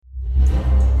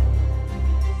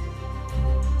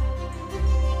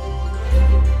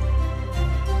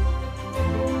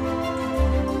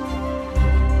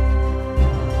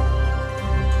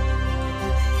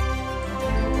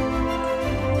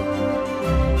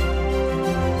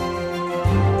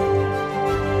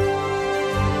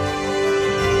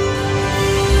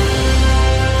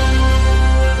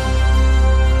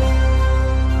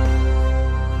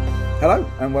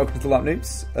and welcome to the Lap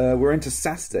Noobs. We're into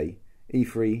Saturday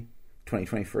E3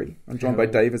 2023. I'm joined by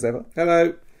Dave as ever.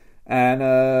 Hello. And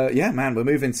man, we're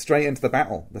moving straight into the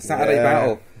battle, the Saturday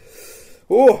battle.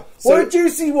 Oh, what a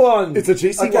juicy one! It's a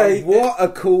juicy one. What a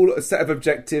cool set of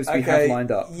objectives we have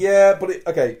lined up. Yeah, but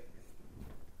I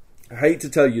hate to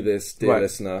tell you this, dear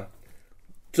listener.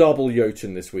 Double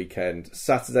Jotun this weekend,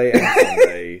 Saturday and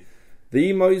Sunday.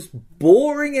 The most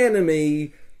boring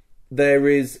enemy there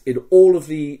is in all of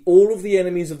the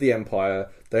enemies of the Empire.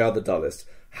 They are the dullest.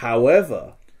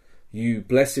 However, you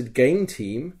blessed game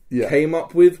team came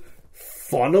up with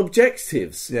fun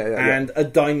objectives and a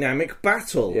dynamic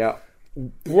battle. Yeah.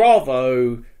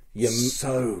 Bravo.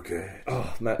 So good.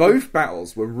 Oh, man. Both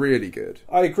battles were really good.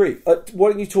 I agree. Why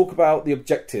don't you talk about the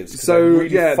objectives? So, really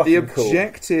the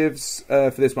objectives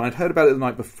for this one, I'd heard about it the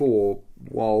night before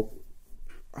while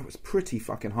I was pretty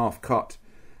fucking half cut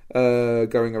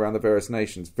going around the various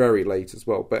nations, very late as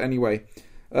well. But anyway,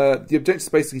 the objective is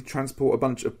basically transport a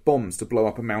bunch of bombs to blow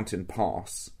up a mountain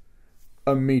pass.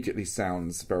 Immediately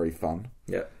sounds very fun.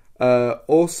 Yeah.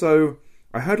 Also,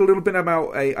 I heard a little bit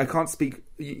about I can't speak,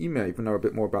 you may even know a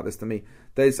bit more about this than me.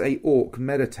 There's a orc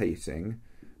meditating,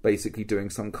 basically doing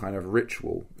some kind of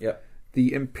ritual. Yeah.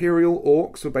 The Imperial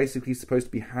orcs were basically supposed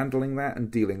to be handling that and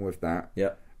dealing with that.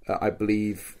 Yeah. I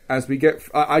believe, as we get...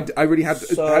 I really had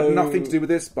nothing to do with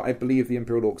this, but I believe the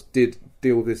Imperial orcs did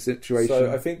deal with this situation.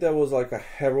 So I think there was like a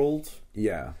herald.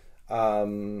 Yeah.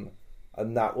 And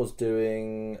that was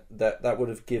doing... That would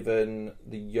have given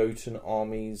the Jotun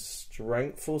armies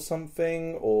strength or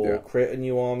something, or create a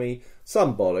new army.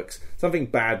 Some bollocks. Something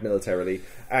bad militarily.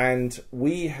 And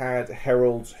we had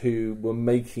heralds who were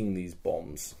making these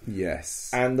bombs.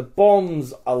 Yes. And the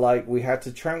bombs are like... We had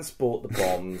to transport the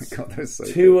bombs God,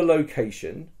 to a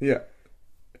location. Yeah.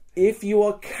 If you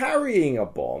are carrying a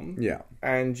bomb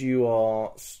and you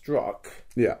are struck,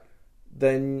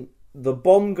 then the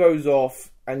bomb goes off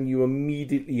and you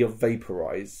immediately are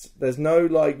vaporized. There's no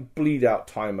like bleed out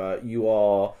timer. You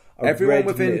are everyone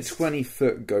within 20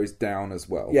 foot goes down as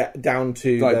well. Yeah, down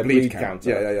to like their bleed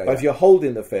counter. Yeah. But if you're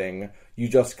holding the thing, you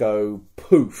just go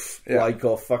poof like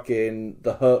a fucking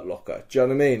the Hurt Locker. Do you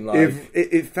know what I mean? Like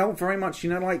it felt very much,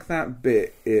 like that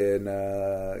bit in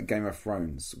Game of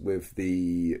Thrones with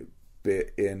the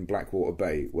bit in Blackwater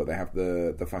Bay where they have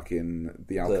the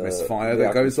alchemist fire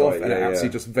that goes off and it absolutely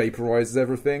just vaporizes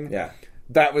everything. Yeah.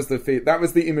 That was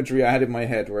the imagery I had in my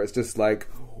head where it's just like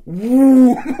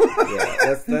woo.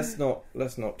 Let's not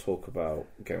talk about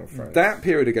Game of Thrones. That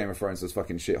period of Game of Thrones was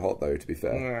fucking shit hot though, to be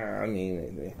fair. I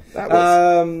mean, that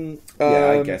was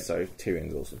I guess so.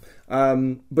 Tyrion's awesome.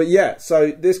 But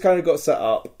so this kind of got set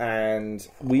up and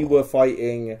we were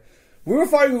fighting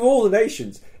with all the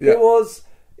nations. Yeah.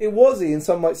 It was, Ian,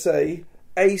 some might say,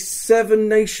 a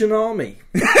 7-nation army.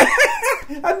 I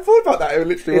hadn't thought about that. It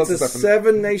literally was a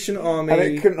 7-nation army. And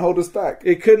it couldn't hold us back.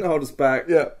 It couldn't hold us back.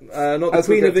 Yeah. Not the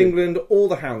Queen of England or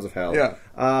the Hounds of Hell. Yeah.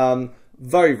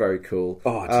 Very, very cool.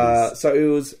 Oh, jeez. So it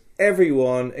was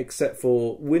everyone except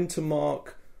for Wintermark,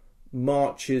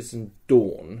 Marches and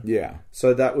Dawn. Yeah.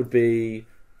 So that would be,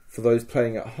 for those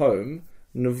playing at home,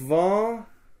 Navarre,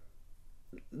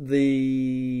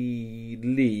 the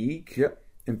League... Yep.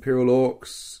 Imperial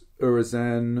Orcs,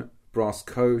 Urizen, Brass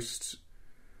Coast,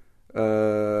 High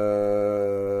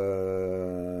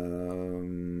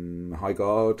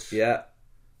Guard. Yeah.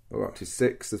 We're up to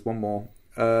 6. There's one more.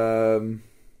 Varushka.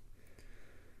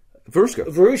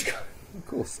 Of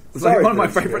course. It's like one of my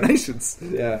favourite nations.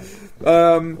 Yeah.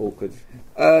 Awkward.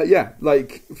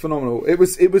 Phenomenal. It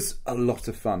was a lot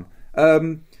of fun.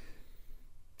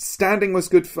 Standing was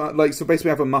good fun. So basically we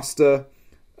have a muster.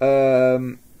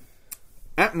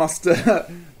 At muster,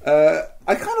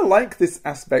 I kind of like this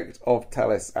aspect of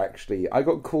Talis, actually. I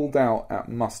got called out at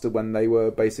muster when they were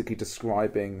basically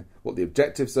describing what the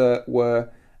objectives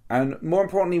were, and more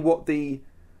importantly, what the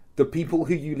people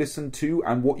who you listen to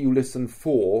and what you listen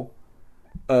for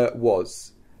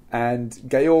was. And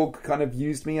Georg kind of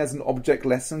used me as an object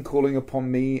lesson, calling upon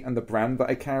me and the brand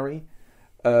that I carry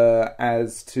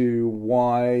as to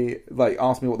why,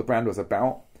 asked me what the brand was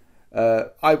about.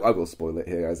 I will spoil it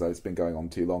here as it's been going on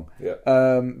too long.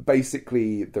 Yeah.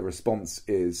 Basically, the response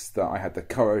is that I had the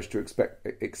courage to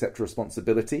accept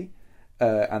responsibility,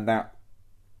 and that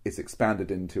is expanded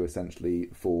into essentially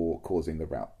for causing the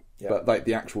rout. Yeah. But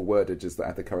the actual wordage is that I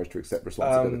had the courage to accept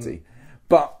responsibility.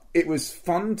 But it was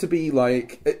fun to be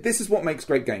this is what makes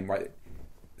great game, right?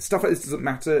 Stuff like this doesn't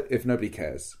matter if nobody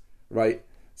cares, right?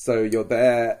 So you're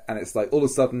there, and it's all of a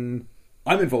sudden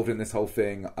I'm involved in this whole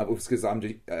thing because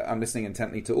I'm listening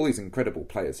intently to all these incredible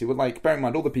players who were bear in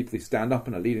mind all the people who stand up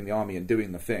and are leading the army and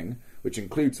doing the thing, which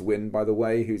includes Wynn, by the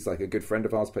way, who's a good friend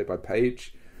of ours, played by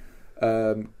Paige.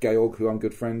 Georg, who I'm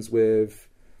good friends with,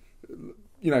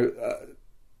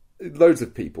 loads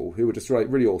of people who were just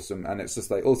really awesome. And it's just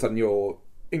like all of a sudden you're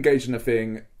engaged in a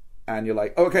thing, and you're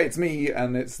like, oh, okay, it's me,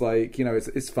 and it's like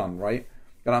it's fun, right?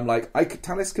 And I'm like,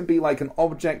 Talis can be like an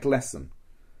object lesson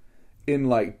in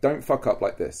like, don't fuck up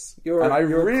like this. You're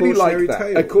really like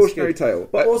that. A cautionary tale.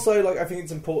 But also, like, I think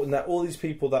it's important that all these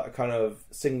people that are kind of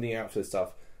singling out for this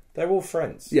stuff, they're all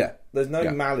friends. Yeah. There's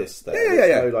no malice there.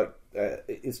 Yeah. No, like,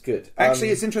 it's good. Actually,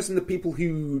 it's interesting. The people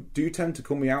who do tend to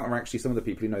call me out are actually some of the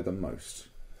people who know the most.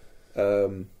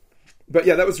 But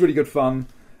yeah, that was really good fun.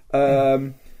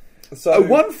 So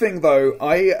one thing though,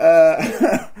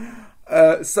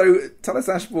 so Talis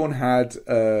Ashbourne had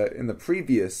in the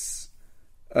previous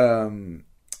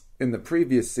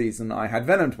season, I had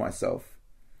venomed myself.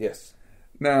 Yes.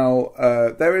 Now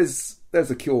there's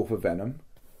a cure for venom.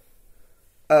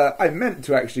 I meant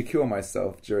to actually cure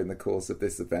myself during the course of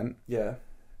this event. Yeah.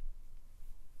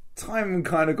 Time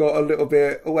kind of got a little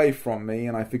bit away from me,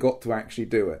 and I forgot to actually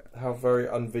do it. How very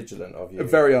unvigilant of you.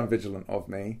 Very unvigilant of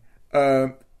me.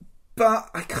 But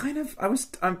I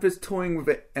was toying with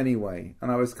it anyway,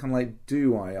 and I was kind of like,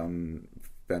 do I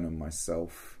unvenom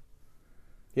myself?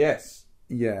 Yes.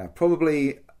 Yeah,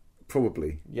 probably.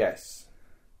 Yes.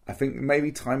 I think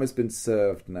maybe time has been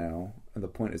served now, and the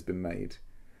point has been made.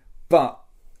 But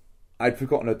I'd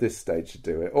forgotten at this stage to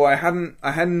do it, or I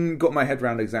hadn't got my head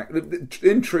around exactly.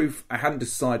 In truth, I hadn't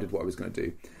decided what I was going to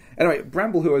do. Anyway,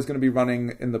 Bramble, who I was going to be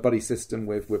running in the buddy system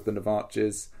with the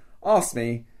Navarches, asked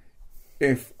me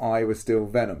if I was still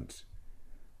venomed.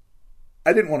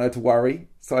 I didn't want her to worry,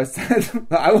 so I said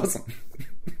that I wasn't.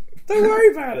 Don't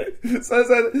worry about it. So I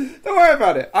said, don't worry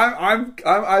about it.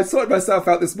 I sorted myself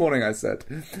out this morning, I said.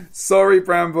 Sorry,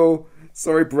 Bramble.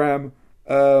 Sorry, Bram.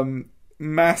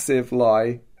 Massive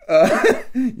lie.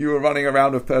 You were running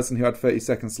around with a person who had 30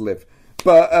 seconds to live.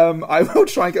 But I will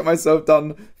try and get myself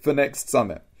done for next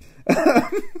summit.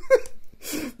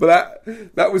 But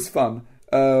that was fun.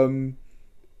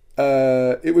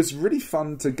 It was really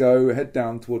fun to head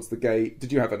down towards the gate.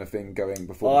 Did you have anything going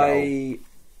before the battle?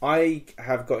 I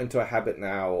have got into a habit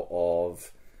now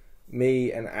of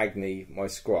me and Agni, my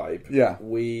scribe. Yeah.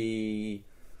 We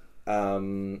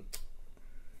kind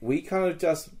of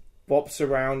just bops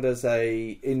around as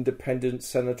a independent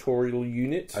senatorial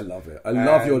unit. I love it. I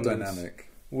love your dynamic.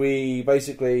 We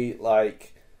basically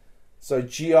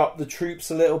G up the troops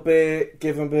a little bit,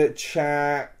 give them a bit of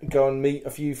chat, go and meet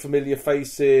a few familiar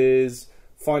faces,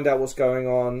 find out what's going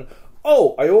on.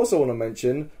 Oh, I also want to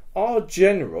mention our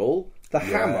general, the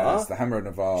Hammer. The Hammer of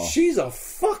Navarre. She's a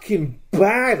fucking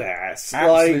badass.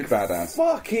 Absolute badass.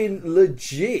 Fucking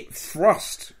legit.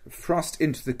 Thrust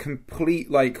into the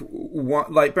complete,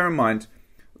 bear in mind,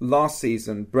 last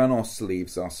season, Brenos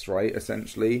leaves us, right,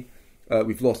 essentially.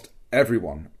 We've lost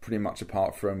everyone, pretty much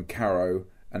apart from Caro,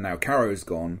 and now Caro's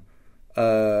gone,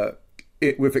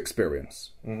 with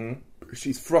experience. Mm-hmm.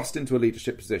 She's thrust into a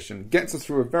leadership position, gets us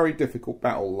through a very difficult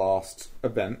battle last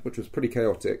event, which was pretty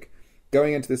chaotic.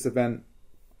 Going into this event,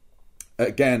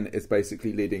 again, is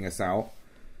basically leading us out.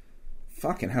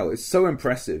 Fucking hell, it's so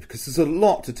impressive, because there's a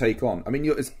lot to take on. I mean,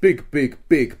 it's big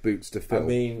boots to fill. I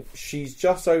mean, she's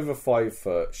just over 5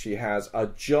 foot. She has a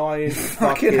giant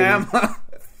fucking hammer.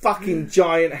 Fucking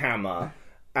giant hammer.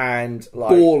 And,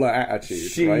 baller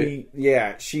attitude, right?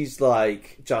 Yeah, she's,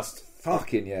 just...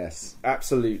 Fucking yes.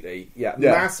 Absolutely. Yeah.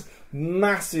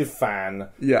 Massive fan.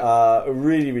 Yeah.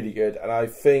 Really, really good. And I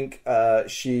think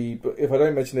she, if I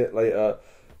don't mention it later,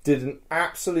 did an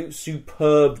absolute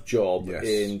superb job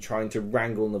in trying to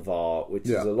wrangle Navarre, which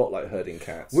is a lot like herding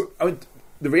cats.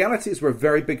 The reality is we're a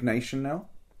very big nation now.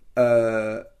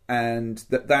 And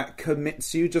that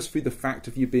commits you just through the fact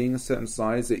of you being a certain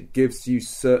size. It gives you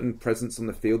certain presence on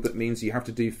the field that means you have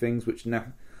to do things which now...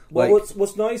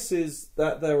 what's nice is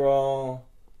that there are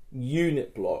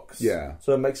unit blocks. Yeah.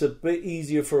 So it makes it a bit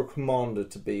easier for a commander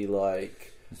to be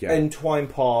entwine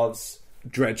paths,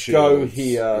 Dread Shields go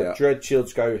here, Dread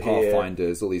Shields go here.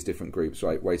 Pathfinders, all these different groups,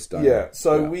 right? Waystone. Yeah,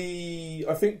 so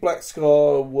I think Black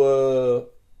Scar were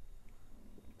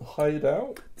hired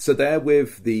out. So they're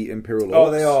with the Imperial Orcs.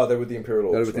 Oh, they are. They're with the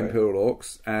Imperial Orcs. They're with the Imperial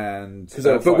Orcs, and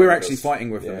but we're actually fighting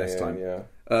with them this time. Yeah.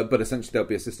 But essentially, they'll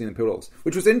be assisting the Imperial Orcs,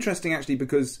 which was interesting actually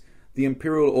because the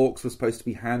Imperial Orcs were supposed to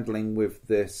be handling with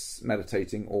this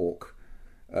meditating orc.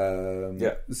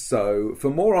 So for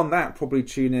more on that, probably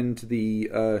tune into the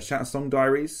Shattersong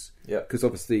Diaries. Yeah, because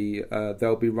obviously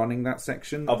they'll be running that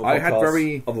section. Other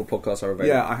podcasts are available.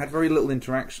 Yeah, I had very little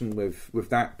interaction with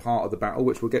that part of the battle,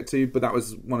 which we'll get to. But that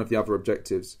was one of the other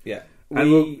objectives. Yeah,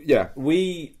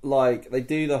 we they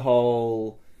do the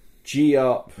whole G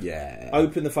up. Yeah,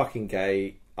 open the fucking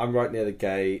gate. I'm right near the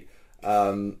gate.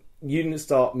 Units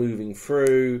start moving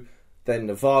through, then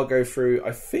Navarre go through.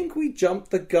 I think we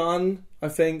jumped the gun. Well,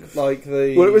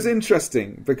 it was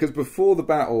interesting, because before the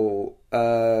battle,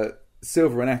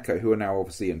 Silver and Echo, who are now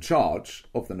obviously in charge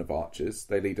of the Navarches,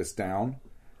 they lead us down,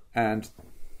 and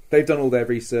they've done all their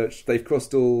research, they've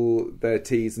crossed all their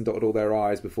T's and dotted all their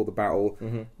I's before the battle.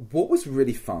 Mm-hmm. What was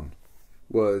really fun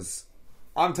was,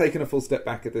 I'm taking a full step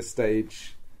back at this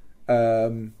stage,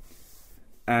 and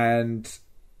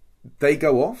they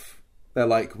go off. They're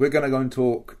like, we're going to go and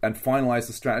talk and finalise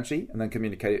the strategy and then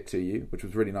communicate it to you, which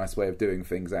was a really nice way of doing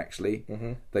things, actually.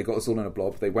 Mm-hmm. They got us all in a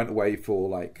blob. They went away for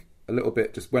like a little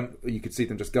bit, you could see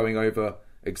them just going over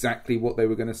exactly what they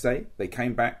were going to say. They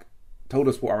came back, told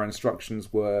us what our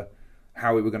instructions were,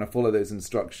 how we were going to follow those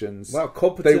instructions. Wow,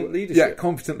 competent leadership. Yeah,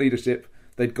 competent leadership.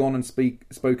 They'd gone and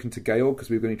spoken to Georg, because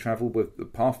we were going to travel with the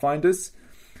Pathfinders.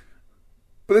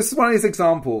 But this is one of these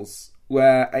examples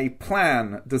where a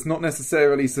plan does not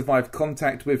necessarily survive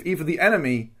contact with either the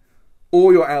enemy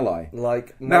or your ally.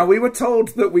 Now, we were told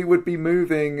that we would be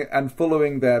moving and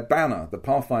following their banner, the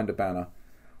Pathfinder banner.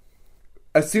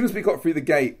 As soon as we got through the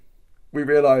gate, we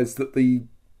realised that the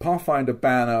Pathfinder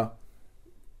banner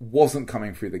wasn't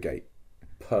coming through the gate.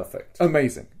 Perfect.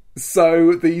 Amazing.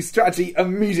 So the strategy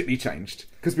immediately changed,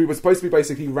 because we were supposed to be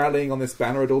basically rallying on this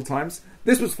banner at all times.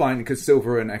 This was fine, because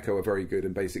Silver and Echo are very good,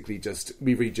 and basically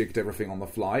we rejigged everything on the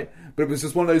fly. But it was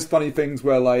just one of those funny things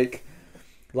where like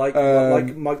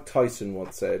Mike Tyson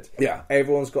once said, yeah,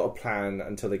 everyone's got a plan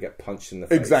until they get punched in the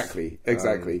face. Exactly.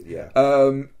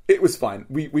 It was fine.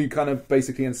 We kind of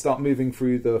basically start moving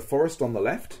through the forest on the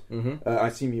left. Mm-hmm. I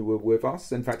assume you were with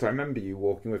us. In fact, I remember you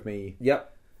walking with me.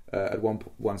 Yep. At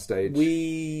one stage,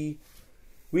 we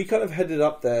kind of headed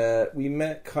up there. We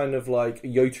met kind of like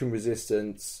Jotun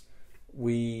resistance.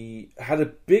 We had a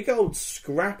big old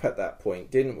scrap at that point,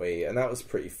 didn't we? And that was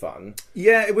pretty fun.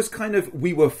 Yeah, it was kind of,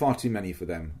 we were far too many for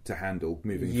them to handle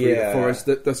moving through the forest.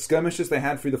 The skirmishes they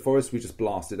had through the forest, we just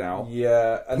blasted out.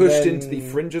 Yeah, and pushed into the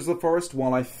fringes of the forest,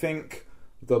 while I think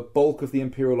the bulk of the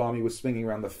Imperial army was swinging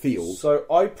around the field. So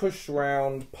I pushed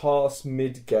round past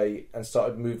Midgate and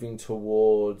started moving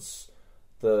towards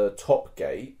the top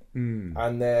gate.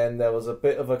 And then there was a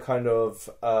bit of a kind of...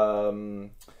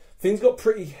 things got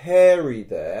pretty hairy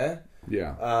there.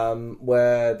 Yeah.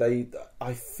 Where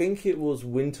I think it was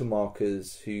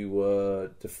Wintermarkers who were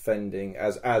defending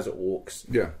as orcs.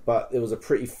 Yeah. But there was a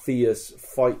pretty fierce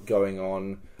fight going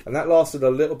on. And that lasted a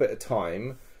little bit of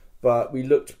time. But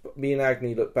me and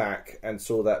Agni looked back and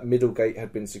saw that middle gate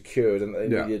had been secured, and they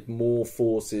needed more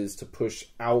forces to push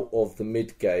out of the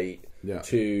mid gate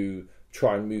to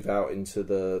try and move out into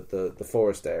the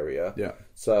forest area. Yeah.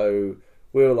 So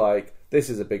we were like, this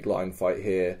is a big line fight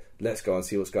here. Let's go and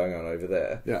see what's going on over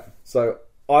there. Yeah. So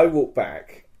I walk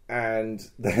back, and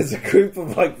there's a group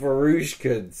of like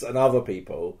Varushkins and other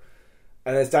people,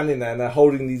 and they're standing there and they're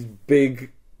holding these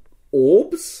big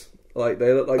orbs. Like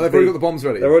they look like they've already got the bombs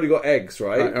ready. They've already got eggs,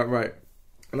 right? Right.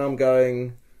 And I'm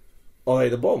going, are they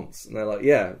the bombs? And they're like,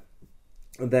 yeah.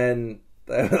 And then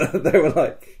they were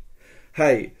like,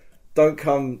 hey, don't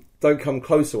come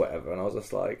close or whatever. And I was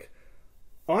just like,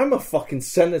 I'm a fucking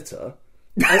senator.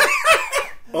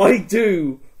 I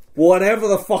do whatever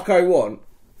the fuck I want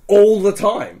all the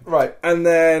time. Right. And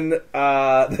then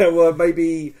there were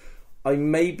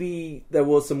there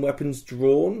was some weapons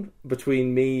drawn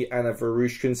between me and a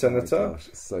Varushkin senator. Oh my gosh,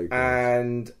 it's so good.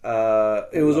 And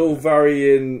it was all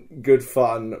very in good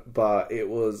fun, but it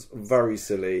was very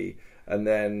silly. And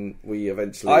then we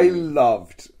eventually...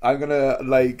 I'm gonna,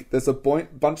 there's a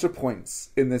bunch of points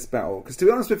in this battle. Because to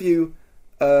be honest with you,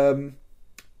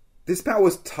 this battle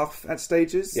was tough at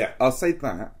stages. Yeah. I'll say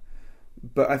that.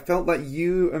 But I felt like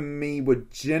you and me were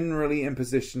generally in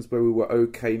positions where we were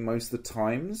okay most of the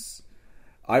times.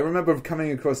 I remember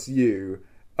coming across you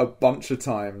a bunch of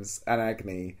times, and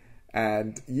Agni,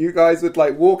 and you guys would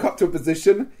walk up to a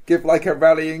position, give a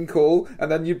rallying call,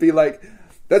 and then you'd be like,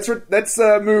 let's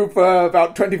move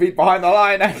about 20 feet behind the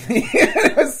line, Agni.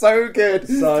 It was so good.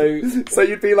 So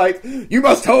you'd be like, you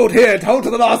must hold here, hold to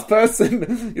the last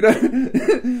person,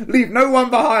 leave no one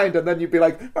behind, and then you'd be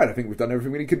like, right, I think we've done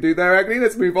everything we can do there, Agni,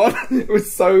 let's move on. It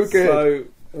was so good. So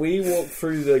we walked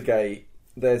through the gate.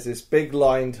 There's this big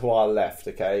line to our left,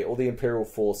 okay? All the Imperial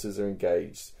forces are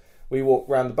engaged. We walk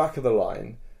round the back of the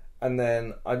line, and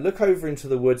then I look over into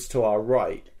the woods to our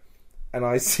right, and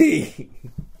I see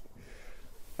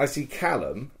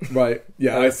Callum, right?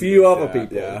 Yeah, and a few other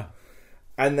people,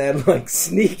 and they're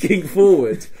sneaking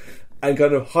forward and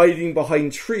kind of hiding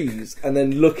behind trees, and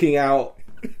then looking out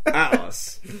at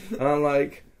us. And I'm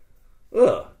like,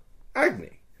 ugh,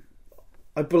 Agni,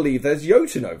 I believe there's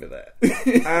Jotun over there.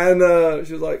 And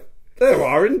she was like, there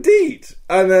are indeed.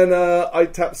 And then I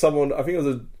tapped someone. I think it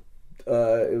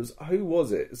was who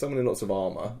was it? Someone in lots of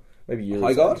armour, maybe you.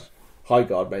 High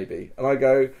guard, maybe. And I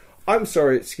go, I'm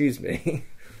sorry, excuse me.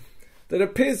 There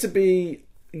appears to be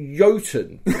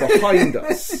Jotun behind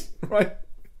us, right?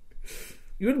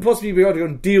 You wouldn't possibly be able to go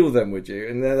and deal with them, would you?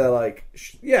 And then they're like,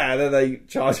 yeah. And then they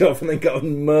charge off and they go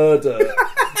and murder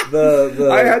the.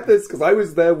 I had this because I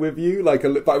was there with you. Like,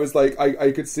 I was like,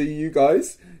 I could see you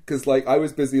guys because, like, I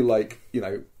was busy, like, you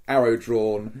know, arrow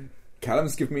drawn.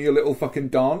 Callum's giving me a little fucking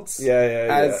dance.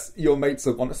 As your mates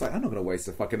are it's like, I'm not going to waste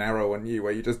a fucking arrow on you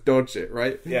where you just dodge it,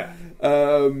 right? Yeah.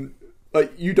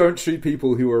 Like, you don't shoot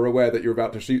people who are aware that you're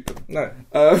about to shoot them. No.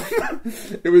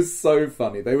 It was so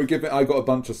funny. I got a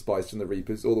bunch of spice from the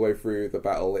Reapers all the way through the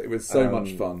battle. It was so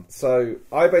much fun. So,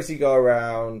 I basically go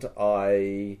around,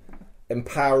 I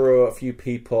empower a few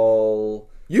people.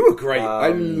 You were great. I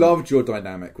loved your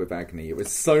dynamic with Agni. It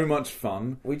was so much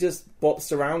fun. We just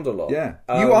bopped around a lot. Yeah.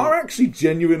 You are actually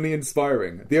genuinely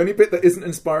inspiring. The only bit that isn't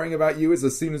inspiring about you is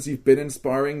as soon as you've been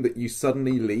inspiring that you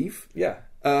suddenly leave. Yeah.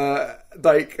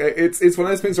 Like, it's one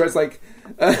of those things where it's like,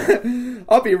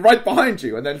 I'll be right behind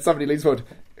you, and then somebody leaves forward,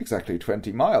 exactly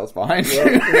 20 miles behind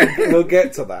you. We'll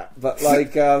get to that. But,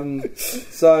 like,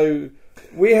 so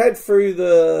we head through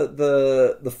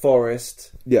the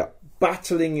forest. Yeah.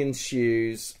 Battling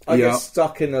ensues. I get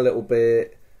stuck in a little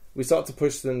bit. We start to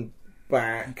push them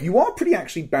back. You are pretty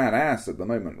actually badass at the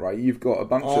moment, right? You've got a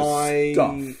bunch of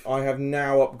stuff. I have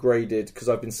now upgraded because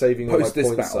I've been saving all my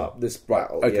points up. This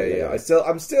battle. Okay, yeah.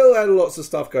 I'm still had lots of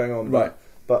stuff going on, right?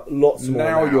 But lots more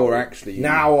now. You're actually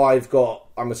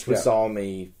I'm a Swiss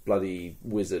Army bloody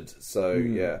wizard. So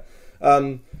yeah.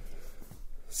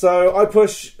 So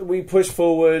we push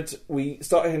forward, we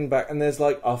start heading back, and there's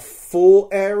like a fort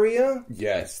area.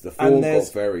 Yes, the fort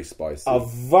got very spicy. A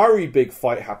very big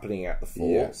fight happening at the fort.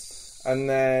 Yes. And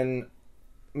then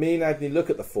me and Agni look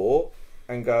at the fort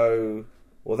and go,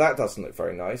 well, that doesn't look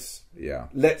very nice. Yeah.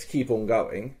 Let's keep on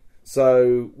going.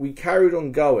 So we carried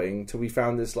on going till we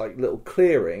found this like little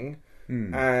clearing,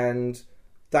 and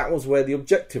that was where the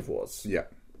objective was. Yeah.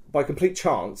 By complete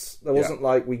chance. There wasn't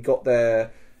like we got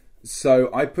there. So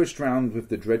I pushed around with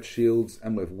the Dread Shields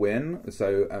and with Win.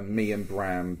 So me and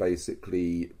Bram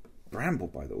basically... Bramble,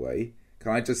 by the way,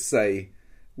 can I just say,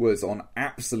 was on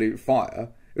absolute fire.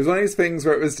 It was one of these things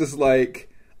where it was just like...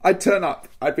 I'd turn up,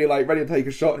 I'd be like ready to take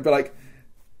a shot and be like...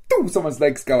 Boom, someone's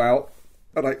legs go out.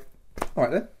 I'm like,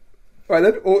 alright then.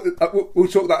 Or we'll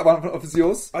chalk that one off as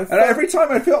yours. And every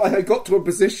time I felt like I got to a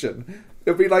position,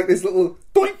 there'd be like this little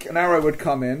doink, an arrow would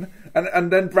come in.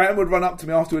 And then Bram would run up to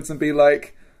me afterwards and be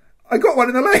like... I got one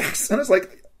in the legs. And it's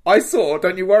like, I saw,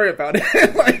 don't you worry about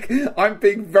it. Like, I'm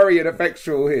being very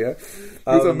ineffectual here. It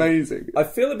was amazing. I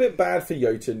feel a bit bad for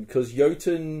Jotun, because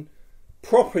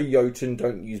proper Jotun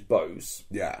don't use bows.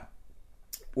 Yeah.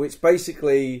 Which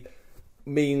basically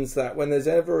means that when there's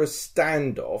ever a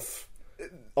standoff,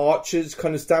 archers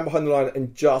kind of stand behind the line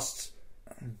and just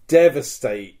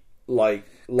devastate, like,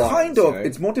 lines. Kind of. You know?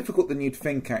 It's more difficult than you'd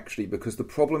think, actually, because the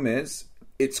problem is,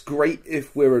 it's great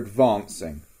if we're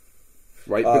advancing.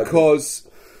 Right, because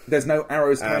there's no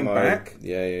arrows coming back.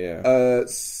 Yeah.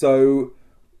 So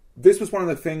this was one of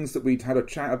the things that we'd had a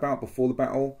chat about before the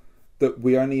battle, that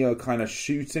we only are kind of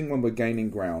shooting when we're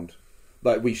gaining ground.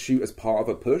 Like, we shoot as part of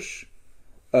a push.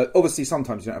 Obviously,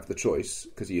 sometimes you don't have the choice,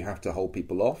 because you have to hold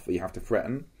people off, or you have to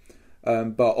threaten.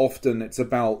 But often it's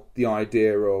about the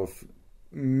idea of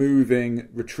moving,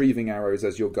 retrieving arrows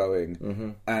as you're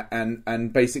going,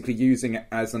 and basically using it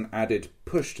as an added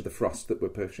push to the thrust that we're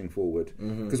pushing forward.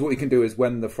 Because what we can do is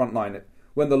when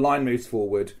the line moves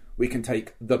forward, we can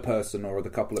take the person or the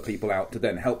couple of people out to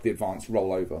then help the advance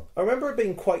roll over. I remember it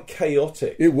being quite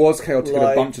chaotic. It was chaotic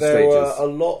at a bunch of stages. There were a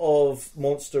lot of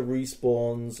monster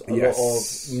respawns, a lot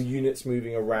of units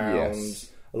moving around,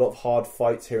 a lot of hard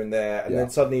fights here and there, and then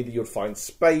suddenly you'd find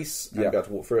space and be able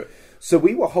to walk through it. So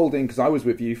we were holding, because I was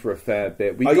with you for a fair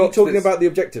bit. Are you talking about the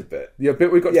objective bit? The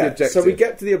bit we got to the objective. So we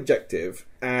get to the objective,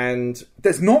 and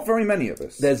there's not very many of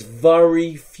us. There's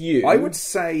very few. I would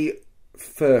say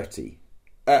 30.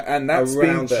 And that's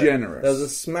being generous. There's a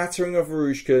smattering of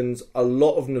Varushkans, a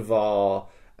lot of Navarre,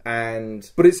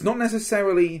 but it's not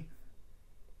necessarily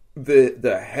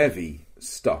the heavy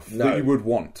stuff that you would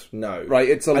want. No. Right?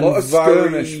 It's a lot of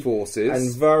skirmish forces.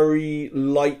 And very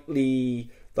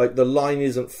lightly... Like, the line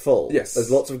isn't full. Yes. There's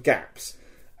lots of gaps.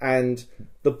 And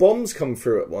the bombs come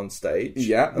through at one stage.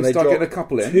 Yeah, and they start getting a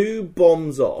couple in. 2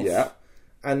 bombs off. Yeah.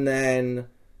 And then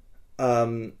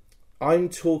I'm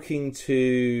talking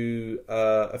to,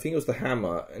 I think it was the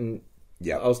Hammer, and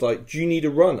I was like, do you need a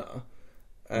runner?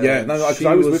 And because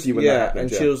I was with you when that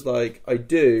happened. And she was like, I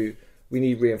do, we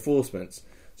need reinforcements.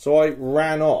 So I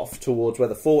ran off towards where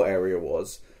the fort area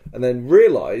was, and then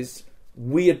realised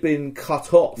we had been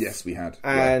cut off. Yes, we had.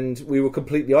 And we were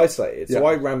completely isolated. So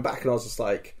I ran back and I was just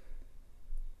like,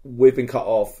 we've been cut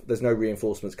off, there's no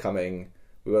reinforcements coming,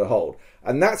 we've got to hold.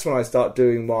 And that's when I start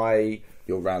doing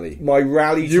your rally. My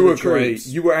rally to the troops. Great.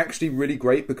 You were actually really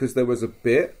great, because there was a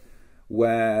bit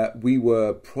where we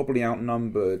were probably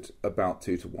outnumbered about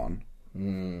 2-1.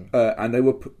 And they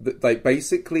were like,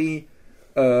 basically,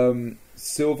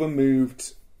 Silver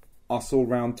moved us all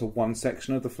round to one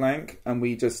section of the flank, and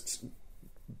we just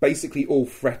basically all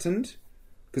threatened.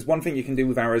 Because one thing you can do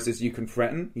with arrows is you can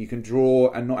threaten, you can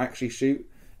draw and not actually shoot,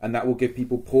 and that will give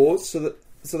people pause. So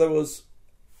there was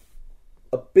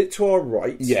a bit to our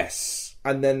right. Yes.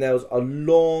 And then there was a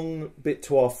long bit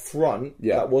to our front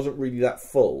that wasn't really that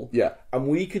full. Yeah. And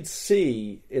we could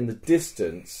see in the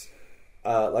distance,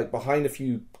 like behind a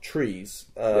few trees,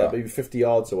 maybe 50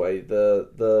 yards away,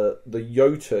 the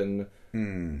Jotun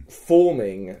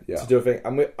forming to do a thing.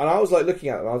 And I was like looking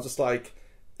at them, I was just like,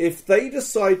 if they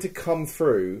decide to come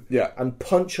through and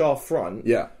punch our front,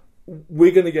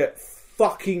 we're going to get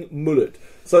fucking mullered.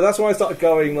 So that's when I started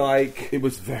going like, it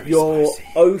was very your spicy.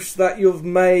 Oath that you've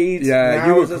made. Yeah,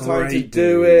 now is the time to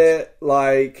do it.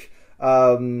 Like,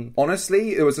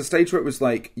 honestly, it was a stage where it was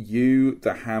like you,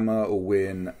 the Hammer, will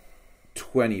win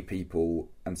 20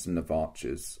 people and some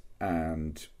Navarchers,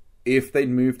 and if they'd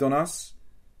moved on us,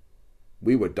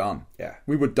 we were done. Yeah,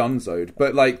 we were donezoed.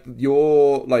 But like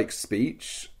your like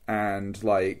speech and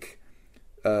like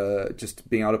just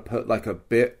being able to put like a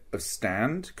bit of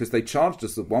stand, because they charged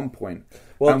us at one point.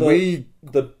 Well, and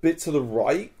the bit to the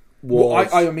right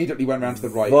was I immediately went round to the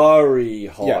right. Very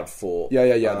hard fought.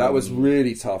 Yeah. That was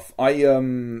really tough.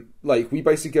 We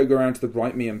basically go around to the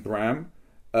right, me and Bram,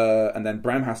 and then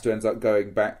Bram has to end up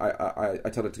going back. I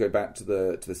tell her to go back to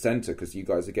the centre, because you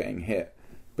guys are getting hit,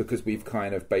 because we've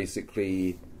kind of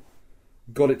basically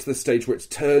got it to the stage where it's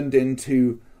turned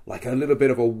into like a little bit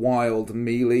of a wild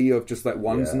melee of just like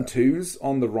ones and twos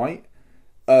on the right.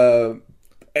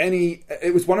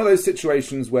 It was one of those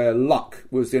situations where luck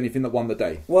was the only thing that won the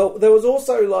day. Well, there was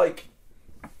also like,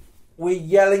 we're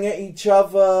yelling at each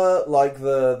other, like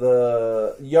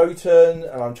the Jotun,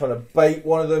 and I'm trying to bait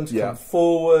one of them to come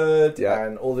forward,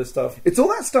 and all this stuff. It's all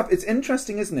that stuff. It's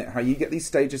interesting, isn't it? How you get these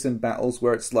stages in battles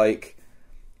where it's like,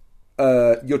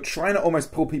 you're trying to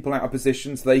almost pull people out of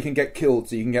position so they can get killed,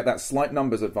 so you can get that slight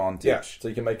numbers advantage. Yeah, so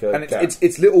you can make a and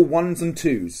it's little ones and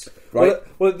twos, right?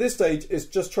 Well, at this stage, it's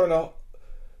just trying to,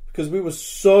 because we were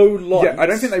so light. Yeah, I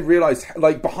don't think they realised,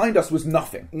 like, behind us was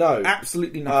nothing. No.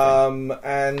 Absolutely nothing.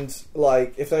 And,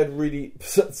 like, if they'd really...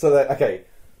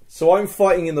 So I'm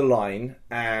fighting in the line,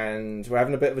 and we're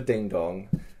having a bit of a ding-dong,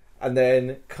 and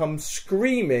then come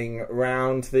screaming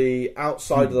around the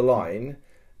outside of the line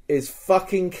is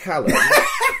fucking Callum.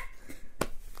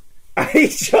 And he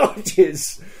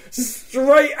charges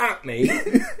straight at me,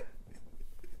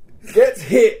 gets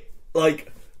hit, like...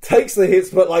 takes the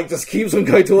hits, but like just keeps on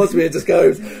going towards me and just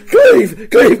goes,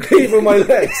 cleave on my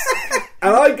legs.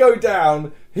 And I go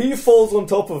down, he falls on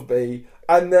top of me,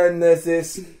 and then there's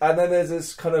this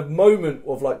kind of moment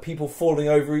of like people falling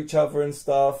over each other and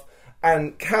stuff.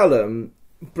 And Callum,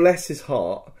 bless his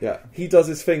heart, he does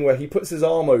this thing where he puts his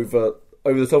arm over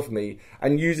the top of me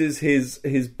and uses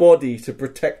his body to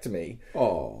protect me.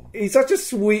 Oh, he's such a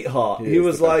sweetheart. He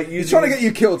was like, he's trying to get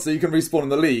you killed so you can respawn in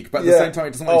the league, but at the same time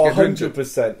he doesn't want you to get injured.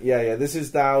 100%. Yeah. This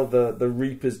is now the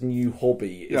Reaper's new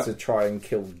hobby is to try and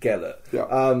kill Gellert.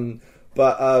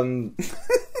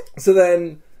 So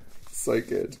then, so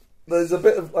good. There's a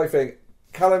bit of I think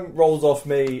Callum rolls off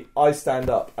me. I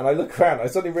stand up and I look around. I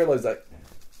suddenly realise that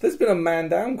there's been a man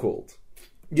down called.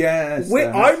 Yes,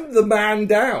 I'm the man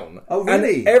down. Oh,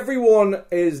 really? And everyone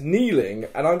is kneeling,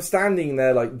 and I'm standing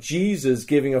there like Jesus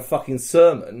giving a fucking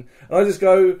sermon. And I just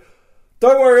go,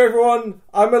 "Don't worry, everyone,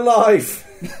 I'm alive."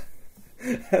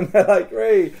 And they're like,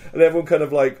 "Great!" And everyone kind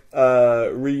of like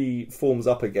reforms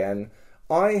up again.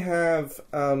 I have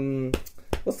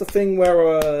what's the thing where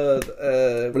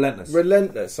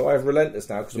relentless. So I have relentless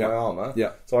now because of my armor.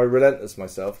 Yeah. So I relentless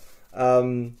myself.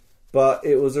 But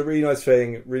it was a really nice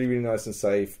thing, really, really nice and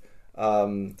safe.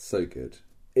 So good.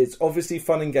 It's obviously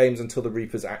fun in games until the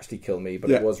Reapers actually kill me, but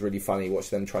it was really funny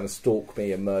watching them trying to stalk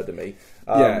me and murder me.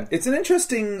 It's an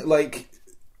interesting, like,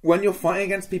 when you're fighting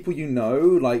against people you know,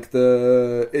 like,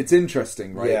 it's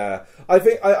interesting, right? Yeah. I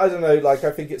think, I don't know, like,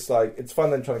 I think it's like, it's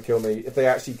fun them trying to kill me. If they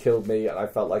actually killed me, and I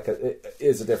felt like it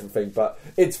is a different thing, but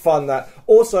it's fun that,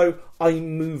 also, I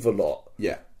move a lot.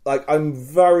 Yeah. Like, I'm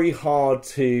very hard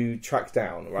to track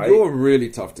down, right? You're really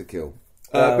tough to kill.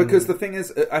 Because the thing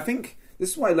is, I think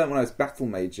This is what I learned when I was battle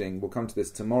maging. We'll come to this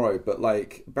tomorrow, but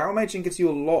like battle maging gives you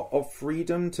a lot of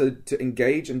freedom to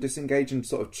engage and disengage and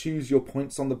sort of choose your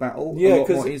points on the battle a lot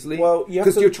more easily. Well,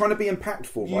 because you're trying to be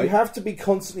impactful, right? You have to be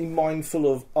constantly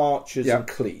mindful of archers and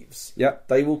cleaves. Yeah,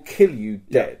 they will kill you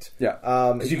dead. Yeah,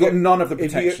 because you've got none of the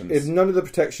protections. If none of the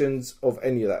protections of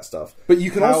any of that stuff. But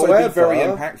you can also be very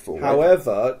impactful. Right?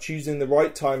 However, choosing the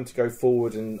right time to go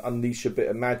forward and unleash a bit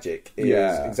of magic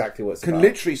is exactly what it's about. Can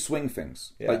literally swing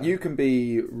things. Yeah. Like you can be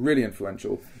really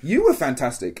influential. You were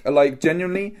fantastic. Like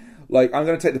genuinely, like I'm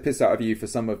going to take the piss out of you for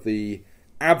some of the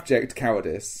abject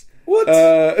cowardice. What?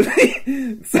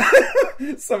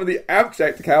 Some of the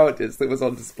abject cowardice that was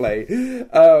on display.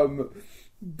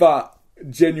 But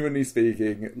genuinely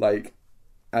speaking, like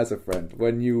as a friend,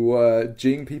 when you were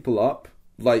G'ing people up,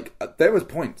 like there was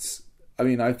points. I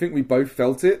mean, I think we both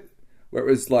felt it, where it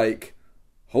was like,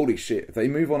 holy shit, if they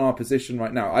move on our position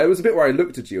right now. I was a bit where I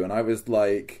looked at you and I was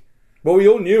like... Well, we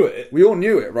all knew it. We all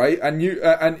knew it, right? And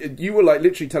you were like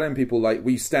literally telling people like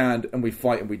we stand and we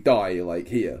fight and we die like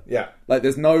here. Yeah. Like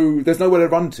there's nowhere to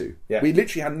run to. Yeah. We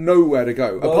literally had nowhere to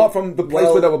go apart from the place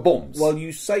where there were bombs. Well,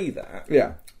 you say that.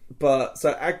 Yeah. But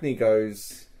so Agni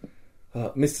goes,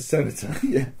 Mr. Senator.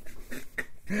 Yeah.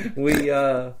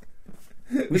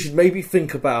 We should maybe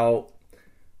think about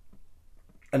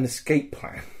an escape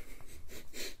plan.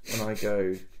 And I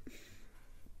go,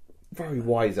 very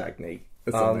wise, Agni.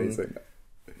 That's amazing.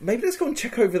 Maybe let's go and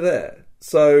check over there.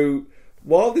 So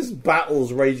while this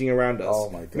battle's raging around us, oh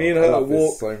my god, me and her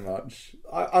walk so much.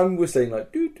 I'm whistling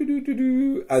like do do do do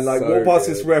do, and like walk past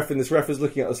this ref, and this ref is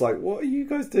looking at us like, "What are you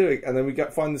guys doing?" And then we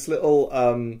find this little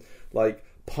like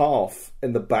path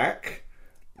in the back,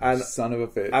 and son of a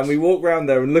bitch. And we walk around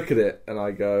there and look at it, and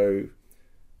I go,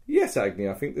 "Yes, Agni,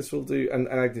 I think this will do." And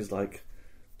Agni's like,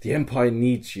 "The Empire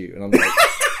needs you," and I'm like,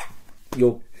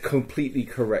 "You're completely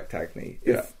correct, Agni.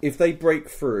 If they break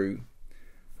through,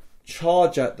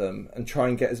 charge at them and try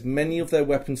and get as many of their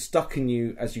weapons stuck in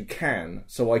you as you can,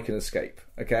 so I can escape."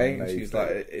 Okay, and she's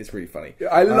like, "It's really funny."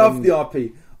 I love the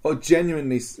RP. Oh,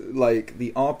 genuinely, like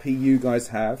the RP you guys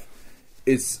have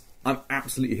is. I'm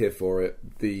absolutely here for it.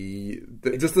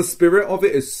 Just the spirit of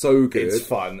it is so good. It's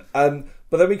fun.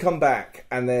 But then we come back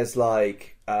and there's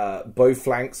like both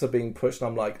flanks are being pushed, and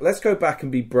I'm like, let's go back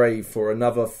and be brave for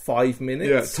another 5 minutes.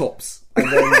 Yeah, tops.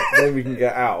 And then we can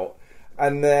get out.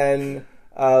 And then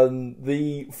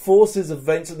the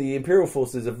Imperial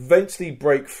forces eventually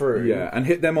break through. Yeah, and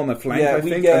hit them on the flank, I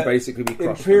think, and basically we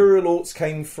crush Imperial Orcs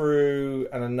came through,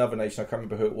 and another nation, I can't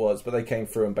remember who it was, but they came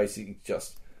through and basically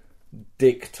just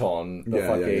dicked on the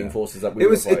fucking forces that we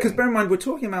were fighting. Because bear in mind, we're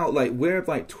talking about like we're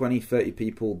like 20, 30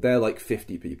 people, they're like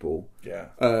 50 people.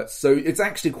 Yeah. So it's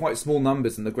actually quite small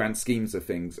numbers in the grand schemes of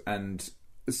things, and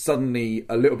suddenly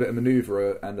a little bit of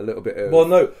manoeuvre and a little bit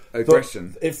of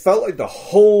aggression. It felt like the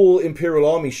whole Imperial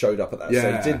army showed up at that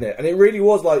stage, didn't it? And it really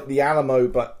was like the Alamo,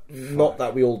 but not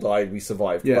that we all died, we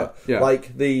survived. Yeah. But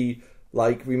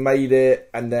like we made it,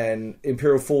 and then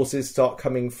Imperial forces start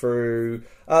coming through.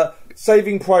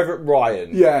 Saving Private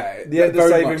Ryan. Yeah. The end of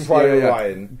Saving Private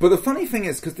Ryan. But the funny thing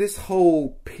is, because this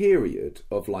whole period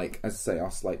of like, as I say,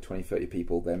 us like 20, 30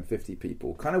 people, then 50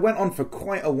 people, kind of went on for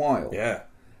quite a while. Yeah.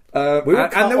 We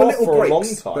were and there were little for breaks. A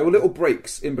long time. There were little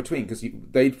breaks in between, because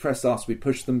they'd press us, we'd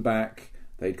push them back,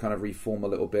 they'd kind of reform a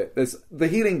little bit. There's the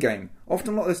healing game.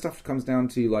 Often a lot of this stuff comes down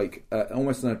to like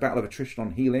almost a battle of attrition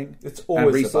on healing. It's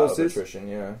always a battle of attrition,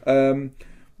 yeah.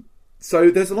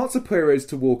 So there's lots of periods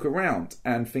to walk around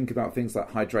and think about things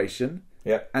like hydration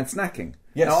and snacking.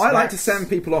 Yes, now, I like to send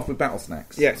people off with battle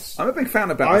snacks. Yes. I'm a big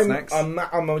fan of battle snacks. I'm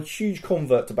a huge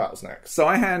convert to battle snacks. So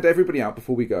I hand everybody out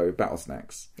before we go battle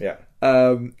snacks. Yeah.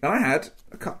 And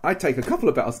I take a couple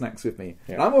of battle snacks with me.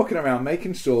 Yeah. And I'm walking around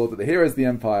making sure that the heroes of the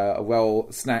Empire are well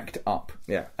snacked up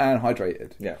and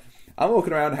hydrated. Yeah. I'm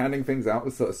walking around handing things out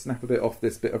to sort of snap a bit off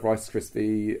this bit of Rice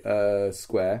Krispie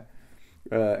square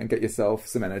and get yourself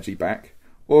some energy back.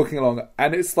 Walking along,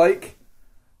 and it's like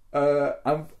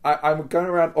I'm going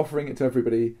around offering it to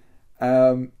everybody,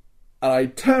 and I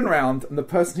turn around, and the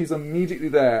person who's immediately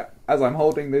there as I'm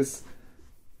holding this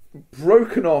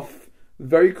broken off,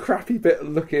 very crappy bit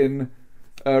looking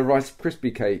Rice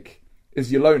Krispie cake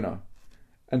is Yolona,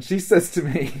 and she says to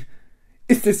me,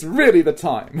 "Is this really the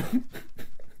time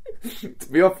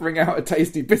to be offering out a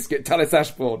tasty biscuit, Talis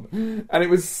Ashbourne?" And it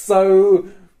was so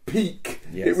peak.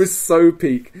 Yes. It was so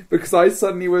peak, because I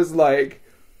suddenly was like,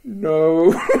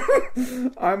 no,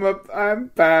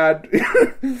 I'm bad.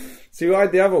 So I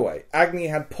had the other way. Agni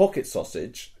had pocket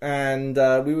sausage, and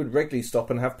we would regularly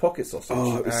stop and have pocket sausage.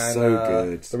 Oh, it was so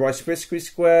good. The Rice Krispie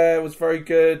square was very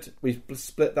good. We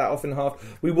split that off in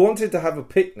half. We wanted to have a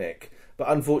picnic,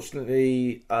 But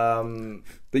unfortunately, the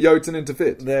Jotun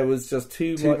interfered. there was just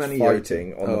too much many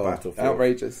fighting Jotun on the battlefield.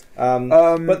 Outrageous.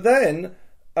 But then,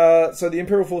 so the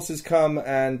Imperial forces come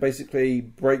and basically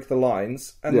break the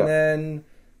lines, and then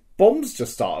bombs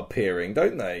just start appearing,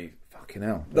 don't they? Fucking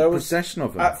hell. There was possession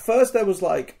of them. At first, there was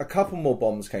like a couple more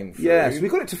bombs came through. Yeah, so we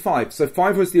got it to 5. So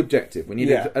 5 was the objective. We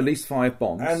needed at least 5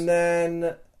 bombs. And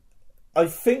then I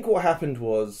think what happened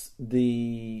was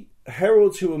the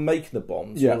heralds who were making the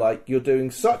bombs were like, "You're doing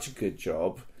such a good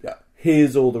job. Yeah.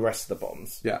 Here's all the rest of the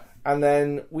bombs." Yeah. And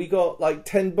then we got like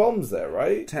 10 bombs there,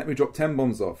 right? We dropped 10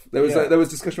 bombs off. There was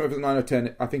discussion whether it was 9 or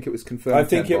 10. I think it was confirmed. I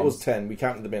think it was 10. We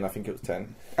counted them in. I think it was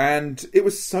 10. And it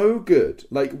was so good.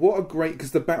 Like, what a great...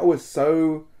 Because the battle was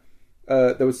so...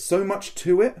 there was so much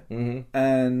to it,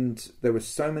 and there were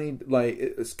so many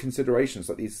considerations.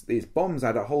 Like these bombs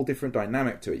had a whole different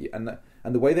dynamic to it, and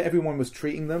the way that everyone was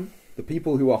treating them. The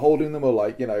people who were holding them were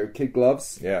like, kid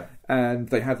gloves. Yeah. And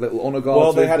they had little honor guards.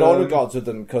 Well, they had honor guards with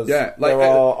them because there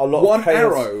are a lot one of chaos.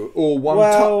 arrow or one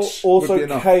touch. Also, would be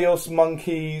enough. chaos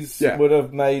monkeys would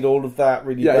have made all of that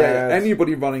really bad. Yeah,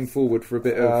 anybody running forward for a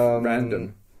bit of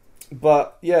random.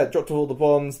 But dropped off all the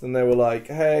bombs. Then they were like,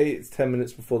 "Hey, it's 10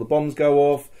 minutes before the bombs go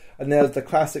off." And there's the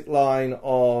classic line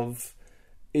of,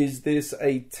 "Is this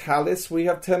a Tallis? We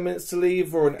have 10 minutes to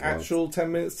leave, or an actual 10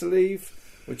 minutes to leave?"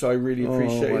 Which I really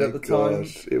appreciated at the time.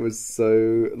 It was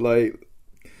so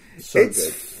it's good.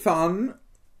 Fun.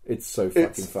 It's so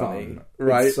fucking funny, fun,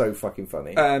 right? It's so fucking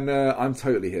funny, and I'm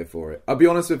totally here for it. I'll be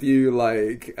honest with you,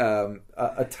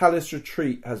 a Tallis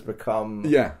retreat has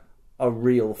become a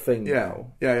real thing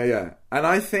now. Yeah. And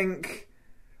I think,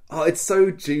 it's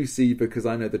so juicy because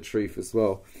I know the truth as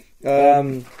well.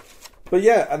 But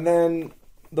and then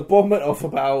the bomb went off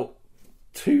about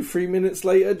 2-3 minutes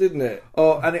later, didn't it?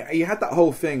 Oh, and you had that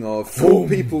whole thing of all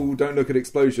people don't look at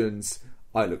explosions.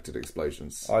 I looked at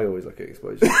explosions. I always look at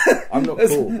explosions. I'm not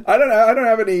cool. I don't know. I don't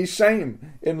have any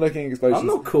shame in looking at explosions. I'm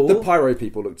not cool. The pyro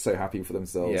people looked so happy for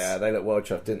themselves. Yeah, they looked well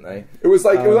chuffed, didn't they? It was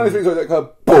like it was one of those things where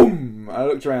like boom. I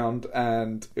looked around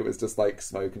and it was just like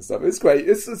smoke and stuff. It's great.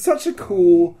 It's such a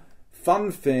cool,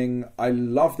 fun thing. I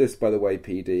love this, by the way,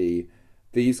 PD.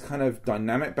 These kind of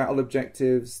dynamic battle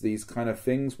objectives, these kind of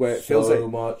things where it feels so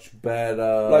much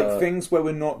better. Like things where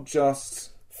we're not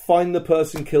just find the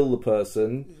person, kill the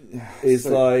person. Is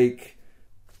like,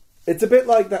 it's a bit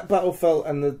like that battle felt,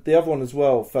 and the other one as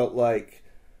well felt like,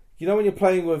 when you're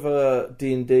playing with a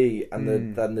D&D and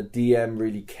the DM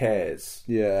really cares.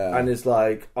 Yeah. And is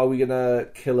like, are we gonna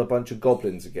kill a bunch of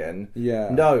goblins again? Yeah.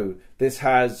 No, this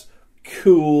has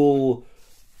cool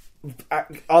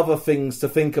other things to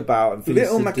think about and things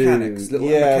little to mechanics, do.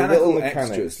 Little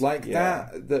extras like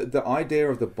that. The idea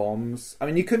of the bombs. I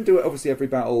mean, you couldn't do it obviously every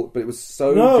battle, but it was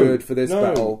so good for this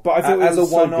battle. But I thought as it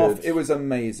was a one-off, so it was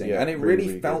amazing, and it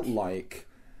really felt like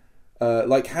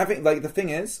having the thing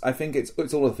is, I think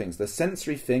it's all of the things. The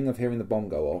sensory thing of hearing the bomb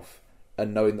go off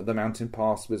and knowing that the mountain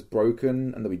pass was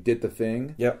broken and that we did the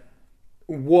thing. Yep.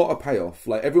 What a payoff!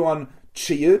 Like everyone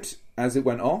cheered as it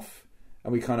went off.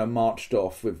 And we kind of marched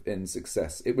off in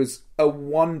success. It was a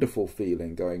wonderful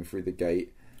feeling going through the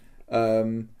gate.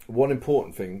 One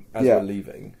important thing as we're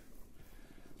leaving,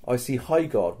 I see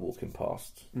Highguard walking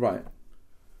past. Right.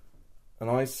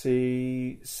 And I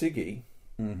see Siggy,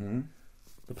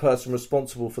 the person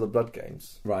responsible for the Blood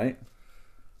Games. Right.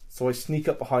 So I sneak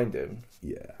up behind him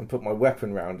and put my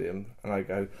weapon round him and I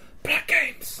go, Blood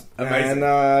Games! Amazing.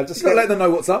 And just let them know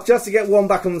what's up. Just to get one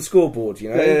back on the scoreboard,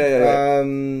 Yeah.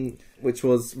 Which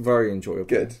was very enjoyable.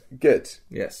 Good.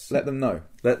 Yes. Let them know.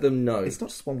 It's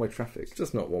not just one-way traffic. It's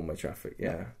just not one-way traffic,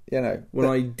 yeah. When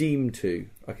I deem to,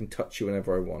 I can touch you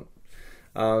whenever I want.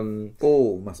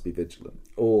 All must be vigilant.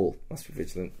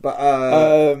 But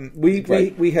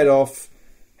we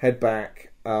head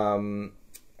back,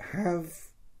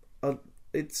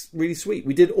 it's really sweet.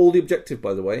 We did all the objective,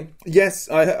 by the way. Yes,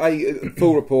 I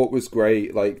full report was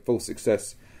great, like full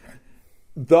success.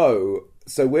 Though,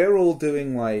 so we're all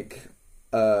doing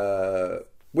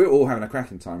we're all having a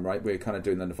cracking time, right? We're kind of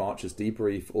doing the Navarchers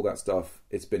debrief, all that stuff.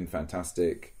 It's been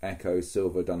fantastic. Echo,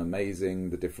 Silver done amazing.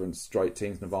 The different strike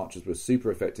teams, Navarchers were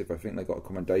super effective. I think they got a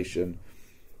commendation.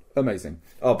 Amazing.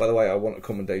 Oh, by the way, I want a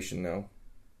commendation now.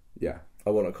 Yeah. I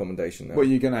want a commendation now. Well,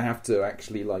 you're going to have to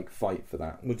actually fight for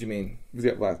that. What do you mean?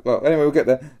 Well, anyway, we'll get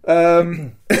there.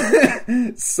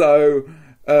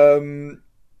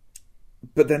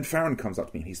 But then Farron comes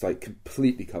up to me and he's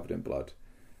completely covered in blood,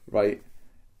 right?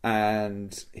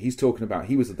 And he's talking about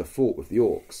he was at the fort with the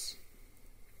orcs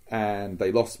and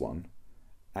they lost one.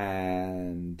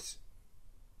 And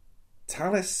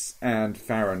Tallis and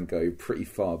Farron go pretty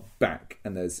far back,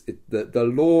 and there's the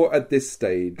lore at this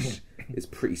stage is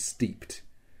pretty steeped.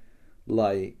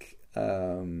 Like,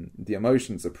 the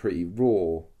emotions are pretty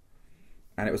raw.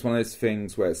 And it was one of those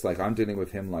things where it's like, I'm dealing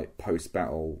with him, like,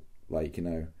 post-battle, like, you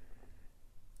know,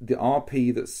 the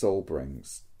RP that Soul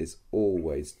brings is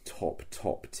always top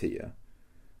tier,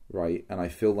 right? And I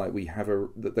feel like we have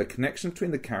the connection between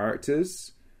the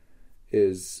characters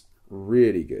is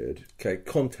really good. Okay,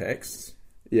 context.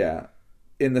 Yeah.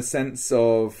 In the sense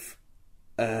of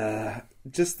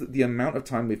just the amount of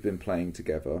time we've been playing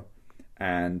together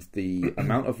and the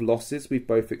amount of losses we've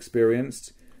both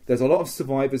experienced. There's a lot of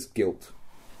survivor's guilt,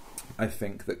 I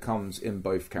think, that comes in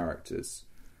both characters.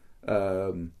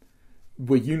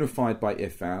 We're unified by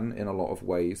Ifan in a lot of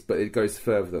ways, but it goes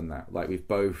further than that. Like, we've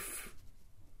both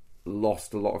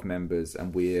lost a lot of members,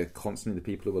 and we're constantly the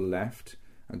people who are left,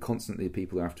 and constantly the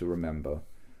people who have to remember.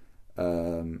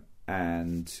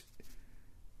 And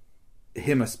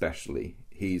him especially,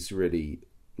 he's really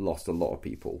lost a lot of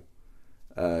people.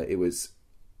 It was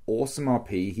awesome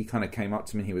RP. He kind of came up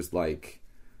to me and he was like,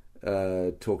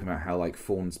 talking about how like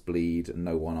thorns bleed and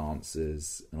no one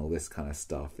answers and all this kind of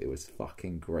stuff. It was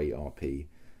fucking great RP.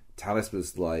 Talus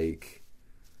was like,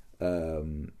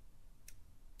 because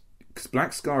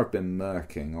Black Scar have been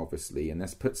murking obviously, and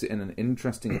this puts it in an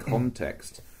interesting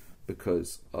context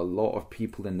because a lot of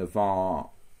people in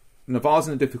Navarre's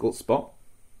in a difficult spot,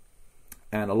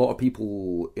 and a lot of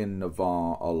people in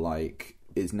Navarre are like,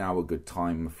 is now a good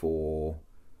time for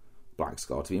Black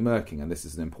Scar to be murking? And this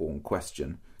is an important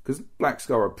question. Because Black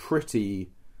Scar are a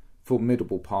pretty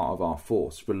formidable part of our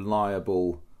force,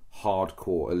 reliable,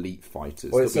 hardcore elite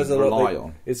fighters that we rely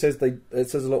on. It says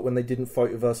a lot when they didn't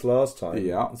fight with us last time.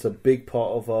 Yeah, it's a big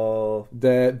part of our.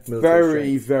 They're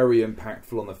very, very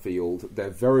impactful on the field. They're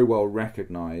very well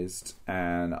recognised,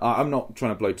 and I'm not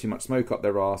trying to blow too much smoke up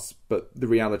their arse, but the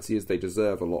reality is they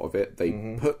deserve a lot of it.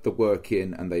 They put the work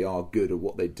in, and they are good at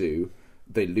what they do.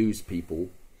 They lose people.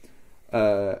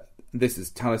 This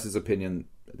is Talus's opinion.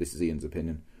 This is Ian's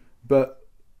opinion. But,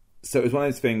 so it was one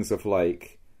of those things of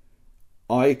like,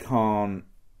 I can't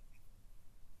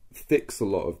fix a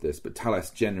lot of this, but Talus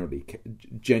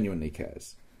genuinely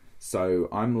cares. So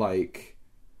I'm like,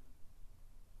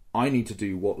 I need to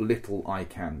do what little I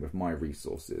can with my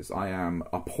resources. I am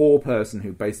a poor person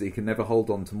who basically can never hold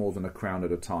on to more than a crown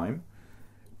at a time.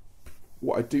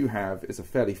 What I do have is a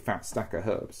fairly fat stack of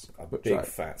herbs. A big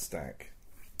fat stack.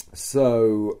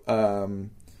 So,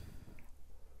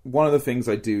 one of the things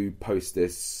I do post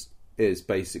this is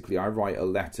basically I write a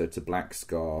letter to Black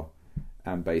Scar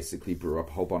and basically brew up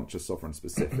a whole bunch of sovereign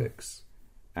specifics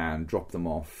and drop them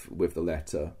off with the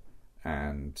letter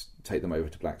and take them over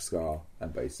to Black Scar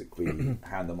and basically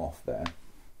hand them off there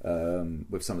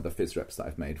with some of the fizz reps that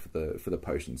I've made for the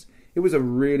potions. It was a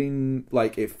really,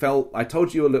 like, it felt, I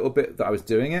told you a little bit that I was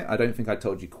doing it. I don't think I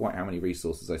told you quite how many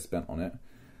resources I spent on it.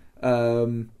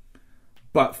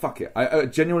 But fuck it. I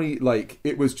genuinely, like,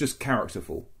 it was just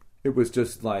characterful. It was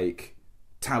just like,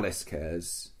 Talus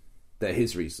cares. They're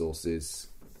his resources.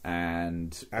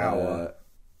 And our.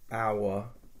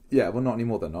 Yeah, well, not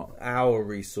anymore, they're not. Our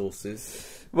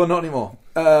resources. Well, not anymore.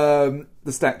 The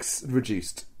stack's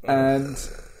reduced. And,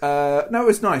 no, it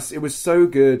was nice. It was so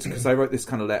good, because I wrote this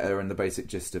kind of letter, and the basic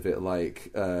gist of it,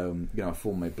 like, you know, a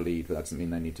fall may bleed, but that doesn't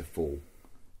mean they need to fall.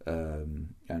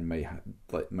 And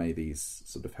may these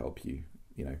sort of help you,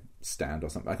 you know, stand or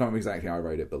something. I can't remember exactly how I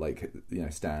wrote it, but like, you know,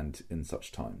 stand in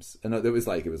such times. And it was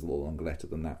a little longer letter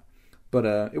than that.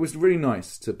 But it was really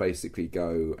nice to basically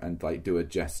go and like do a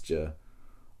gesture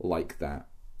like that.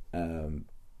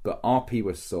 But RP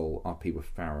with Soul, RP with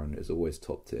Farron is always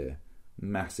top tier.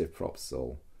 Massive props,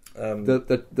 Soul.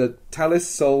 The Talus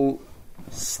Soul,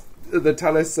 the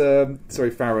Talus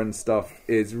Farron stuff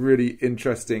is really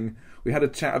interesting. We had a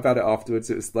chat about it afterwards.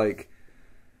 It was like,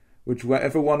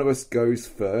 whichever one of us goes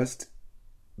first,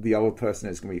 the other person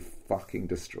is going to be fucking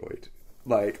destroyed.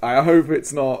 Like, I hope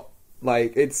it's not,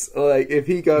 like, it's, like, if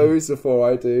he goes before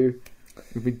I do,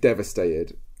 we'll be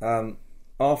devastated.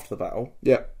 After the battle,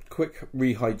 yeah, quick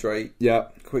rehydrate, yeah,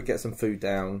 quick get some food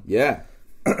down, yeah,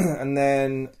 and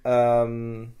then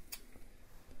so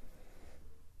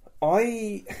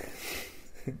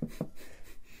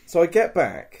I get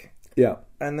back, yeah,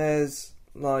 and there's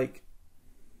like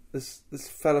this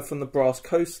fella from the Brass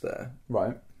Coast there,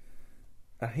 right,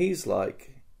 and he's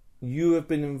like, you have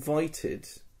been invited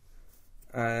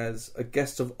as a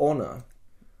guest of honour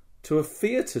to a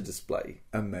theatre display.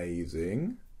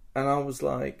 Amazing. And I was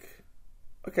like,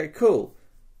 okay, cool.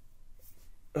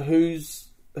 Who's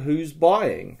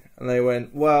buying? And they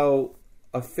went, well,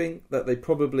 I think that they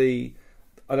probably,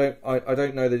 I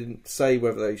don't know. They didn't say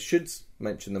whether they should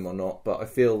mention them or not, but I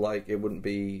feel like it wouldn't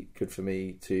be good for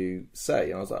me to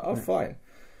say. And I was like, oh, fine.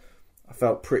 I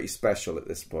felt pretty special at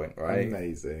this point, right?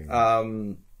 Amazing.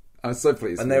 I'm so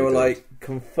pleased. And they were like,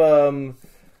 confirm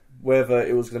whether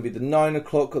it was going to be the 9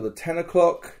 o'clock or the 10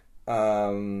 o'clock.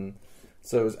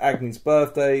 So it was Agni's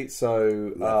birthday,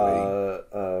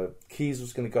 so Keys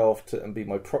was going to go off and be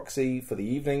my proxy for the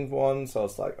evening one. So I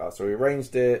was like, so we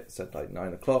arranged it, said like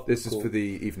 9 o'clock. This is for the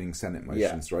evening Senate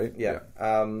motions, right? Yeah.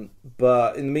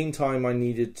 But in the meantime, I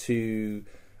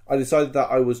decided that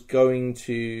I was going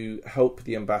to help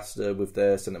the ambassador with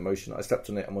their Senate motion. I slept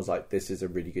on it and was like, this is a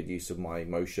really good use of my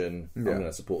motion. I'm going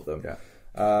to support them. Yeah.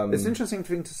 It's an interesting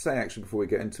thing to say, actually, before we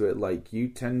get into it. Like, you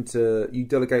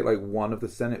delegate like one of the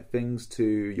Senate things to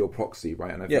your proxy,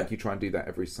 right? And I think you try and do that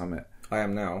every summit. I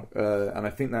am now. And I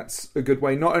think that's a good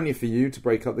way, not only for you to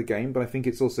break up the game, but I think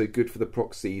it's also good for the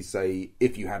proxy, say,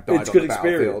 if you have died on the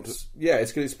battlefield. Yeah,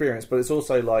 it's good experience, but it's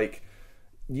also like,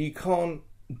 you can't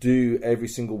do every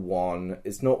single one.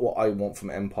 It's not what I want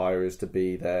from Empire, is to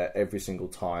be there every single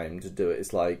time to do it.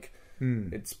 It's like,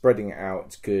 it's spreading it out.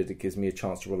 It's good. It gives me a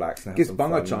chance to relax. And it gives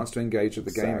Bung a chance to engage with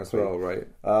the game as well, right?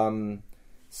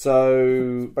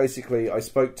 So basically, I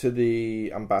spoke to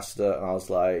the ambassador and I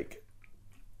was like,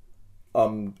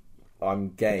 I'm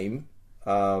game.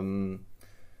 And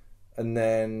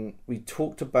then we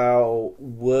talked about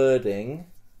wording.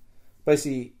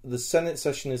 Basically, the Senate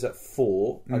session is at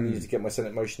 4. I needed to get my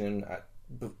Senate motion in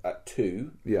at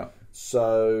 2. Yeah.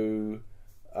 So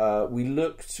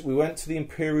we went to the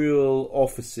Imperial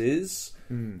offices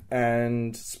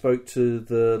and spoke to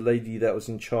the lady that was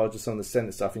in charge of some of the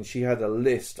Senate stuff, and she had a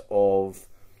list of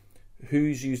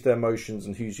who's used their motions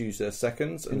and who's used their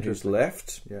seconds and who's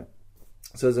left. Yeah.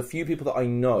 So there's a few people that I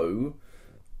know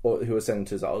who are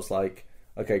senators. I was like,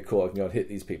 okay, cool, I can go and hit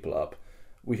these people up.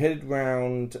 We headed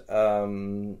round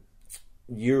Urizen,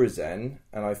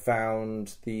 and I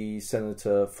found the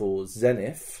senator for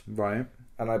Zenith. Right.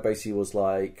 And I basically was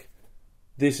like,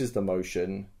 this is the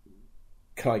motion.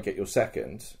 Can I get your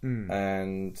second?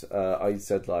 And I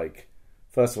said, like,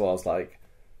 first of all, I was like,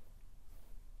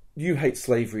 you hate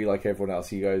slavery like everyone else.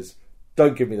 He goes,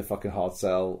 don't give me the fucking hard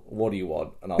sell. What do you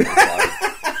want? And I was like...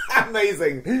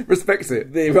 Amazing. Respects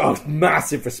it. I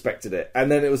massive respected it.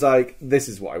 And then it was like, this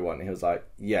is what I want. And he was like,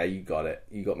 yeah, you got it.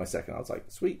 You got my second. I was like,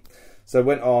 sweet. So I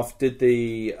went off, did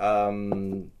the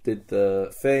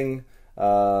thing.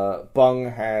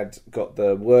 Bung had got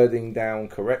the wording down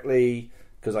correctly,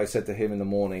 because I said to him in the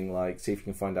morning, like, see if you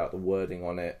can find out the wording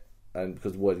on it, and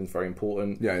because the wording's very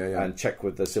important. Yeah. And check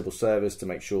with the civil service to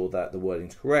make sure that the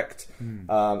wording's correct.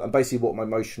 And basically what my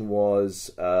motion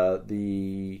was,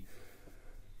 the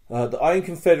Iron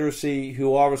Confederacy,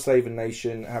 who are a slaving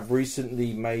nation, have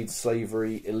recently made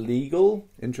slavery illegal.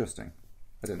 Interesting.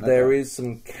 I didn't know there is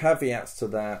some caveats to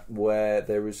that, where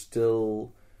there is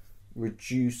still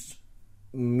reduced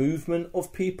movement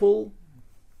of people,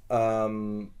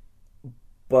 but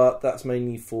that's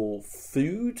mainly for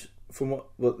food, from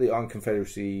what the Iron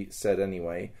Confederacy said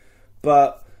anyway.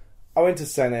 But I went to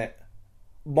Senate.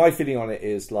 My feeling on it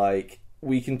is, like,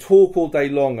 we can talk all day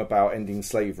long about ending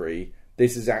slavery.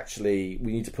 This is actually,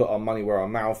 we need to put our money where our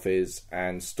mouth is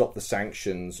and stop the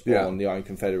sanctions on the Iron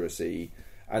Confederacy.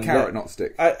 And carrot, not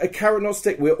stick. A carrot, not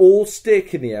stick. We're all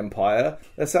stick in the Empire.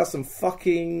 Let's have some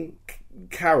fucking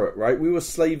carrot, right? We were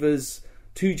slavers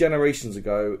 2 generations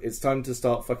ago. It's time to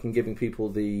start fucking giving people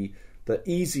the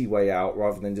easy way out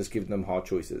rather than just giving them hard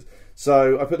choices.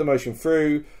 So I put the motion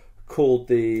through, called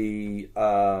the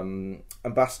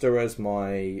ambassador as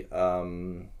my...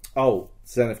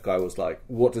 Zenith guy was like,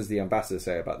 what does the ambassador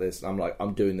say about this? And I'm like,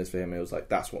 I'm doing this for him. It was like,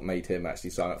 that's what made him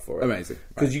actually sign up for it. Amazing.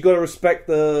 Because you got to respect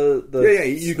the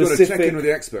you've got to check in with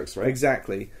the experts, right?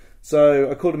 Exactly. So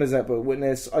I called him as an expert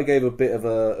witness. I gave a bit of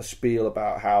a spiel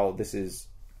about how this is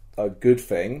a good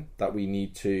thing, that we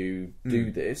need to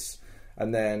do this.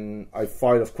 And then I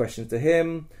fired off questions to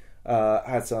him,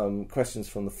 had some questions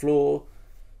from the floor.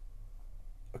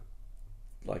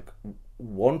 Like,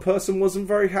 one person wasn't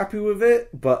very happy with it,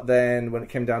 but then when it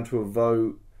came down to a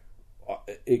vote,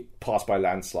 it passed by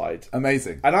landslide.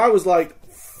 Amazing. And I was like,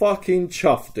 fucking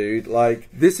chuffed, dude. Like,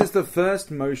 this is the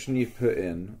first motion you've put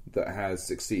in that has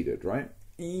succeeded, right?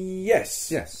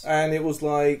 Yes. Yes. And it was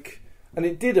like, and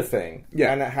it did a thing.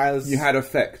 Yeah. And it has... You had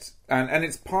effect. And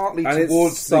it's partly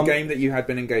towards the game that you had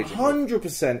been engaging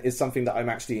 100% is something that I'm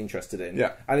actually interested in.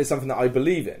 Yeah. And it's something that I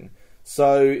believe in.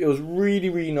 So it was really,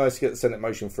 really nice to get the Senate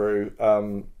motion through.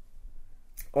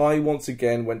 I once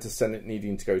again went to Senate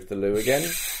needing to go to the loo again.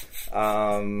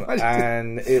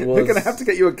 And it was... We're going to have to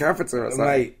get you a catheter or something.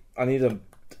 Mate, I need an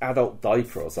adult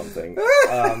diaper or something.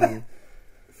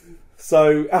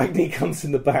 So Agni comes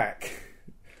in the back,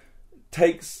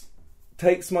 takes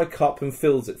my cup and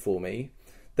fills it for me.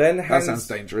 Then that sounds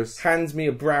dangerous. Hands me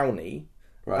a brownie.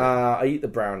 Right. I eat the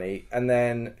brownie, and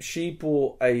then she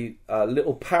bought a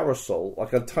little parasol,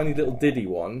 like a tiny little diddy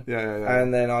one. Yeah.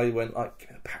 And then I went like,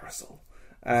 "Give me the parasol,"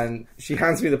 and she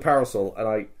hands me the parasol, and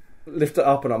I lift it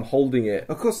up, and I'm holding it.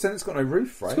 Of course, then it's got no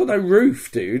roof, right? It's got no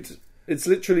roof, dude. It's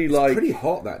literally like pretty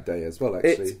hot that day as well.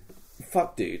 Actually,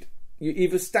 fuck, dude. You're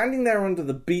either standing there under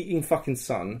the beating fucking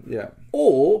sun,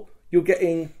 or you're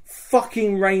getting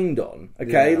fucking rained on.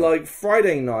 Okay, like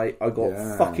Friday night, I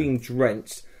got fucking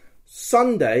drenched.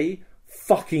 Sunday,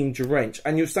 fucking drenched,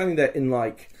 and you're standing there in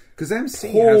like because MC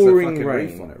has a fucking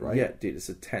rain. Roof on it, right? Yeah, dude, it's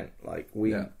a tent. Like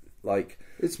like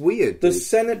it's weird. The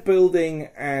Senate building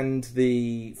and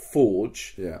the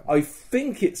forge. Yeah, I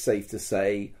think it's safe to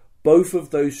say both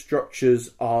of those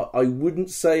structures are. I wouldn't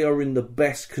say are in the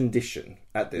best condition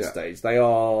at this stage. They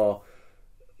are.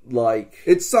 Like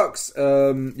it sucks. It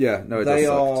does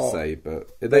suck to say,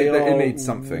 but it needs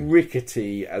something.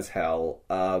 Rickety as hell.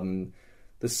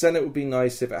 The Senate would be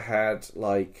nice if it had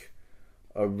like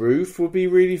a roof. Would be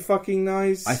really fucking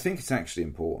nice. I think it's actually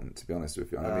important, to be honest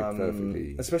with you. I'm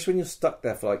perfectly, especially when you're stuck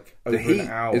there for like over the heat an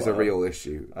hour. is a real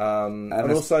issue. And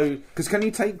also, because can you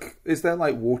take? Is there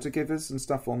like water givers and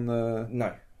stuff on the?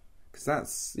 No. Because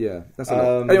that's a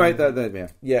lot. Anyway,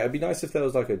 yeah, it'd be nice if there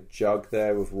was like a jug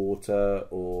there with water,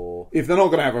 or if they're not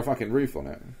going to have a fucking roof on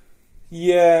it.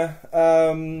 Yeah,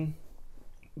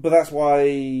 but that's why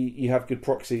you have good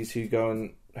proxies who go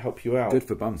and help you out. Good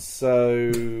for bums. So,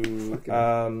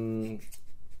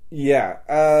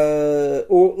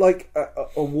 or like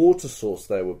a water source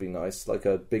there would be nice, like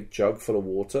a big jug full of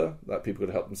water that people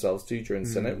could help themselves to during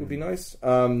Senate would be nice.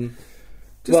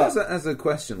 As a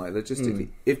question, like logistically,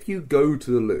 if you go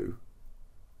to the loo,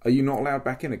 are you not allowed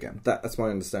back in again? That's my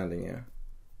understanding. Yeah,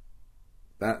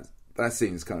 that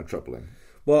seems kind of troubling.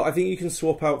 Well, I think you can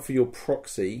swap out for your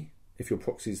proxy if your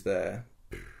proxy's there,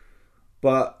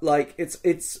 but like it's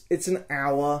an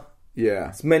hour. Yeah,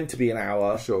 it's meant to be an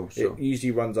hour. Sure. It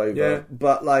usually runs over. Yeah,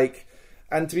 but like,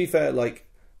 and to be fair, like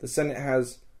the Senate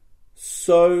has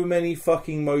so many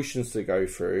fucking motions to go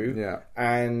through. Yeah,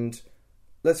 and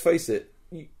let's face it.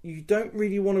 You don't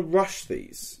really want to rush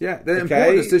these. Yeah, they're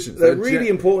important decisions. They're really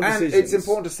important decisions. And it's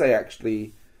important to say,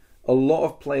 actually, a lot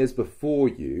of players before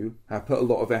you have put a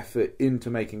lot of effort into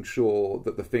making sure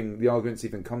that the arguments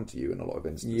even come to you in a lot of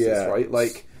instances, right?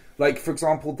 Like for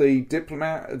example, the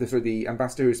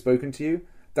ambassador who's spoken to you,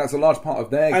 that's a large part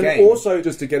of their game. And also,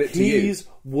 just to get it to you. He's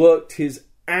worked his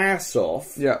ass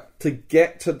off to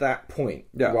get to that point,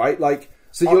 right? Like...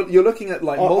 So you're looking at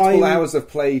like multiple hours of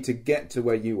play to get to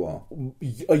where you are.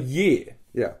 A year.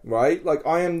 Yeah. Right? Like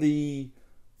I'm the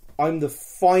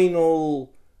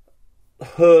final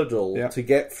hurdle to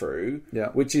get through,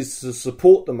 which is to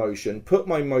support the motion, put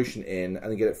my motion in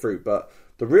and then get it through. But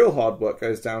the real hard work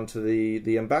goes down to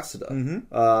the ambassador and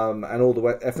all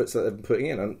the efforts that they've been putting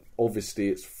in. And obviously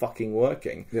it's fucking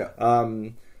working. Yeah.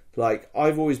 Like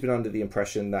I've always been under the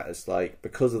impression that it's like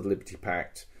because of the Liberty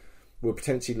Pact, we're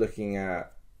potentially looking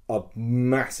at a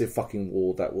massive fucking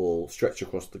war that will stretch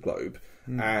across the globe.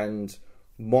 And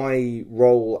my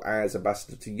role as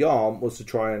ambassador to Yarm was to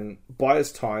try and buy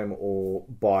us time or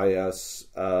buy us,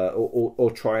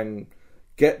 or try and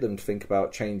get them to think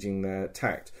about changing their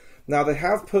tact. Now, they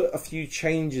have put a few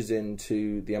changes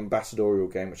into the ambassadorial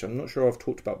game, which I'm not sure I've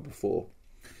talked about before.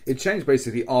 It changed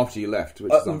basically after you left,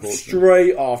 which is unfortunate.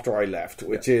 Straight after I left,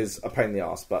 which is a pain in the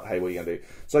ass, but hey, what are you going to do?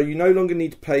 So you no longer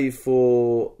need to pay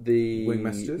for the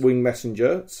Wing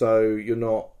Messenger, so you're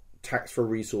not taxed for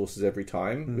resources every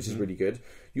time, which is really good.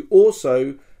 You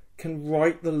also can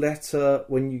write the letter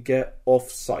when you get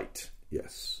off-site.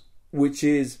 Yes. Which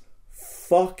is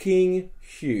fucking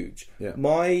huge. Yeah.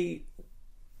 My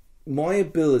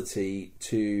ability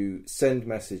to send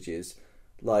messages,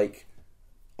 like...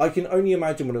 I can only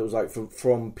imagine what it was like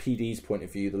from PD's point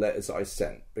of view, the letters that I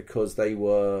sent, because they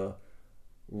were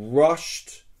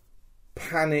rushed,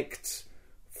 panicked,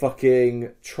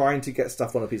 fucking trying to get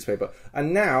stuff on a piece of paper.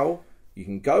 And now you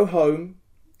can go home,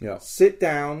 sit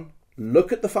down,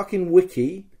 look at the fucking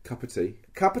wiki. Cup of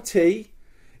tea.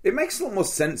 It makes a lot more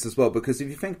sense as well, because if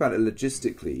you think about it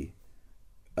logistically,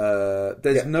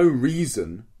 there's no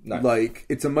reason. No. Like,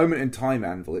 it's a moment in time,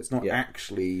 Anvil. It's not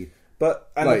actually...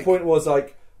 But, and the point was,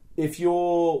 like, if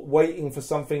you're waiting for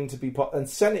something to be... And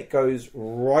Senate goes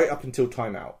right up until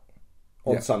timeout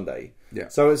on Sunday. Yeah.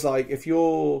 So it's like, if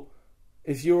you're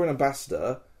an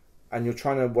ambassador and you're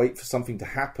trying to wait for something to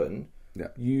happen,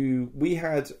 we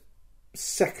had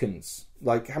seconds.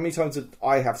 Like, how many times did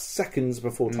I have seconds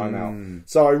before timeout?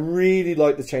 So I really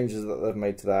like the changes that they've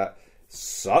made to that.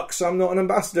 sucks. I'm not an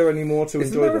ambassador anymore to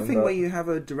Isn't enjoy there them. a thing where you have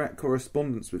a direct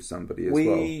correspondence with somebody as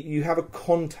well? You have a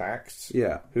contact,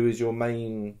 who is your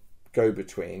main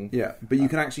go-between. Yeah, but you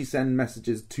can actually send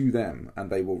messages to them and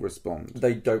they will respond.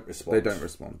 They don't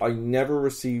respond. I never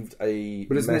received a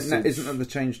But isn't message. that the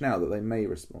change now that they may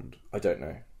respond? I don't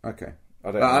know. Okay.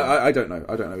 I don't know. I don't know.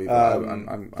 I don't know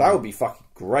either. That would be fucking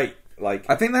great. Like,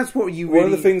 I think that's what you one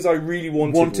of the things I really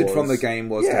wanted from the game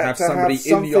was to have somebody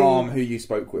in Yarm who you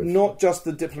spoke with. Not just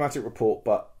the diplomatic report,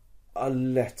 but a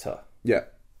letter. Yeah.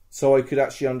 So I could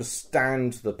actually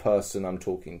understand the person I'm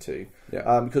talking to.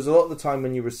 Yeah. Because a lot of the time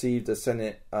when you received a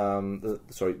Senate,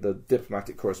 the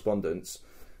diplomatic correspondence,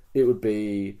 it would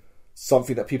be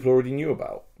something that people already knew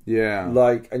about. Yeah.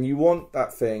 Like, and you want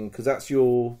that thing, because that's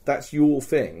your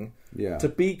thing, yeah, to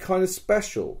be kind of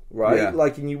special, right? Yeah.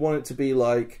 Like, and you want it to be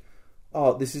like,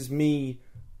 oh, this is me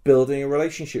building a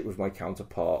relationship with my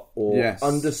counterpart, or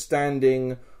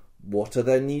understanding what are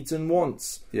their needs and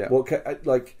wants. Yeah.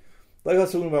 Like I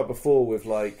was talking about before with,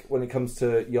 like, when it comes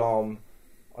to Yarm,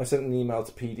 I sent an email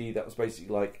to PD that was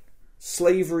basically like,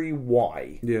 slavery,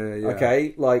 why? Yeah.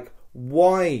 Okay? Like,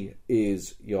 why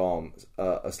is Yarm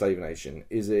a slave nation?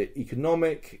 Is it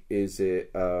economic? Is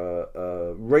it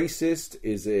racist?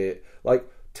 Is it, like,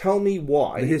 tell me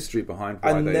why. The history behind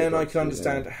why. And then I can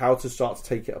understand how to start to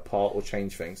take it apart or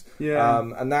change things. Yeah.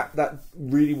 And that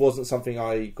really wasn't something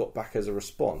I got back as a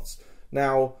response.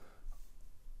 Now,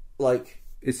 like,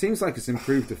 it seems like it's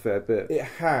improved a fair bit. It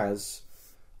has.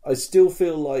 I still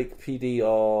feel like PD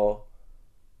are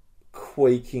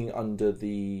quaking under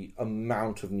the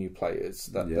amount of new players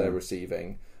that they're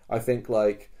receiving. I think,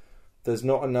 like, there's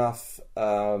not enough.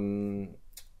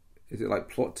 Is it like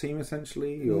plot team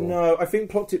essentially? Or? No, I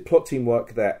think plot team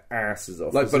work their asses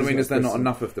off. Like, but I mean, is there not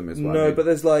enough of them? As well? No, but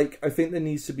there's, like, I think there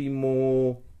needs to be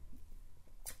more.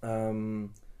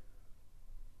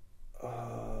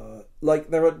 Like,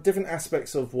 there are different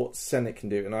aspects of what Senate can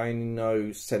do, and I only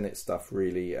know Senate stuff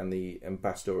really and the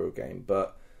ambassadorial game,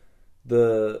 but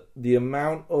the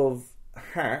amount of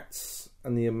hats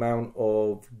and the amount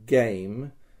of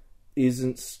game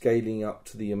isn't scaling up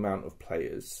to the amount of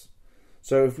players.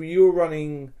 So if you were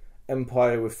running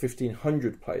Empire with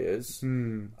 1,500 players,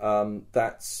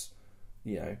 that's,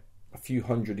 a few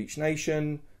hundred each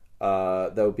nation.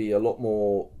 There'll be a lot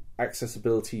more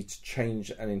accessibility to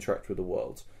change and interact with the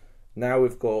world. Now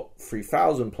we've got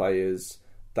 3,000 players.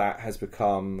 That has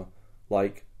become,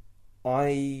 like,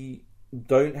 I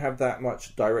don't have that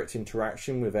much direct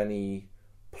interaction with any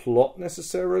plot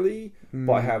necessarily,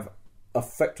 but I have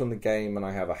effect on the game and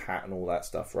I have a hat and all that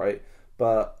stuff, right?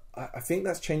 But I think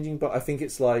that's changing, but I think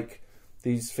it's like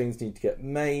these things need to get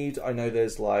made. I know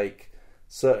there's, like,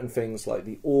 certain things like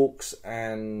the Orcs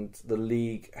and the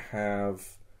League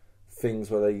have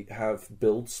things where they have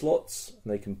build slots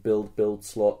and they can build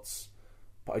slots,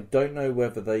 but I don't know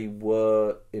whether they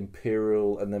were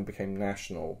Imperial and then became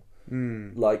national.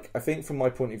 Like, I think from my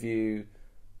point of view,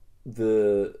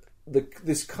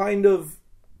 this kind of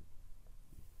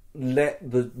let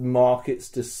the markets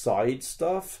decide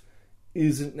stuff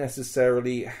isn't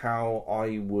necessarily how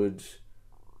I would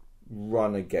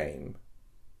run a game.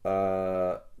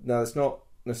 Now, it's not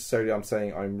necessarily I'm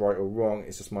saying I'm right or wrong,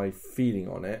 it's just my feeling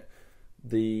on it.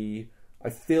 I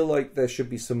feel like there should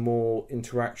be some more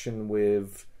interaction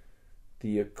with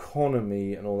the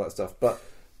economy and all that stuff, but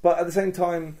at the same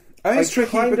time, I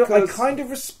kind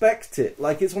of respect it.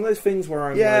 Like, it's one of those things where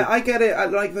I'm I get it.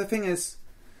 Like, the thing is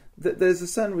that there's a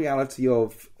certain reality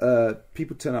of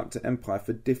people turn up to Empire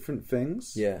for different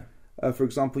things. Yeah. For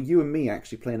example, you and me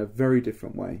actually play in a very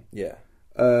different way. Yeah.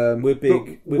 We're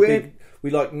big. We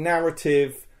like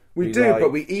narrative. We do,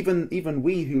 but we even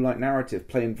we who like narrative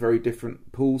play in very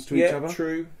different pools to each other.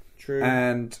 True.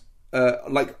 And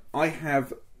like, I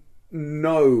have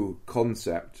no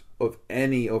concept of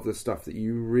any of the stuff that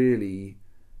you really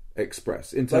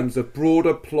express in terms of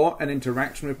broader plot and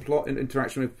interaction with plot and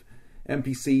interaction with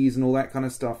NPCs and all that kind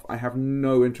of stuff. I have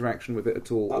no interaction with it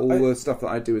at all. All the stuff that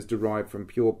I do is derived from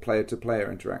pure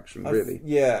player-to-player interaction, really.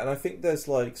 And I think there's,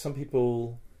 like, some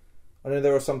people... I know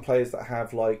there are some players that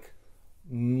have, like,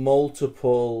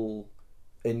 multiple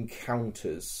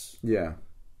encounters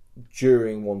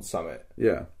during one summit.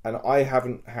 Yeah. And I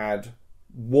haven't had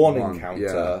one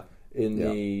encounter in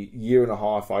the year and a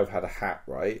half I've had a hat,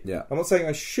 right? Yeah. I'm not saying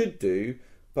I should do,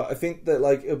 but I think that,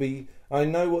 like, it'll be... I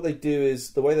know what they do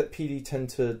is the way that PD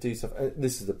tend to do stuff. And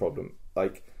this is the problem.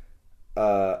 Like,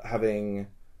 having...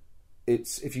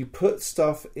 If you put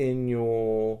stuff in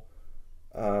your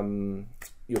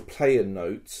player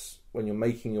notes when you're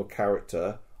making your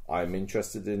character, I'm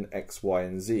interested in X, Y,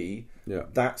 and Z. Yeah.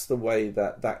 That's the way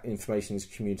that information is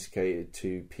communicated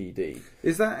to PD.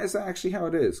 Is that actually how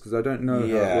it is? Because I don't know how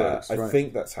it works. I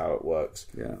think that's how it works.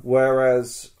 Yeah.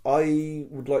 Whereas I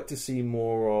would like to see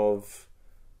more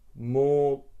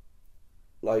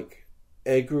like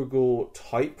egregore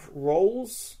type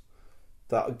roles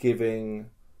that are giving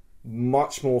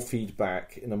much more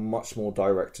feedback in a much more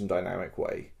direct and dynamic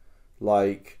way.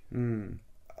 Like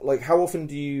how often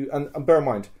do you... And bear in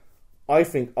mind, I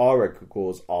think our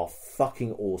egregores are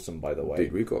fucking awesome, by the way.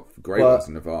 Dude, we've got great ones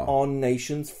in Navarre. Our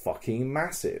nation's fucking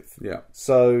massive. Yeah.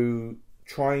 So,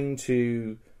 trying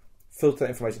to filter that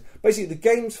information... Basically, the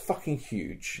game's fucking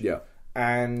huge. Yeah.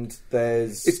 And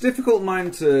there's... It's difficult,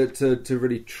 mine, to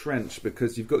really trench,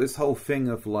 because you've got this whole thing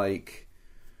of, like...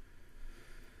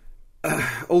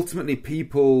 ultimately,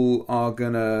 people are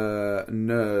gonna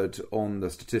nerd on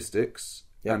the statistics,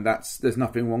 and there's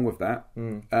nothing wrong with that,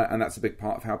 and that's a big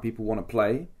part of how people want to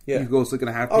play. Yeah. You're also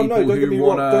gonna have people who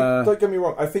want to. Don't get me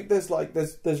wrong. I think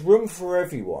there's room for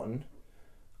everyone.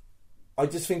 I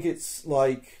just think it's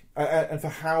like, and for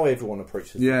how everyone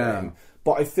approaches the game.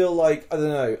 But I feel like, I don't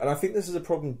know, and I think this is a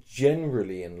problem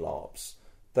generally in LARPs,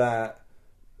 that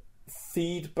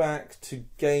feedback to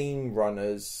game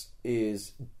runners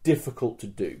is difficult to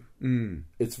do.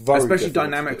 It's very especially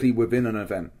dynamically within an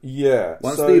event. Yeah.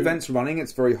 Once the event's running,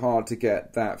 it's very hard to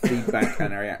get that feedback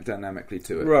and react dynamically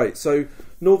to it. Right. So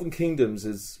Northern Kingdoms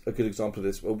is a good example of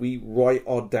this, where we write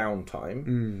our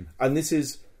downtime, and this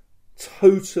is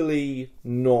totally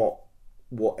not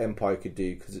what Empire could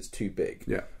do because it's too big.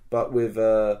 Yeah. But with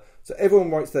so everyone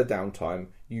writes their downtime.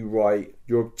 You write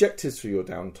your objectives for your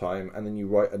downtime, and then you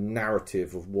write a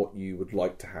narrative of what you would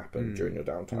like to happen during your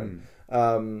downtime.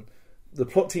 The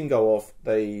plot team go off,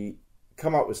 they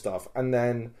come up with stuff, and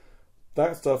then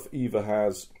that stuff either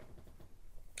has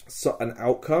an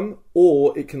outcome,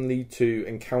 or it can lead to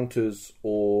encounters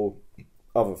or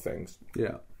other things.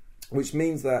 Yeah. Which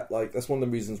means that, like, that's one of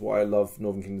the reasons why I love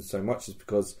Northern Kingdom so much, is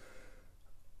because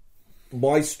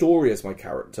my story as my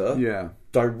character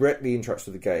directly interacts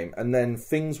with the game, and then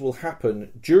things will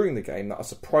happen during the game that are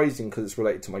surprising because it's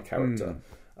related to my character.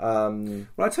 Well,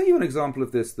 I'll tell you an example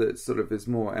of this that sort of is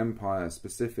more Empire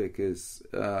specific, is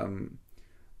the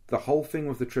whole thing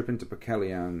with the trip into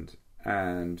Pekeliand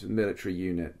and military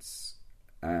units.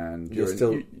 And you're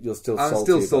still I'm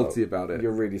still salty about it.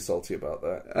 You're really salty about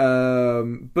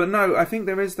that. But no, I think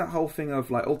there is that whole thing of,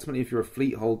 like, ultimately, if you're a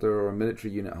fleet holder or a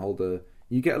military unit holder,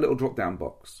 you get a little drop-down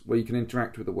box where you can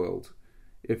interact with the world.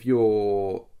 If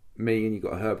you're me and you've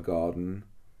got a herb garden,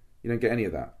 you don't get any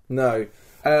of that. No.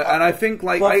 And I think,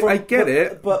 like, I get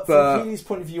it. But from PD's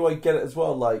point of view, I get it as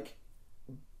well. Like,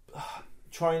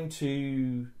 trying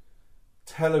to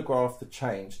telegraph the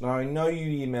change. Now, I know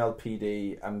you emailed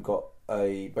PD and got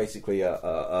basically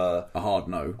a hard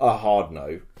no. A hard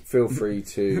no. Feel free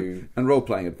to... and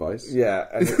role-playing advice. Yeah,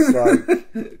 and it's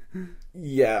like...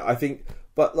 yeah, I think...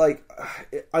 But, like,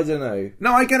 I don't know.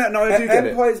 No, I get it. No, I do get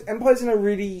it. Empire's in a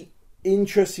really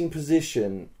interesting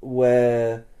position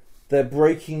where they're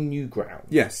breaking new ground.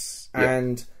 Yes.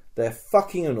 And they're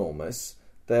fucking enormous.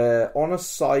 They're on a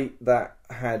site that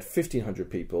had 1,500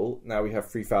 people. Now we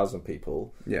have 3,000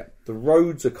 people. Yeah. The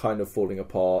roads are kind of falling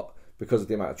apart because of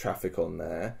the amount of traffic on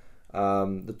there.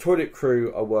 The toilet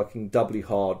crew are working doubly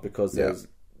hard because there's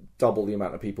double the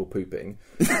amount of people pooping.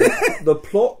 The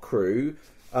plot crew...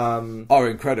 are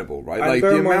incredible, right? Like,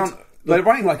 the amount... They're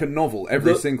writing like a novel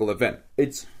every single event.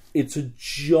 It's a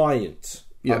giant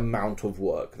amount of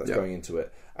work that's going into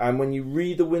it. And when you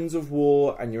read the Winds of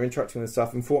War and you're interacting with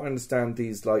stuff, and for understand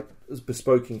these, like,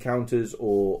 bespoke encounters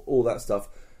or all that stuff,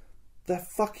 they're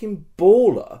fucking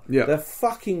baller. Yeah. They're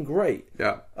fucking great.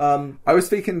 Yeah. I was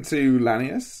speaking to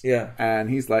Lanius. Yeah. And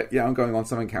he's like, I'm going on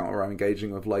some encounter where I'm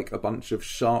engaging with, like, a bunch of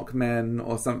shark men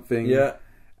or something. Yeah.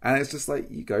 And it's just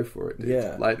like, you go for it, dude.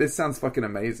 Yeah. Like, this sounds fucking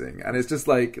amazing. And it's just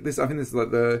like, this. I think this is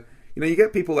like the... You know, you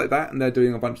get people like that, and they're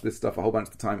doing a bunch of this stuff a whole bunch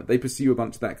of the time. They pursue a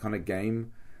bunch of that kind of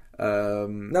game.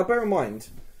 Now, bear in mind,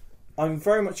 I'm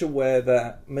very much aware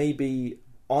that maybe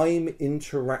I'm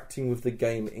interacting with the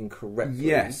game incorrectly.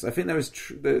 Yes, I think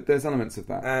there's elements of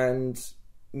that. And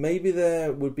maybe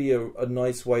there would be a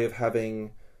nice way of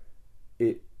having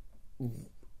it...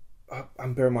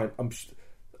 And bear in mind, I'm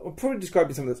probably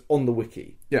describing something that's on the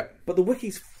wiki. Yeah. But the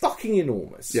wiki's fucking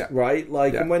enormous. Yeah. Right?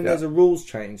 Like, and when there's a rules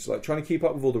change, like trying to keep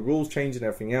up with all the rules change and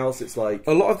everything else, it's like...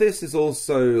 A lot of this is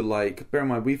also, like, bear in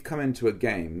mind, we've come into a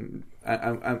game,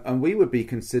 and we would be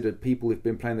considered people who've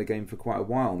been playing the game for quite a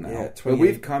while now. Yeah, but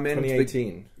we've come into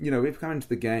 2018. we've come into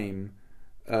the game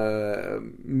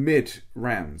mid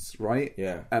rounds, right?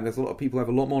 Yeah. And there's a lot of people who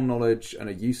have a lot more knowledge and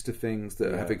are used to things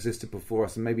that have existed before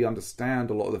us and maybe understand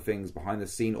a lot of the things behind the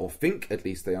scene, or think at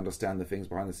least they understand the things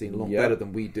behind the scene a lot better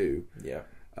than we do. Yeah.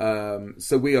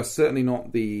 So we are certainly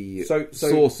not the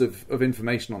source of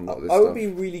information on a lot of this stuff. I would be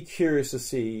really curious to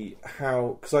see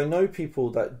how, because I know people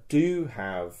that do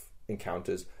have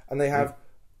encounters, and they have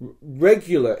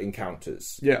regular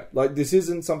encounters. Yeah. Like, this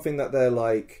isn't something that they're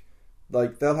like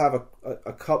they'll have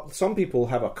a couple. Some people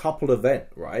have a couple event,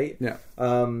 right? Yeah.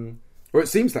 Or it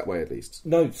seems that way, at least.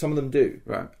 No, some of them do.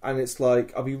 Right. And it's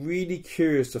like, I'll be really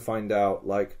curious to find out,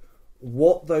 like,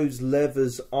 what those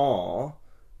levers are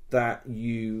that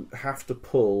you have to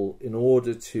pull in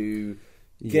order to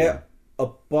get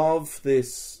above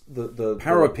this the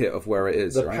parapet of where it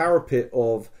is, the parapet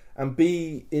of, and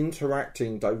be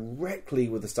interacting directly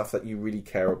with the stuff that you really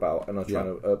care about and are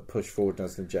trying to push forward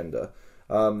as an agenda.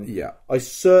 I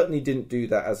certainly didn't do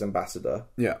that as ambassador.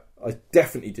 Yeah, I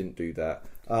definitely didn't do that.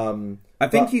 I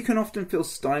think you can often feel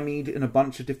stymied in a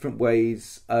bunch of different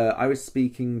ways. I was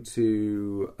speaking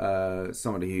to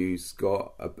somebody who's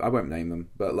got, I won't name them,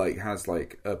 but like has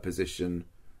like a position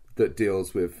that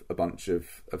deals with a bunch of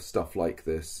stuff like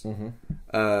this.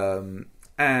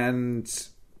 And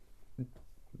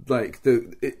like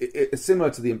it's similar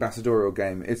to the ambassadorial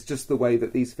game. It's just the way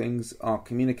that these things are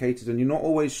communicated, and you're not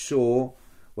always sure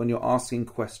when you're asking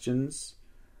questions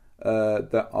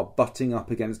that are butting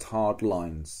up against hard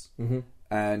lines.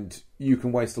 And you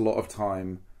can waste a lot of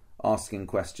time asking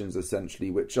questions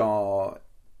essentially which are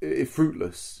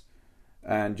fruitless,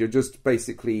 and you're just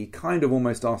basically kind of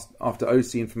almost after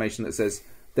OC information that says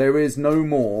there is no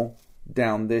more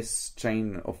down this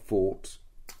chain of thought.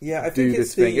 Yeah, I think do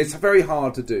this thing. It's very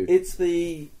hard to do. It's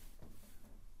the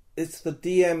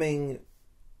DMing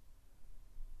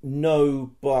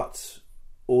no but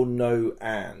or no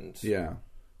and. Yeah.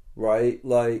 Right?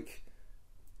 Like,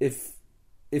 if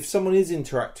someone is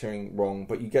interacting wrong,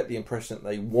 but you get the impression that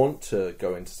they want to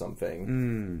go into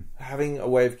something, having a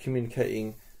way of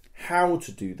communicating how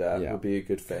to do that would be a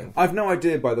good thing. I've no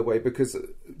idea, by the way, because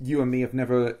you and me have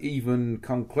never even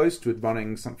come close to it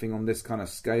running something on this kind of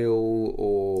scale,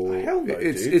 or hell no,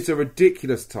 it's a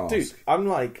ridiculous task. Dude, I'm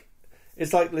like,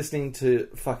 it's like listening to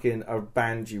fucking a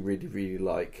band you really, really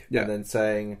like, and then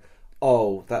saying,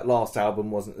 oh, that last album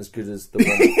wasn't as good as the one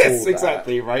before yes,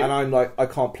 exactly, right. And I'm like, I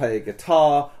can't play a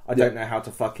guitar. I don't know how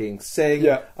to fucking sing.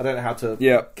 Yeah. I don't know how to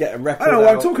get a record. I don't know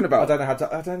what I'm talking about.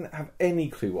 I don't have any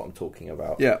clue what I'm talking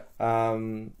about. Yeah.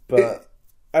 But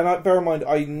bear in mind,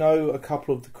 I know a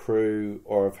couple of the crew,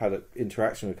 or I've had an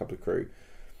interaction with a couple of crew.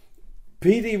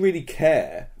 PD really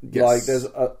care. Yes. Like, there's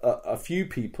a few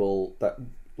people that,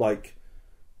 like,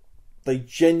 they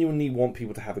genuinely want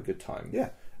people to have a good time. Yeah.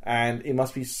 And it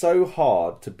must be so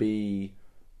hard to be,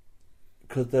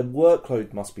 because their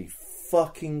workload must be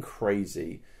fucking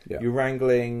crazy. Yeah. You're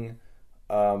wrangling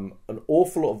an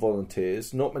awful lot of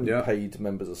volunteers, not many paid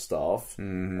members of staff,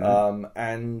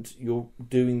 and you're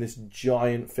doing this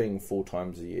giant thing 4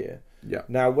 times a year. Yeah.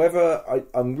 Now,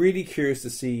 I'm really curious to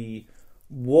see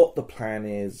what the plan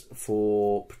is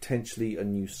for potentially a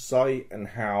new site, and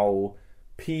how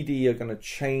PD are going to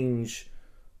change,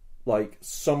 like,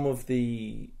 some of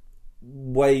the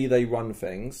way they run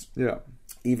things. Yeah.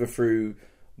 Either through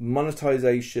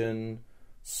monetization,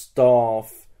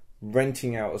 staff,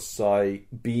 renting out a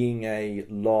site, being a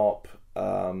LARP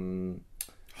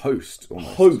host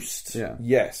almost. Host. Yeah.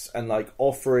 Yes. And like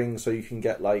offering, so you can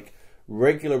get like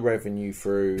regular revenue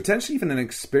through, potentially even an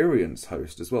experienced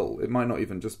host as well. It might not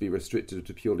even just be restricted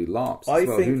to purely LARPs as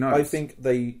well. Who knows? I think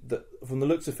from the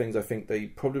looks of things, I think they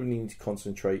probably need to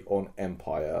concentrate on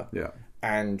Empire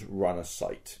and run a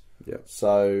site. Yeah.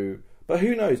 So, but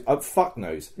who knows? Fuck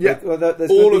knows. Yeah.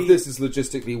 All of this is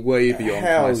logistically way beyond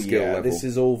high skill level. This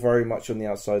is all very much on the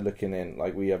outside looking in.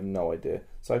 Like, we have no idea.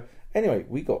 So, anyway,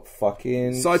 we got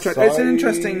fucking sidetracked. It's an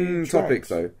interesting topic,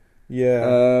 though.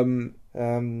 Yeah.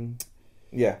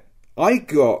 Yeah. I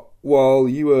got, while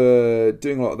you were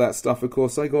doing a lot of that stuff, of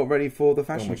course, I got ready for the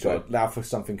fashion show. God. Now for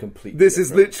something completely different. This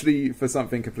is literally for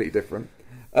something completely different.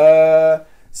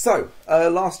 So,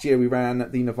 last year we ran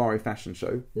the Navarre fashion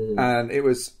show, and it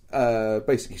was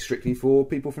basically strictly for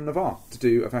people from Navarre to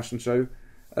do a fashion show,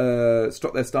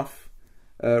 stock their stuff,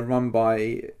 run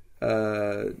by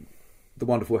the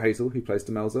wonderful Hazel, who plays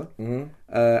Demelza,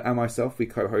 and myself. We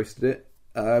co-hosted it.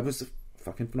 It was a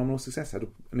fucking phenomenal success. Had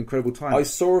an incredible time. I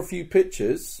saw a few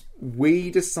pictures. We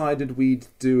decided we'd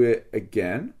do it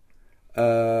again,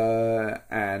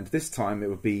 and this time it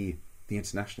would be the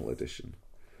international edition.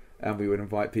 And we would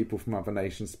invite people from other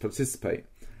nations to participate.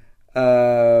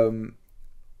 Wowza.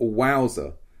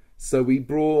 So we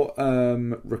brought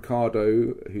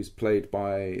Ricardo, who's played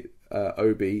by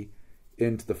Obi,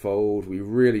 into the fold. We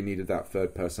really needed that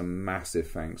third person. Massive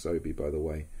thanks, Obi, by the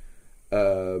way.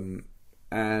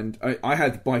 And I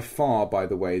had by far, by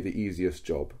the way, the easiest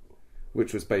job,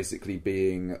 which was basically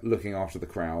looking after the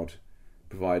crowd,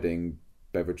 providing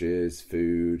beverages,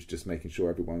 food, just making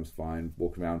sure everyone was fine,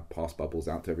 walking around, pass bubbles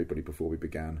out to everybody before we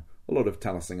began. A lot of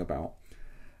tallising about.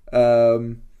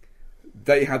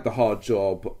 They had the hard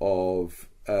job of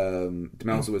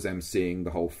Demelza was emceeing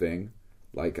the whole thing,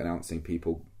 like announcing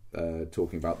people,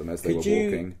 talking about them as they were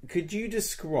walking. Could you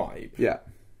describe? Yeah.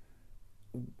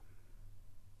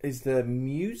 Is there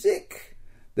music?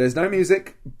 There's no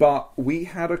music, but we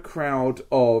had a crowd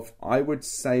of, I would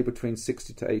say, between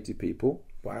 60 to 80 people.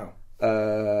 Wow.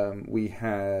 We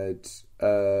had,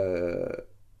 it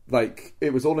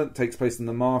was all that takes place in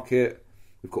the market.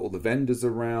 We've got all the vendors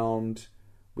around.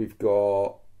 We've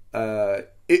got,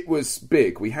 it was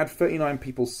big. We had 39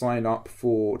 people sign up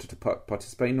to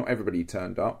participate. Not everybody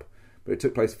turned up, but it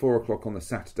took place 4:00 on the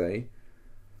Saturday.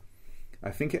 I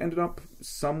think it ended up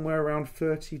somewhere around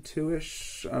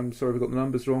 32-ish. I'm sorry if I got the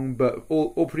numbers wrong, but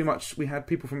all pretty much, we had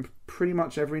people from pretty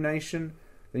much every nation.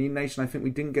 The only nation I think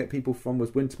we didn't get people from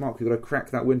was Wintermark. We've got to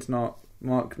crack that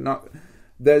Wintermark nut.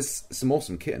 There's some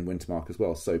awesome kit in Wintermark as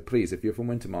well, so please, if you're from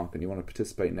Wintermark and you want to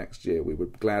participate next year, we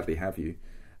would gladly have you.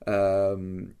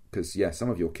 Because, some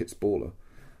of your kit's baller.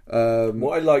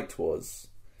 What I liked was,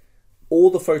 all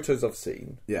the photos I've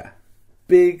seen... Yeah.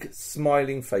 Big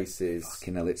smiling faces.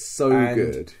 Fucking hell, it's so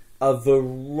good. A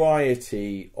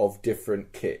variety of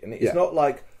different kit. And it's not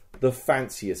like the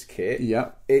fanciest kit.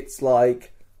 Yeah. It's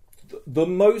like the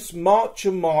most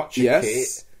Marcher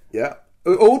kit. Yeah.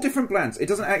 All different brands. It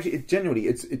doesn't actually, genuinely,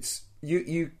 it's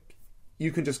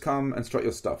you can just come and strut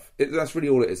your stuff. That's really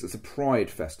all it is. It's a pride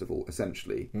festival,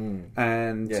 essentially.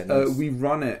 And nice. We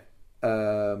run it,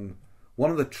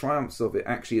 one of the triumphs of it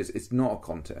actually is it's not a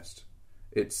contest.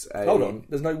 Hold on,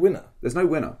 there's no winner. There's no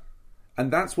winner.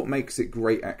 And that's what makes it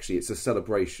great, actually. It's a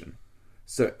celebration.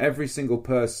 So every single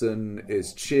person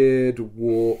is cheered,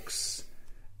 walks,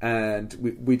 and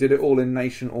we did it all in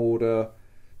nation order.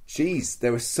 Jeez,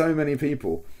 there were so many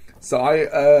people. So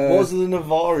what was the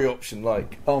Navari option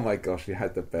like? Oh my gosh, we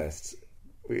had the best.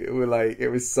 We were like, it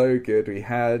was so good. We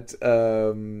had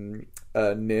Nim,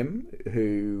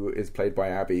 who is played by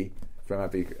Abby, from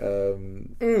Abby.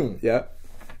 Yeah.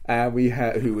 And we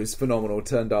had, who was phenomenal,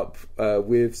 turned up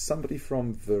with somebody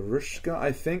from Varushka,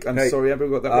 I think. I'm sorry, Abby,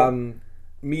 got that wrong.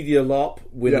 Media LARP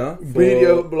winner. Yeah,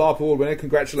 Media LARP Award winner.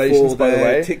 Congratulations, by the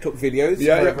way. TikTok videos.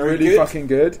 Yeah, really good. Fucking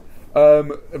good.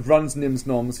 Runs Nim's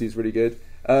Noms, he's really good.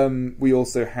 We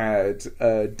also had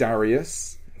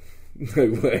Darius. No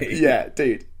way. Yeah,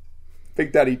 dude.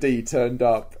 Big Daddy D turned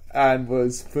up and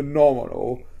was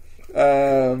phenomenal.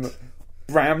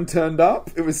 Bram turned up.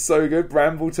 It was so good.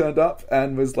 Bramble turned up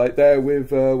and was like there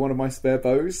with one of my spare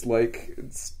bows, like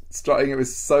strutting. It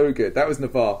was so good. That was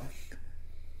Navarre.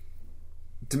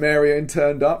 Demarion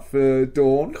turned up for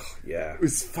Dawn. Yeah. It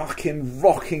was fucking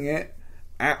rocking it.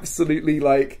 Absolutely,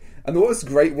 like... And what was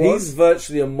great was... He's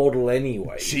virtually a model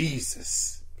anyway.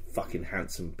 Jesus. Fucking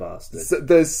handsome bastard. So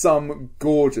there's some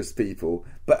gorgeous people.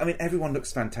 But, I mean, everyone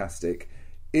looks fantastic.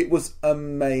 It was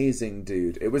amazing,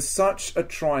 dude. It was such a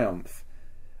triumph.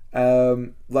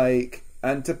 And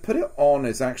to put it on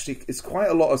is actually... It's quite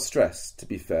a lot of stress, to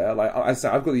be fair. Like I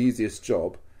said, I've got the easiest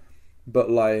job.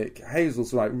 But like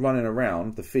Hazel's like running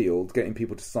around the field, getting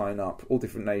people to sign up, all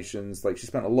different nations. Like she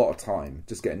spent a lot of time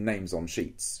just getting names on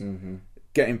sheets,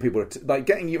 getting people to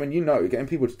getting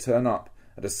people to turn up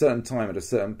at a certain time at a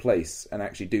certain place and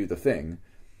actually do the thing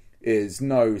is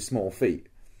no small feat.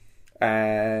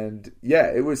 And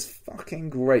yeah, it was fucking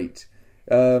great.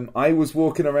 I was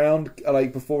walking around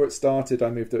before it started. I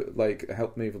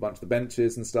helped move a bunch of the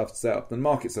benches and stuff to set up. The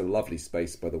market's a lovely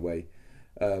space, by the way.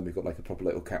 We've got a proper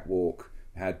little catwalk.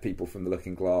 Had people from the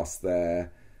Looking Glass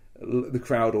there. The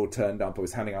crowd all turned up. I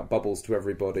was handing out bubbles to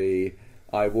everybody.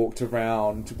 I walked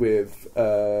around with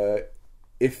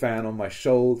Ifan on my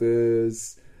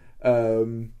shoulders.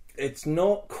 It's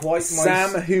not quite my...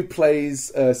 Sam, who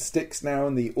plays Styx now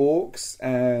in the Orcs,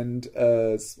 and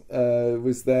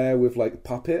was there with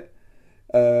Puppet,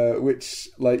 which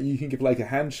you can give a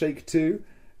handshake to,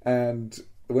 and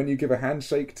when you give a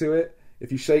handshake to it,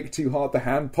 if you shake too hard, the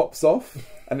hand pops off,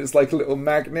 and it's like a little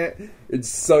magnet. It's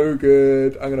so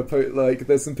good. I'm gonna put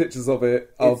there's some pictures of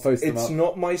it. I'll post them up. It's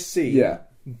not my scene, yeah,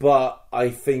 but I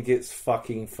think it's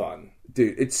fucking fun,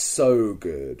 dude. It's so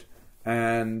good,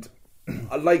 and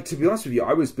to be honest with you,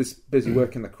 I was busy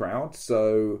working the crowd,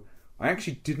 so I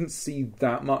actually didn't see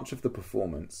that much of the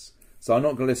performance. So I'm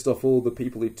not going to list off all the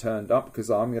people who turned up because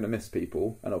I'm going to miss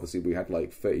people. And obviously we had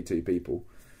like 32 people.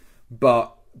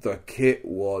 But the kit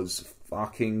was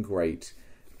fucking great.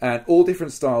 And all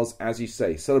different styles, as you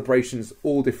say. Celebrations,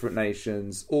 all different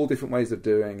nations, all different ways of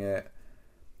doing it.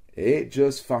 It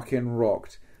just fucking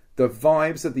rocked. The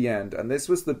vibes at the end, and this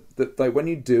was the like when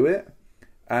you do it,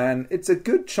 and it's a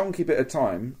good chunky bit of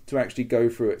time to actually go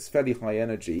through it. It's fairly high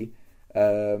energy,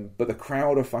 but the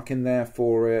crowd are fucking there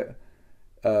for it.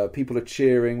 People are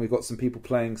cheering. We've got some people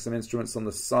playing some instruments on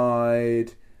the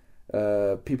side.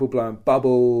 People blowing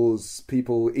bubbles.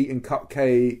 People eating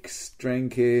cupcakes,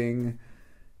 drinking.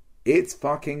 It's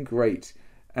fucking great.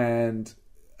 And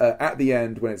at the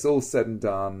end, when it's all said and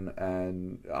done,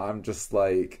 and I'm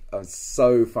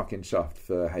so fucking chuffed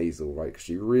for Hazel, right? Because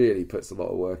she really puts a lot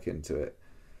of work into it.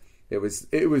 It was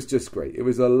just great. It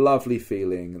was a lovely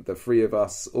feeling. The three of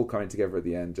us all coming together at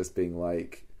the end, just being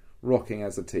like rocking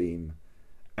as a team.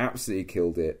 Absolutely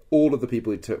killed it. All of the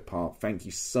people who took part, thank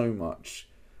you so much.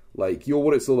 Like, you're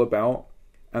what it's all about.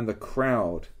 And the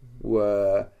crowd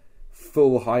were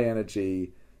full high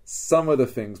energy. Some of the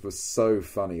things were so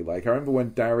funny. Like, I remember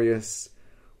when Darius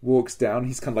walks down,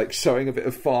 he's kind of like showing a bit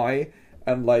of thigh.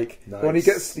 And like, nice. When he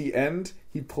gets to the end,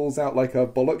 he pulls out like a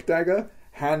bollock dagger,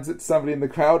 hands it to somebody in the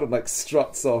crowd, and like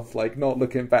struts off, like not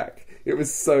looking back. It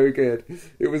was so good.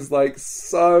 It was like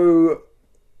so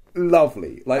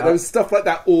lovely. Like, there was stuff like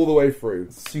that all the way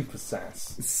through. Super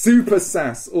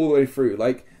sass all the way through.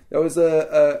 Like, there was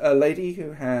a lady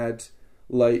who had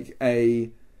like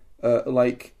a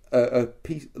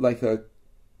piece, like a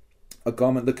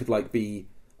garment that could like be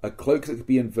a cloak that could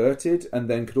be inverted and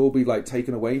then could all be like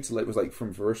taken away to like, it was like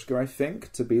from Varushka, I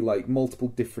think, to be like multiple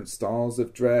different styles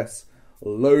of dress.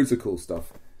 Loads of cool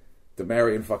stuff.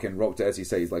 Demarion fucking rocked it, as you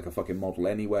say, he's like a fucking model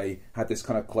anyway. Had this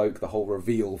kind of cloak, the whole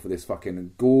reveal for this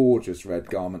fucking gorgeous red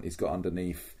garment he's got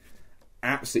underneath.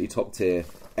 Absolutely top tier.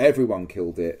 Everyone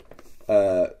killed it.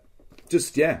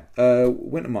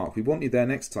 Wintermark, we want you there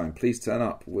next time. Please turn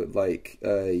up. With like,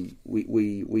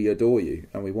 we adore you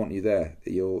and we want you there.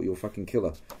 You're fucking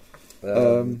killer.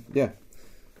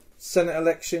 Senate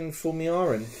election for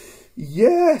Miaran.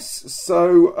 Yes.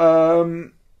 So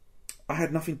I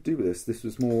had nothing to do with this. This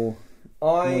was more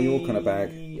your kind of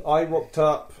bag. I rocked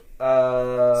up.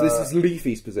 So this is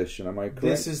Leafy's position, am I correct?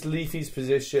 This is Leafy's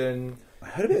position. I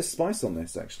heard a bit of spice on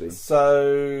this, actually.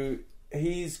 So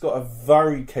he's got a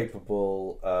very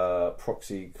capable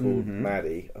proxy called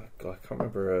Maddie. Oh, God, I can't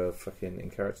remember her fucking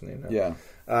in-character name now. Yeah.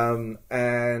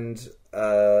 And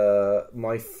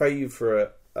my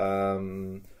favourite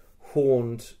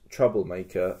horned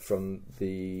troublemaker from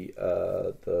the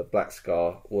Black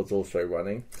Scar was also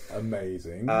running.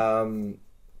 Amazing.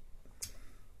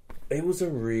 It was a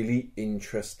really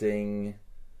interesting.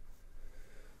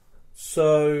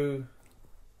 So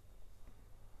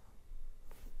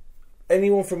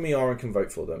anyone from Miaran can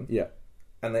vote for them. Yeah.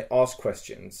 And they ask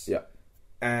questions. Yeah.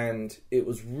 And it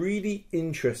was really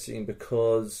interesting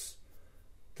because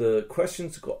the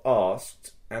questions got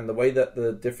asked and the way that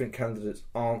the different candidates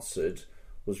answered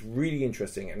was really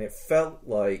interesting. And it felt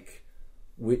like,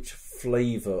 which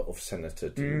flavour of senator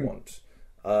do you want?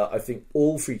 I think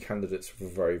all three candidates were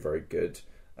very, very good.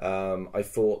 I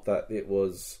thought that it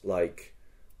was like,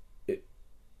 it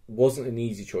wasn't an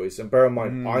easy choice. And bear in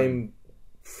mind, I'm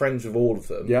friends with all of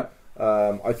them. Yeah.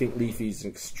 I think Leafy's an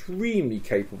extremely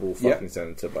capable fucking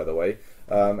senator, by the way.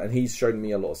 And he's shown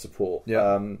me a lot of support.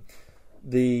 Yeah.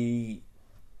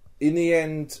 In the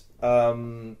end,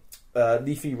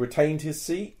 Leafy retained his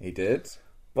seat. He did.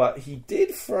 But he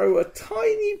did throw a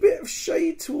tiny bit of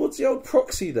shade towards the old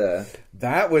proxy there.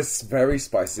 That was very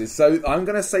spicy. So I'm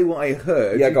going to say what I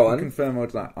heard. Yeah, go on. Confirm or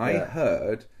deny. I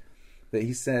heard that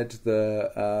he said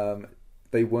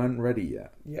they weren't ready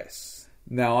yet. Yes.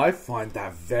 Now, I find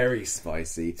that very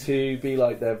spicy. To be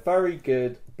like, they're very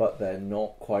good, but they're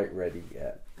not quite ready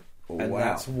yet. And wow.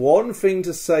 that's one thing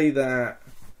to say that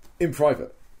in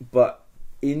private. But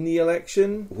in the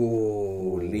election,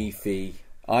 Leafy.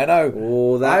 I know.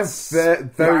 Oh, that's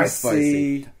very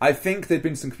spicy. I think there'd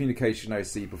been some communication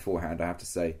OC beforehand, I have to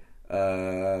say.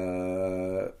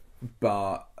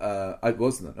 But it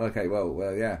wasn't. Okay,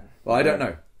 well, yeah. Well, I don't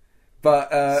know.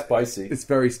 But spicy. It's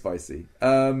very spicy.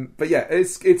 But yeah,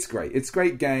 it's great. It's a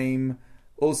great game.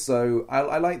 Also,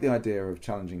 I like the idea of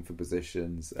challenging for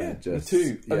positions. Yeah, and just, me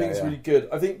too. I think it's really good.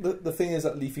 I think the thing is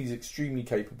that Leafy's extremely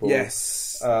capable.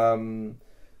 Yes.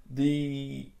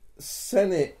 The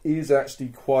Senate is actually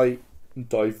quite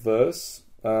diverse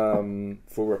for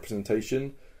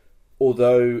representation.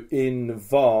 Although in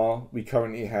VAR, we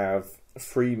currently have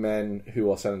 3 men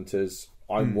who are senators.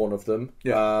 I'm one of them.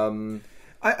 Yeah.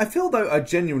 I feel though, I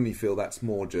genuinely feel that's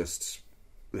more just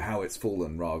how it's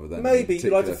fallen rather than maybe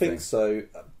you'd like to think so,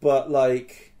 but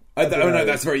like. No,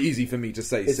 that's very easy for me to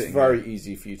say. It's very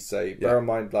easy for you to say. Bear in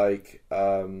mind, like,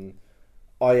 I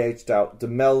aged out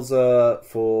Demelza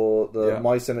for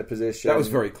my Senate position. That was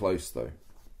very close, though.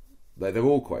 They're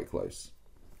all quite close.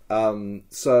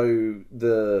 So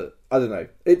I don't know.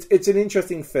 It's an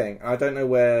interesting thing. I don't know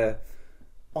where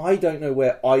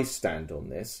I stand on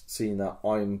this, seeing that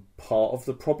I'm part of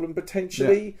the problem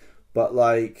potentially. Yeah. But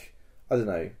like, I don't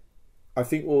know. I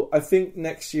think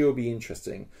next year will be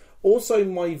interesting. Also,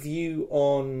 my view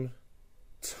on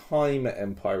time at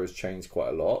Empire has changed quite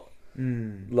a lot.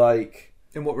 Like,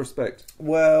 in what respect?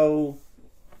 Well,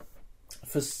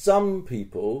 for some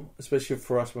people, especially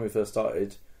for us when we first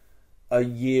started, a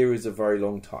year is a very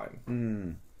long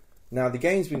time. Now, the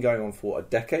game's been going on for a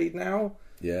decade now.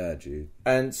 Yeah, dude.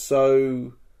 And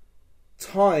so,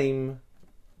 time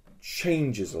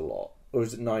changes a lot. Or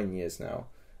is it 9 years now?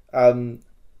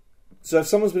 So if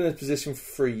someone's been in a position for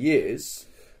 3 years,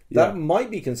 that might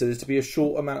be considered to be a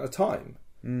short amount of time.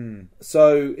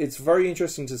 So it's very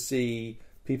interesting to see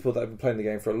people that have been playing the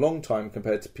game for a long time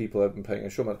compared to people that have been playing a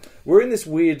short amount. We're in this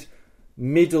weird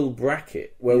middle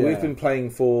bracket where we've been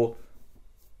playing for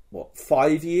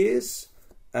 5 years.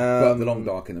 But the long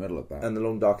dark in the middle of that, and the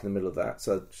long dark in the middle of that,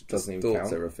 so it doesn't even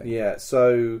count. Everything. Yeah,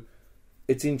 so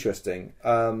it's interesting.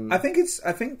 I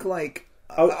think like.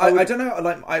 I don't know.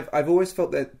 Like I've always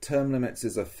felt that term limits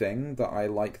is a thing that I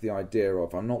like the idea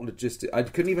of. I'm not logistic. I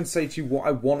couldn't even say to you what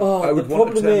I want. I would want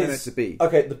a term limit to be.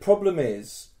 Okay, the problem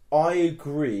is, I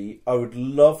agree. I would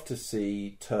love to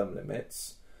see term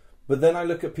limits, but then I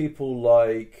look at people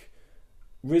like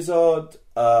Rizard,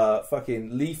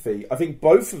 fucking Leafy. I think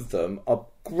both of them are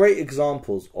great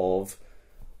examples of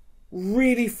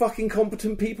really fucking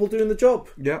competent people doing the job.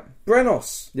 Yeah.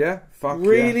 Brenos. Yeah.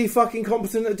 Really fucking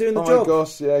competent at doing the job. Oh my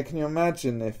gosh, yeah. Can you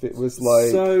imagine if it was like...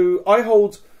 So, I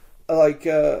hold, like,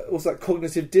 what's that,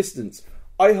 cognitive dissonance.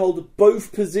 I hold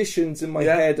both positions in my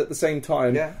head at the same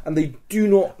time, and they're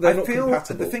not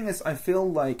compatible. The thing is, I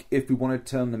feel like if we wanted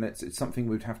term limits, it's something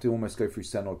we'd have to almost go through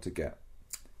Synod to get.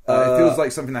 It feels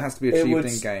like something that has to be achieved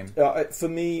in-game. For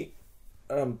me,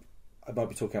 I might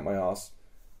be talking out my arse.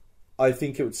 I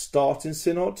think it would start in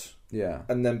Synod,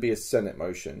 and then be a Senate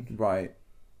motion, right?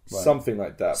 Something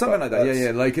like that. Something like that,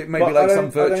 yeah. Like it maybe like some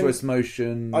virtuous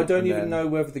motion. I don't even know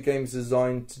whether the game's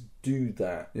designed to do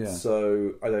that. Yeah.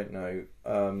 So I don't know.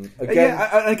 Again,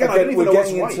 we're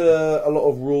getting into a lot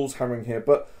of rules hammering here,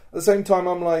 but at the same time,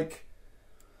 I'm like,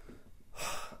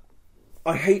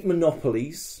 I hate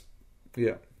monopolies.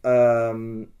 Yeah.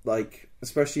 Like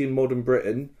especially in modern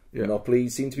Britain,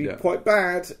 monopolies seem to be quite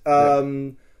bad.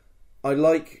 I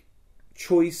like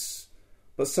choice,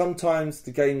 but sometimes the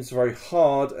game's very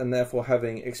hard, and therefore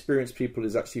having experienced people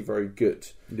is actually very good.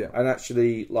 Yeah. And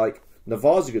actually, like,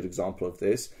 Navarre's a good example of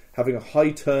this. Having a high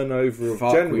turnover of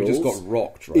generals... we just got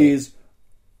rocked, right? ...is,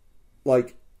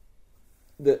 like,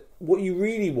 what you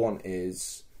really want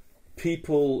is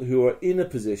people who are in a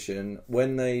position,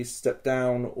 when they step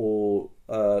down or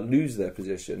lose their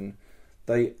position,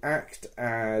 they act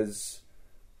as...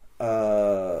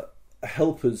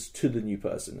 helpers to the new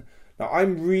person. Now,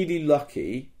 I'm really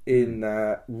lucky in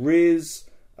that Riz,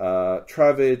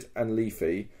 Travid, and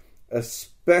Leafy,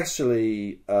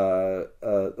 especially,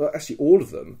 actually all of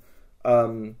them,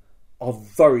 are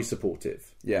very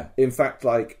supportive. Yeah. In fact,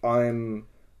 like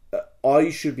I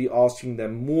should be asking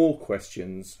them more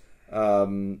questions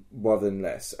rather than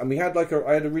less. And we had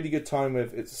I had a really good time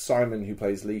with Simon, who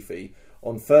plays Leafy,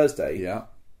 on Thursday. Yeah.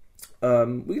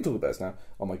 We can talk about this now.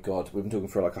 Oh my god, we've been talking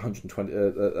for like 120,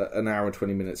 an hour and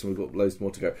 20 minutes, and we've got loads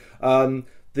more to go.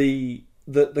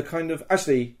 The kind of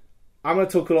actually, I'm going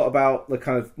to talk a lot about the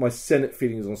kind of my Senate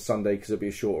feelings on Sunday because it'll be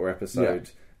a shorter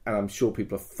episode, and I'm sure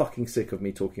people are fucking sick of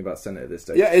me talking about Senate at this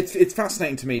stage. Yeah, it's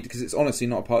fascinating to me because it's honestly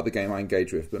not a part of the game I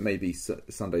engage with, but maybe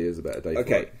Sunday is a better day.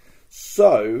 Okay,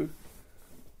 so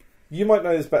you might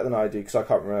know this better than I do because I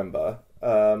can't remember.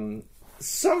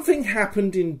 Something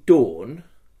happened in Dawn.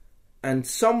 And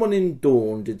someone in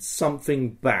Dawn did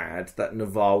something bad that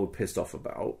Navarre were pissed off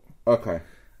about. Okay.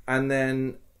 And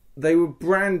then they were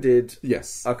branded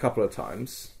a couple of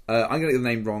times. I'm going to get the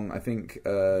name wrong. I think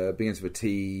begins with a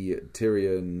T,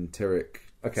 Tyrion, Tyrick,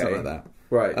 something like that.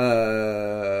 Right.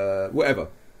 Whatever.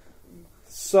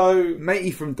 So... Matey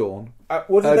from Dawn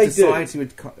what did they decided he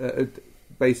would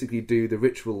basically do the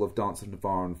ritual of Dance of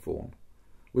Navarre and Fawn,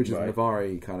 which is a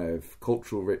Navarre kind of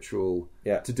cultural ritual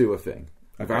to do a thing.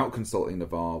 Without consulting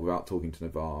Navarre, without talking to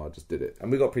Navarre, just did it.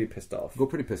 And we got pretty pissed off. Got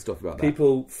pretty pissed off about that.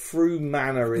 People threw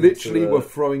mana into Literally were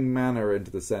throwing mana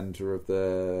into the centre of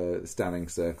the standing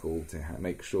circle to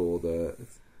make sure that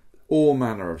all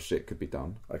manner of shit could be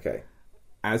done. Okay.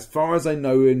 As far as I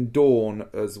know, in Dawn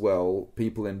as well,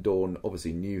 people in Dawn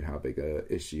obviously knew how big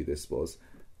a issue this was.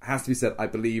 Has to be said, I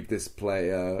believe this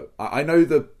player... I know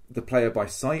the player by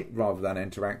sight rather than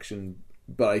interaction,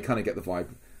 but I kind of get the vibe.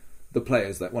 The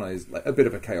player's like one of those, like a bit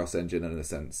of a chaos engine in a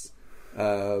sense,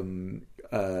 and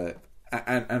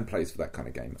plays for that kind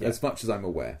of game, as much as I'm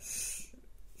aware.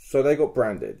 So they got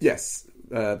branded. Yes,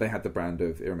 they had the brand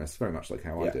of Iramis, very much like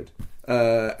how I did,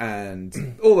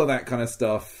 and all of that kind of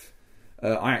stuff.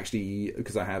 I actually,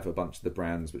 because I have a bunch of the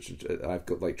brands, which I've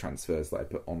got like transfers that I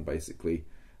put on basically.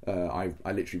 I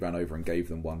literally ran over and gave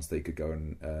them one so they could go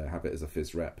and have it as a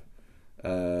Fizz rep.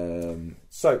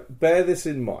 So bear this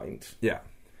in mind. Yeah.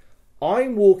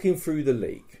 I'm walking through the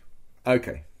league.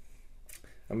 Okay.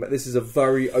 And this is a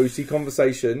very OC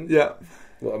conversation. Yeah.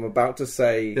 What I'm about to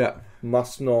say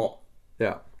must not,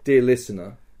 dear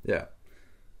listener. Yeah.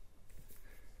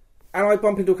 And I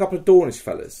bump into a couple of Dornish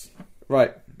fellas.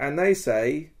 Right. And they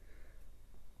say,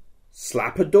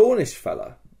 slap a Dornish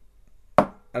fella.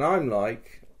 And I'm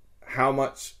like, how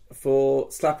much for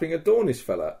slapping a Dornish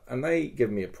fella? And they give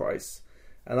me a price.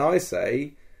 And I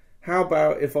say, how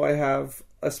about if I have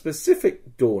a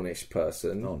specific Dornish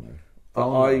person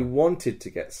I wanted to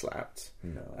get slapped?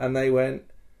 No. And they went,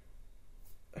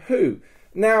 who?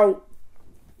 Now,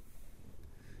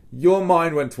 your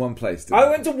mind went to one place, didn't I it?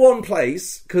 went to one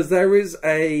place because there is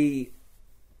a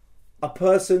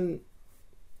person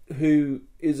who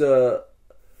is a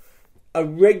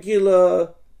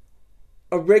regular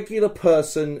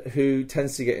person who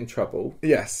tends to get in trouble.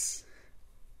 Yes.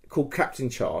 Called Captain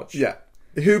Charge. Yeah.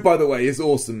 Who, by the way, is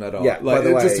awesome at all. Yeah, by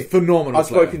the way, just a phenomenal I've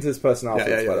player. spoken to this person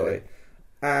afterwards, by the way.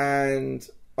 And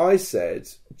I said,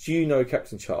 do you know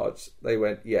Captain Charge? They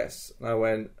went, yes. And I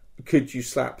went, could you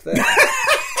slap them?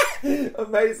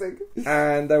 Amazing.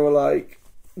 And they were like,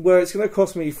 well, it's going to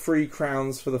cost me 3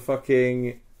 crowns for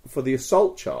the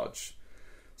assault charge.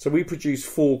 So we produced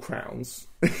 4 crowns.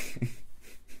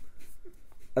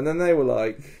 And then they were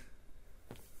like,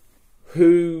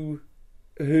 who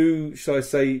shall I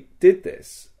say did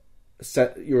this?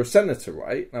 You're a senator,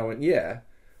 right? And I went, yeah.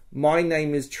 My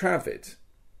name is Travid.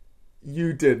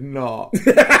 You did not. You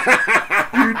did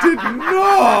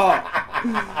not.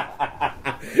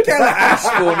 Get out,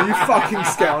 Ashbourne, you fucking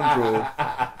scoundrel.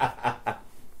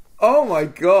 Oh my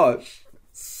gosh.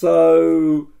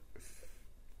 So...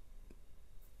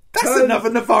 That's another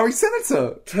Navari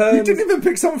senator. You didn't even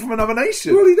pick someone from another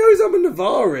nation. Well, he knows I'm a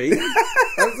Navari.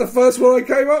 That's the first one I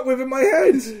came up with in my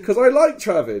head. Because I like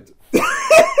Travid. You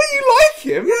like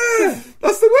him? Yeah.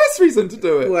 That's the worst reason to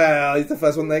do it. Well, he's the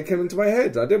first one that came into my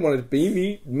head. I didn't want to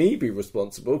be me be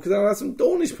responsible because then I'll have some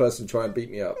Dornish person try and beat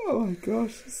me up. Oh my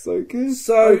gosh, it's so good.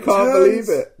 So I can't believe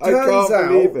it. I can't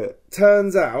believe it.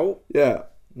 Turns out, yeah,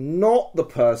 not the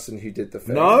person who did the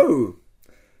thing. No.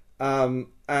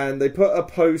 And they put a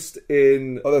post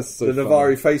in the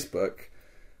Navari Facebook.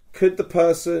 Could the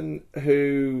person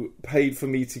who paid for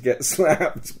me to get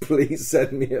slapped please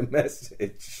send me a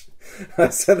message? I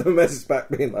sent them a message back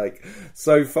being like,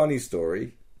 so funny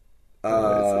story.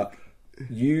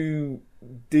 You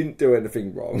didn't do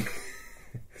anything wrong.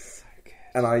 So good.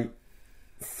 And I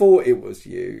thought it was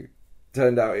you.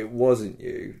 Turned out it wasn't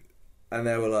you. And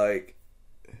they were like,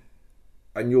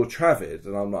 and you're Travid?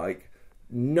 And I'm like,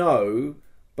 no,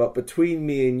 but between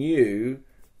me and you,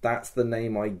 that's the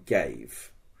name I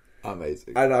gave.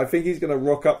 Amazing. And I think he's going to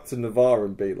rock up to Navarre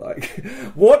and be like,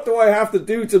 what do I have to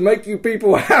do to make you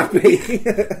people happy?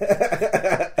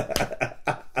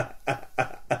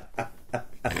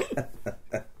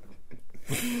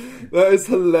 That is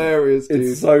hilarious, dude.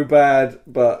 It's so bad,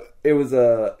 but it was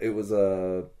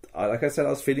like I said, I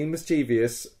was feeling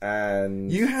mischievous,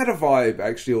 and you had a vibe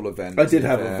actually all event. I did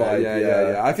have a vibe.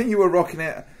 Yeah. I think you were rocking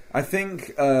it. I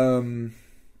think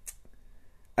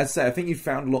I'd say I think you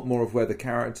found a lot more of where the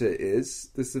character is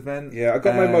this event. Yeah, I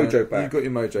got my mojo back. You got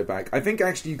your mojo back. I think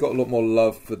actually you got a lot more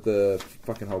love for the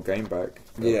fucking whole game back.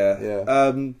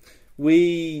 Yeah.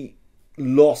 We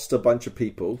lost a bunch of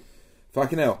people.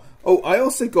 Fucking hell. Oh, I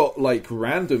also got, like,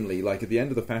 randomly, like, at the end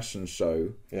of the fashion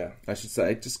show, I should say,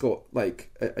 I just got,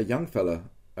 like, a young fella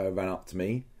ran up to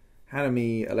me, handed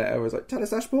me a letter, I was like, tell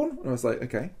us Ashbourne? And I was like,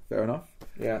 okay, fair enough.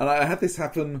 Yeah. And I had this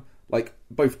happen, like,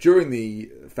 both during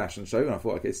the fashion show, and I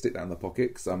thought, okay, stick that in the pocket,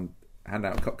 because I'm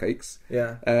handing out cupcakes.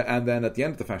 Yeah. And then at the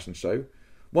end of the fashion show,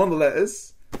 one of the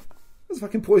letters That's a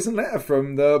fucking poison letter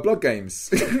from the Blood Games.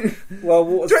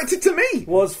 Well, directed to me.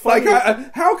 Was funny.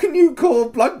 Like, how can you call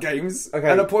Blood Games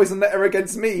and a poison letter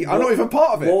against me? I'm not even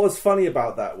part of it. What was funny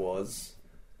about that was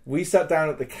we sat down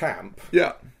at the camp.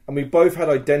 Yeah. And we both had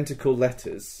identical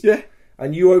letters. Yeah.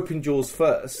 And you opened yours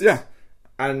first. Yeah.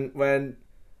 And when,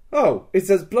 it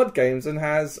says Blood Games and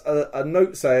has a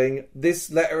note saying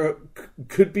this letter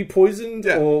could be poisoned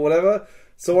or whatever.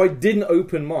 So I didn't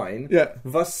open mine,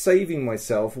 thus saving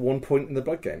myself 1 point in the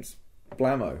Blood Games.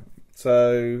 Blammo.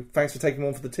 So thanks for taking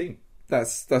one for the team.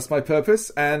 That's my purpose.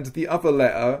 And the other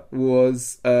letter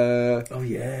was... Yeah,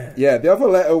 the other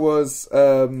letter was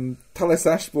Talis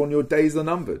Ashbourne, your days are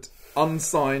numbered.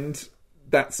 Unsigned,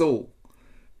 that's all.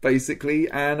 Basically.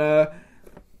 And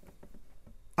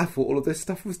I thought all of this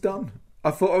stuff was done.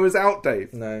 I thought I was out,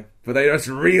 Dave. No. But they just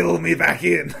reel me back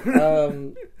in.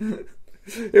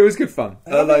 It was good fun.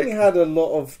 Having had a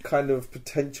lot of kind of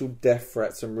potential death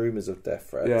threats and rumours of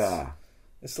death threats. Yeah.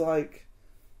 It's like,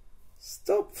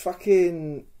 stop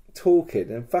fucking talking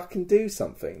and fucking do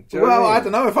something. Do you know what I mean? I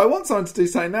don't know. If I want someone to do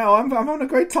something now, I'm having a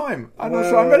great time. I'm not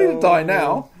sure I'm ready to die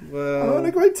now. Well, I'm having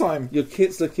a great time. Your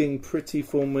kit's looking pretty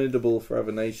formidable for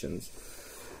other nations.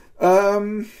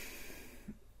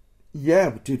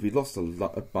 Yeah, dude, we lost a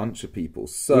bunch of people.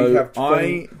 So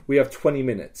we have 20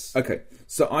 minutes. Okay,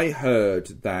 so I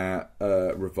heard that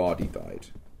Ravadi died.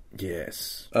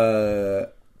 Yes.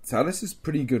 Talis is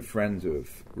pretty good friends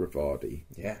with Ravadi.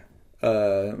 Yeah.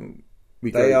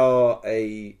 They are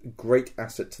a great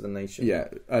asset to the nation. Yeah,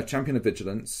 champion of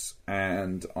vigilance,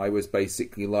 and I was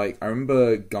basically like, I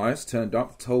remember Gaius turned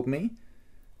up, told me.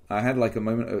 I had like a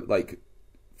moment of like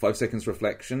 5 seconds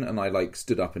reflection, and I like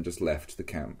stood up and just left the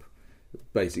camp.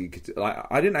 Basically,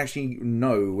 I didn't actually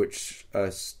know which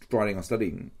striding or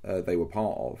studying they were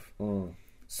part of.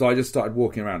 So I just started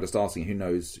walking around, just asking who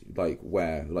knows, like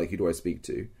where, like who do I speak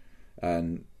to,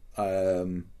 and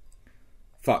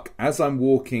as I'm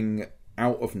walking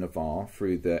out of Navarre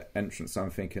through the entrance, I'm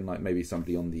thinking like maybe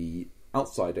somebody on the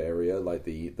outside area, like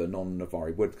the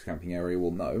non-Navarre wood camping area,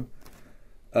 will know.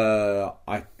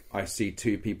 I see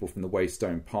two people from the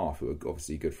Waystone Path who are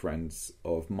obviously good friends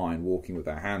of mine walking with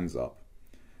their hands up.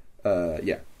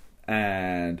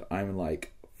 And I'm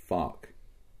like, fuck.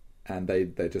 And they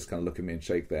just kind of look at me and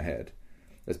shake their head.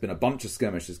 There's been a bunch of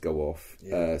skirmishes go off.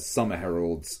 Summer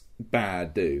Heralds,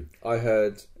 bad do. I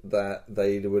heard that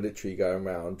they were literally going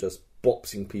around just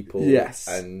boxing people. Yes.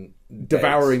 And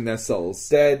devouring their souls.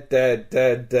 Dead. It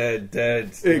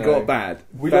got bad.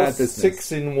 We bad lost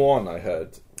business. 6-1, I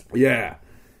heard. Yeah.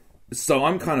 So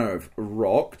I'm kind of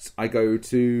rocked. I go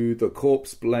to the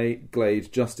corpse glade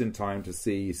just in time to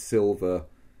see Silver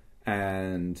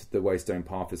and the Waystone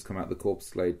Path has come out the corpse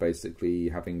glade, basically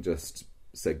having just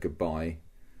said goodbye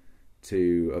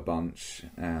to a bunch,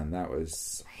 and that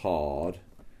was hard.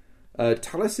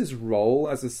 Talis's role,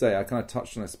 as I say, I kind of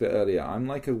touched on this a bit earlier. I'm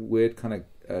like a weird kind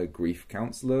of grief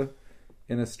counsellor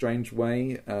in a strange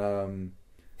way.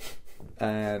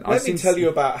 And Let me tell you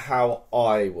about how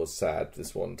I was sad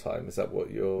this one time. Is that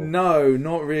what you're... No,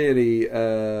 not really.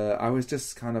 I was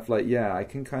just kind of like, I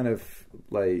can kind of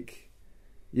like...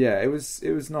 Yeah, it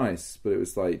was nice, but it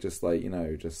was like, just like,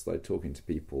 just like talking to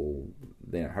people,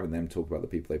 having them talk about the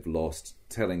people they've lost,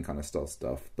 telling kind of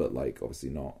stuff, but like obviously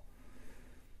not.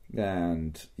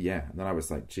 And and then I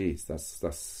was like, geez,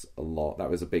 that's a lot.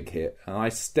 That was a big hit. And I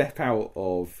step out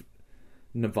of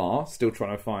Navarre, still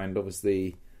trying to find,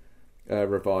 obviously...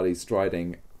 Ravadi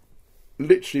striding,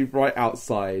 literally right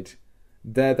outside.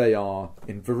 There they are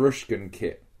in Varushkan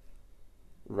kit,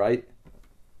 right?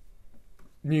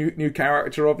 New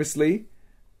character, obviously,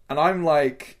 and I'm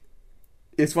like,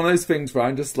 it's one of those things where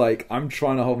I'm just like, I'm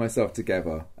trying to hold myself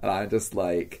together, and I'm just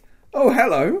like, oh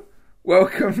hello,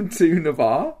 welcome to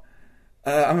Navarre.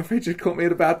 I'm afraid you caught me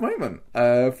at a bad moment.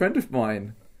 A friend of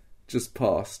mine just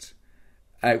passed.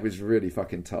 It was really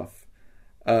fucking tough.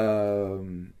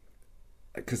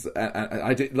 Because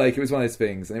I did, like, it was one of those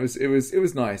things, and it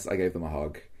was nice. I gave them a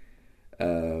hug,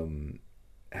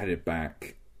 headed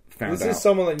back, found out this is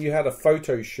someone that you had a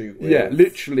photo shoot with. Yeah,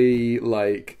 literally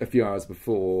like a few hours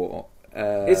before.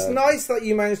 It's nice that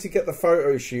you managed to get the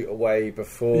photo shoot away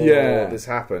before this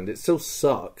happened. It still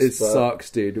sucks. It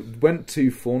sucks, dude. Went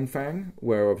to Thornfang,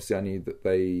 where obviously I knew that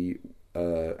they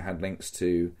had links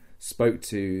to. Spoke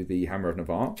to the Hammer of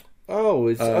Navarre. Oh,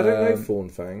 I don't know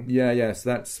Thornfang. Yeah. So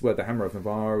that's where the Hammer of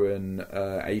Navarre and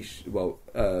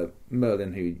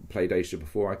Merlin, who played Aisha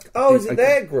before. Is it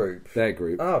their group? Their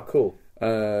group. Oh, cool.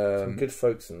 Some good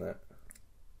folks in that.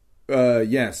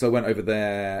 So I went over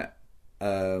there.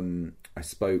 I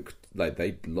spoke, like,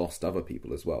 they lost other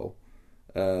people as well.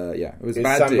 Yeah, it was It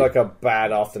bad. sounded like a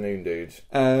bad afternoon, dude.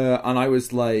 And I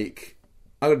was like,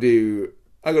 I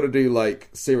gotta do like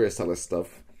serious Telus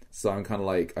stuff. So I'm kind of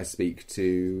like, I speak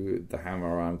to the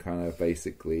Hammer. I'm kind of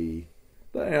basically,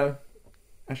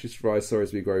 Ashes to Rise, Sorrow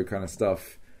as We Grow kind of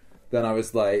stuff. Then I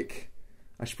was like,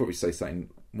 I should probably say something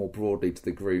more broadly to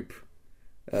the group.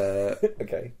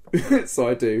 Okay. So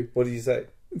I do. What did you say?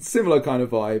 Similar kind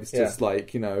of vibes, just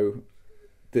like,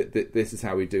 this is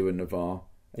how we do in Navarre.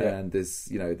 Yeah. And this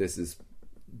is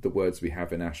the words we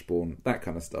have in Ashbourne, that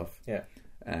kind of stuff. Yeah.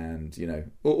 And,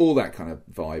 all that kind of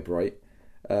vibe, right?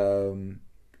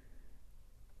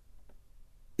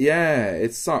 Yeah,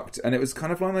 it sucked. And it was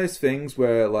kind of one of those things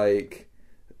where, like,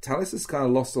 Talus has kind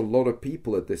of lost a lot of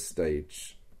people at this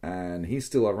stage. And he's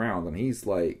still around. And he's,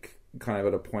 like, kind of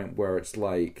at a point where it's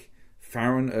like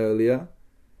Farron earlier,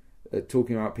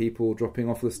 talking about people dropping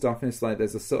off the stuff. And it's like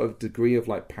there's a sort of degree of,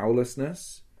 like,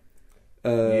 powerlessness.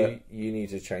 You need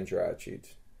to change your attitude.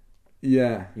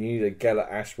 Yeah. You need a Gellert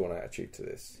Ashbourne attitude to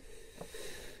this.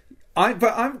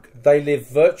 They live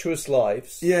virtuous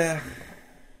lives. Yeah.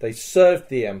 They served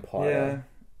the Empire. Yeah.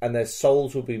 And their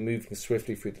souls will be moving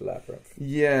swiftly through the labyrinth.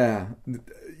 Yeah.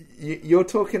 You're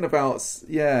talking about...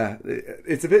 Yeah.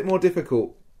 It's a bit more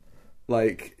difficult.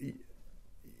 Like,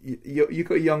 you've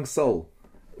got a young soul.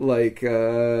 Like,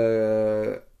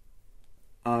 yeah,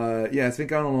 it's been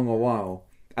going along a while.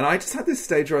 And I just had this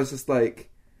stage where I was just like...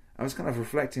 I was kind of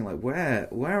reflecting, like, where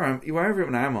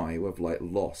even am I with, like,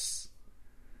 loss?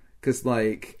 Because,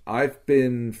 like, I've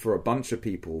been, for a bunch of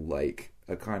people, like,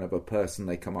 a kind of a person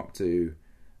they come up to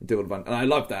and do a bunch. And I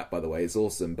love that, by the way. It's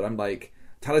awesome. But I'm like,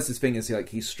 Talus's thing is, like,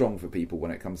 he's strong for people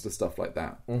when it comes to stuff like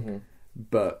that. Mm-hmm.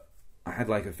 But I had,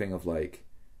 like, a thing of, like,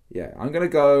 yeah, I'm going to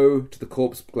go to the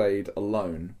Corpse Glade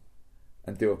alone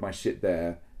and deal with my shit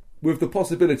there. With the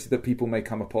possibility that people may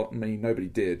come upon me. Nobody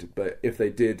did. But if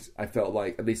they did, I felt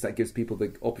like at least that gives people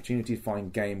the opportunity to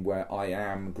find game where I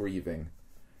am grieving.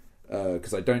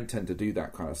 Because I don't tend to do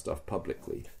that kind of stuff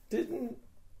publicly.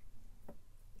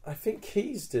 I think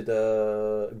Keys did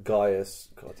a Gaius.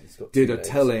 God, he's got did a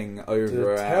telling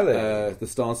over at the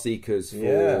Star Seekers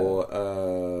for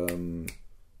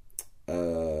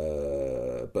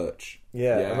Birch.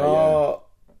 Yeah,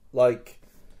 like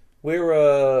we're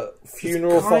a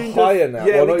funeral for hire now.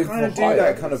 Yeah, we kind of do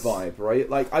that kind of vibe, right?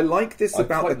 Like, I like this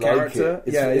about the character.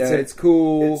 It's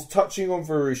cool. It's touching on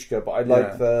Varushka, but I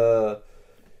like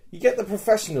you get the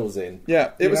professionals in.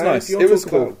 Yeah, it was nice. It was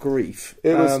cool. Grief.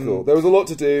 It was cool. There was a lot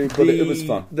to do, but it was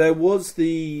fun. There was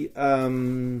the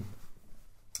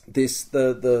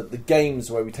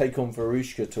games where we take on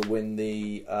Varushka to win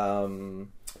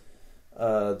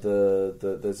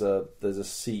there's a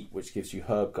seat which gives you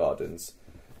herb gardens.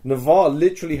 Navarre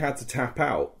literally had to tap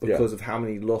out because of how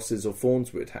many losses of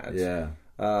thorns we'd had. Yeah.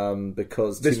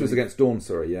 Because this was against Dawn,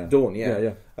 sorry, yeah. Dawn,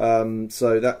 yeah.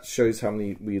 So that shows how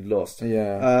many we'd lost.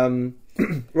 Yeah.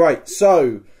 Right,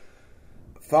 so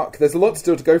fuck, there's a lot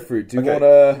still to go through. Do you want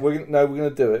to... We're going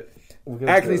to do it.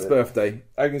 Agnes' birthday.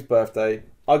 Agnes' birthday.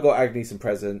 I got Agnes some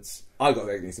presents. I got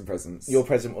Agnes some presents. Your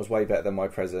present was way better than my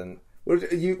present. What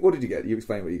did you get? You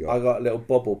explain what you got. I got a little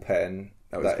bobble pen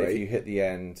that great. If you hit the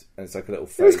end, and it's like a little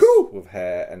face it was cool. with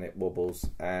hair and it wobbles,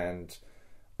 and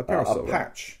a parasol, a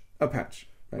patch. A patch.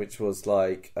 Right. Which was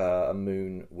like a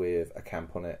moon with a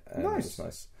camp on it. And nice. It was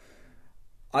nice.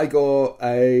 I got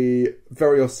a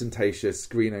very ostentatious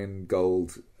green and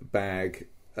gold bag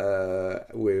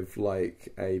with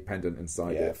like a pendant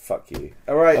inside it. Yeah, fuck you.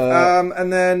 All right,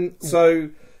 and then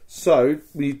so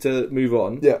we need to move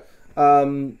on. Yeah.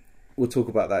 We'll talk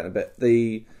about that in a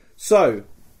bit. So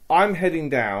I'm heading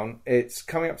down. It's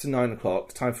coming up to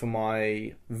 9:00. Time for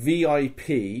my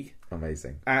VIP.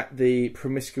 Amazing. At the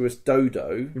Promiscuous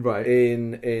Dodo, right,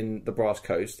 in the Brass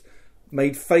Coast,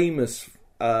 made famous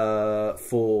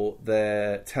for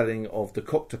their telling of the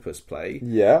Coctopus play,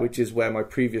 which is where my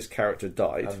previous character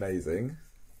died. Amazing.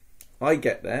 I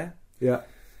get there. Yeah.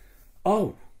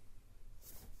 Oh,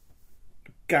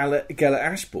 Gellert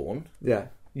Ashbourne. Yeah.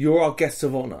 You're our guest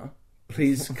of honour.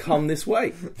 Please come this way.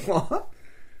 What?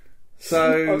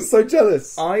 So I'm so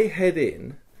jealous. I head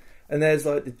in. And there's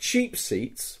like the cheap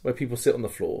seats where people sit on the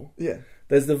floor. Yeah.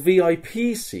 There's the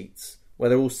VIP seats where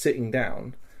they're all sitting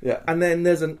down. Yeah. And then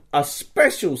there's a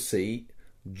special seat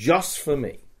just for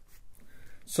me.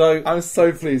 So I'm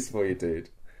so pleased for you, dude.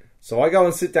 So I go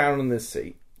and sit down on this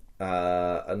seat.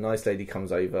 A nice lady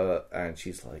comes over and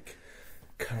she's like,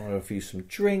 "Can I offer you some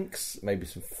drinks? Maybe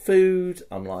some food?"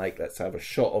 I'm like, "Let's have a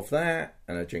shot of that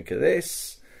and a drink of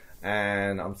this."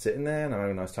 And I'm sitting there and I'm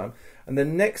having a nice time. And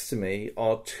then next to me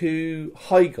are two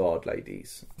High Guard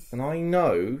ladies. And I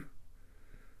know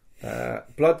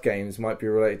Blood Games might be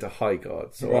related to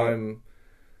Highguard, so I'm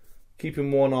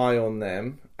keeping one eye on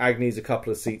them. Agni's a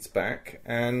couple of seats back,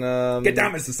 and get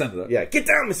down, Mr. Senator. Yeah, get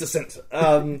down, Mr. Senator.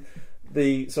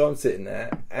 So I'm sitting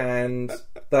there, and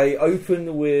they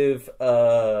open with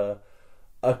a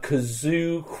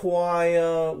kazoo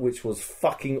choir, which was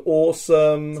fucking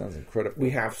awesome. Sounds incredible. We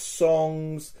have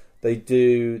songs. They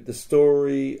do the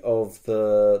story of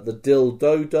the Dill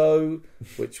Dodo,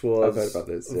 which was I've heard about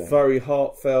this, very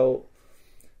heartfelt.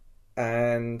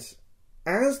 And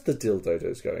as the Dill Dodo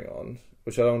is going on,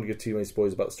 which I don't want to give too many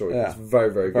spoilers about the story, it's very,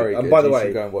 very good. And by the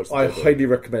way, I highly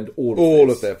recommend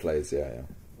all of their plays. Yeah.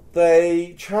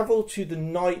 They travel to the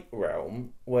Night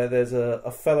Realm, where there's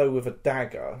a fellow with a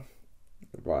dagger.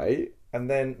 Right. And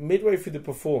then midway through the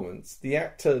performance, the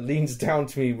actor leans down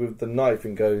to me with the knife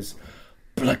and goes,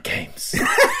 "Blood Games."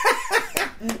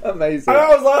 Amazing. And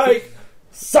I was like,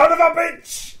 son of a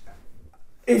bitch!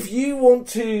 If you want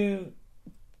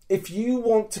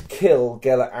to kill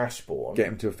Gellert Ashbourne, get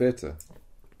him to a theatre.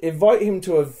 Invite him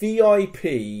to a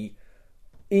VIP,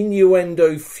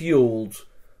 innuendo-fueled,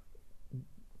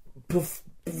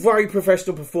 very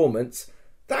professional performance.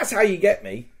 That's how you get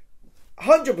me.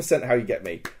 100% how you get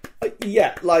me.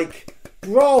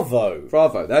 Bravo.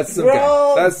 That's some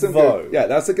good. That's some good. Yeah,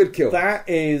 that's a good kill. That's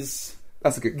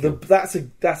a good kill.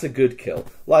 That's a good kill.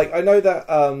 I know that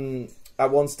at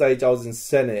one stage I was in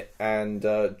Senate and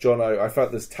Jono, I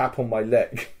felt this tap on my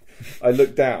leg. I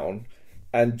looked down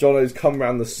and Jono's come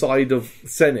around the side of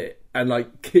Senate and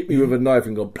hit me with a knife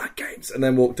and gone, "Blood Games," and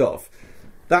then walked off.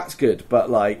 That's good, but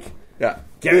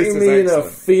getting me in a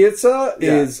theatre and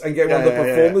getting one of the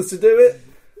performers to do it.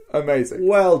 Amazing.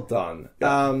 Well done.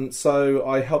 Yeah. So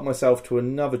I helped myself to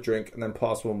another drink and then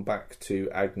passed one back to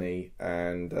Agni,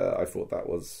 and I thought that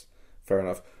was fair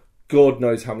enough. God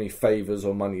knows how many favours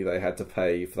or money they had to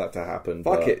pay for that to happen.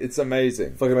 Fuck it, it's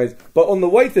amazing. Fucking amazing. But on the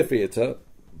way to the theatre,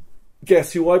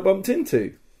 guess who I bumped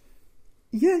into?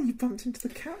 Yeah, you bumped into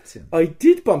the captain. I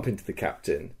did bump into the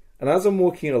captain, and as I'm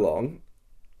walking along,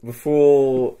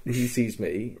 before he sees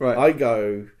me, right. I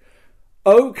go,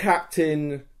 "Oh,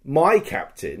 Captain, my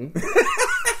captain."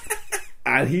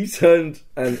 And he turned,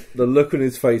 and the look on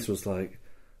his face was like,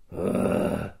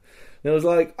 ugh. And I was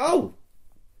like, "Oh,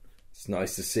 it's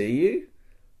nice to see you.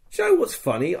 Do you know what's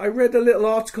funny? I read a little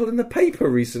article in the paper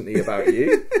recently about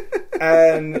you."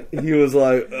 And he was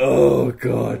like, "Oh,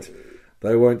 God,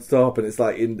 they won't stop." And it's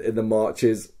in the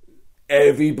marches,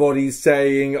 everybody's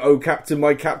saying, "Oh, Captain,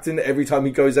 my captain," every time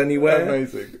he goes anywhere.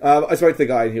 Amazing. I spoke to the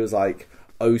guy and he was like,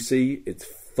 "OC, it's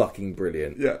fucking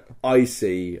brilliant." Yeah.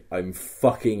 I'm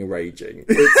fucking raging.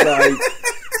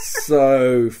 It's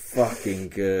so fucking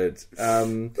good.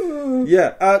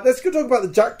 Let's go talk about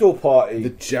the Jackdaw Party. The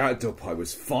Jackdaw Party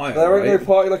was fire. There ain't no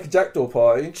party like a Jackdaw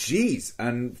Party. Jeez,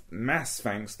 and mass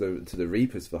thanks to the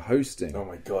Reapers for hosting. Oh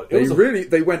my god,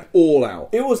 they went all out.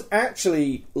 It was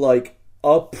actually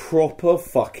a proper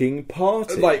fucking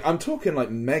party. I'm talking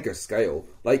mega scale.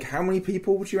 How many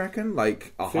people would you reckon?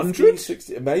 100?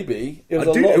 60, maybe. It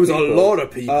was a lot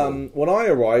of people. When I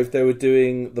arrived, they were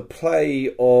doing the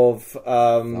play of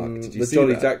the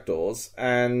Jolly Jackdaws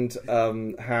and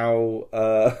how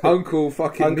Uncle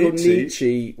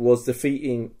Nietzsche was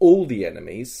defeating all the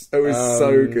enemies. It was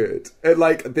so good.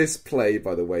 This play,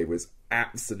 by the way, was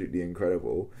absolutely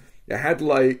incredible. It had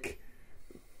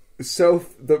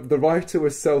the writer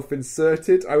was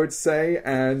self-inserted, I would say,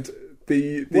 and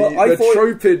the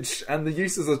tropage and the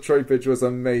uses of tropage was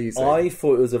amazing. I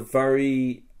thought it was a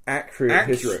very accurate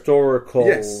historical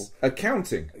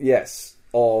accounting. Yes,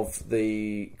 of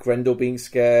the Grendel being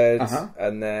scared,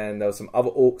 and then there were some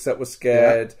other orcs that were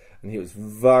scared, and he was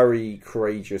very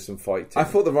courageous and fighting. I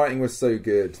thought the writing was so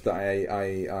good that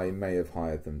I may have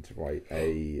hired them to write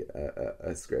a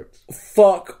script.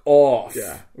 Fuck off!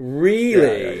 Yeah,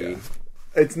 really? Yeah.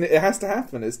 It has to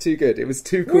happen. It's too good. It was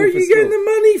too cool. Where are you getting the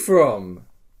money from?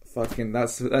 Fucking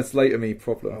that's later me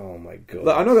problem. Oh my god!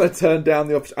 I'm not going to turn down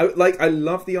the option. I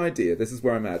love the idea. This is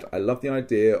where I'm at. I love the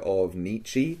idea of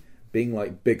Nietzsche being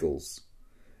like Biggles,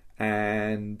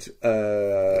 and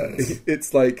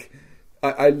it's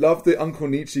I love the Uncle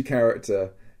Nietzsche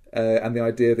character and the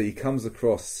idea that he comes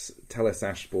across Talis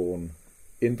Ashbourne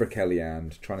in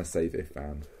Brokeliand trying to save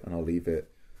Ifan, and I'll leave it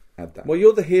at that. Well,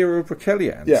 you're the hero of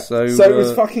Brokeliand. Yeah, so it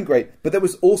was fucking great. But there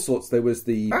was all sorts. There was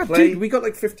the play. Dude, we got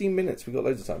 15 minutes. We got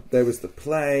loads of time. There was the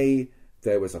play.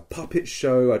 There was a puppet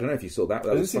show. I don't know if you saw that.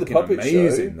 That was fucking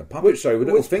amazing. The puppet show with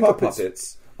little finger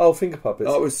puppets. Oh, finger puppets.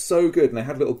 Oh, it was so good. And they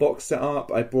had a little box set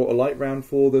up. I brought a light round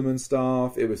for them and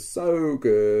stuff. It was so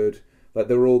good.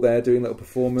 They were all there doing little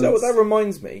performance. So that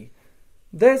reminds me.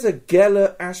 There's a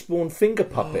Gellert Ashbourne finger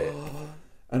puppet.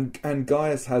 And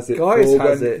Gaius has it. Gaius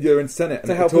has when it you're in Senate and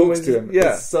to it help talks him to with- him.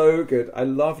 yeah. It's so good. I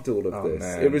loved all of this.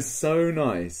 Man. It was so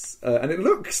nice, and it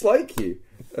looks like you.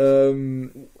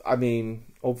 I mean,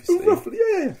 obviously. Roughly,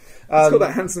 yeah. It's got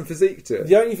that handsome physique to it.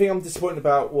 The only thing I'm disappointed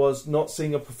about was not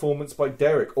seeing a performance by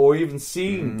Derek, or even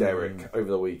seeing Derek over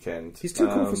the weekend. He's too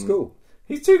cool for school.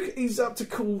 He's up to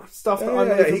cool stuff that I'm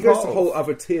not He even goes part to of. whole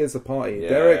other tiers of party. Yeah.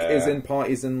 Derek is in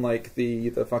parties in like the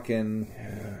fucking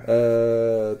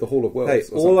the Hall of Worlds.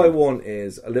 Hey, or all I something. want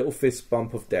is a little fist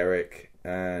bump of Derek,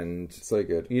 and So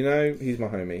good. you know he's my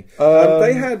homie. Um,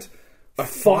 They had fire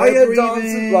fire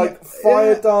breathing,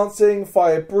 dancing, dancing,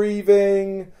 fire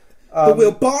breathing. The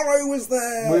wheelbarrow was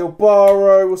there.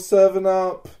 Wheelbarrow was serving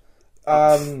up.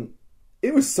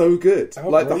 It was so good.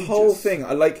 Like the whole Outrageous.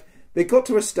 thing. They got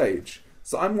to a stage.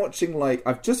 So I'm watching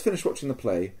I've just finished watching the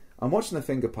play. I'm watching the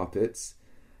finger puppets.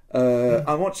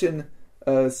 I'm watching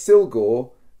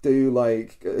Silgor do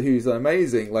who's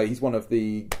amazing. Like he's one of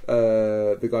the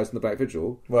guys in the Black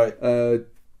Vigil. Right.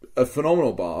 A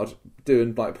phenomenal bard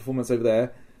doing performance over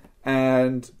there,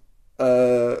 and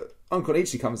Uncle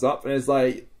Nietzsche comes up and is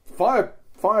like fire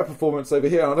performance over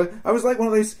here. And I was like one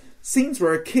of those scenes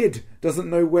where a kid doesn't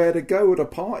know where to go at a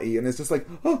party, and it's just like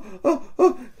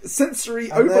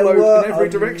sensory overload in every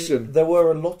direction. There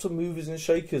were a lot of movers and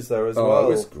shakers there as Oh, well. it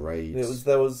was great.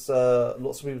 There was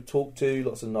lots of people to talk to,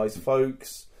 lots of nice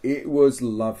folks. It was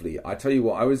lovely. I tell you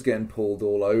what, I was getting pulled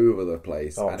all over the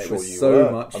place, Oh, and I'm it sure was you so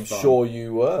were. much I'm fun. sure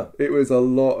you were. It was a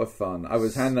lot of fun. I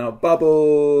was handing out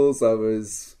bubbles.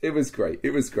 It was great.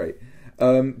 It was great.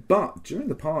 But during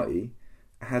the party,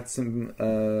 I had some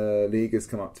leaguers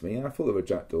come up to me, and I thought they were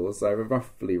jackdaws. I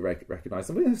roughly recognised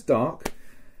them, but it was dark,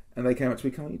 and they came up to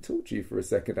me, "Can we talk to you for a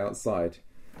second outside?"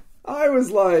 I was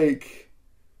like,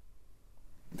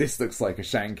 "This looks like a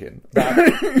shanking."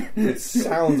 It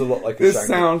sounds a lot like a This shanking.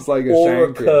 sounds like a or shanking.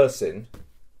 a cursing.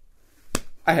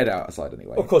 I head outside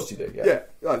anyway. Of course you do. Yeah.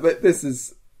 Yeah, but this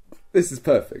is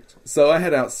perfect. So I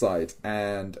head outside,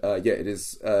 and it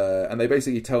is. And they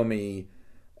basically tell me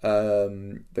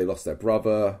they lost their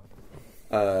brother.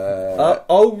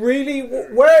 Oh really?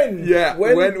 When? Yeah,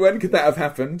 when could that have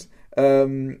happened? Oh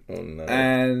no.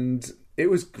 And it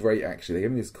was great actually. They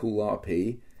gave me this cool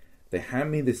RP. They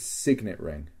hand me this signet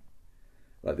ring,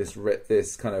 like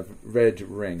this kind of red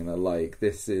ring, and they're like,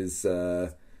 "This is so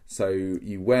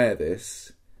you wear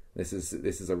this. This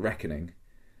is a reckoning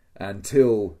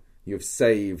until you've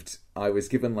saved." I was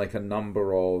given a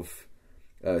number of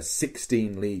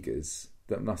 16 leaguers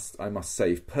that I must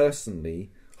save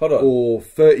personally. Hold on. Or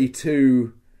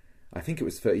 32. I think it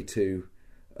was 32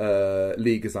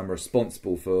 leaguers I'm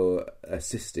responsible for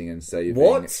assisting and saving.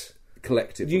 What?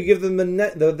 Collectively. You give them the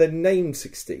name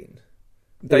 16.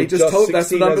 They Or just told that's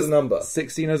the 16 as a number.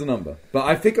 16 as a number. But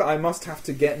I figure I must have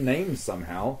to get names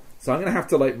somehow. So I'm going to have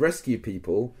to rescue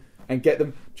people and get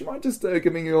them. Do you mind just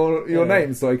giving me your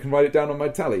name so I can write it down on my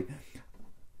tally?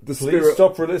 Please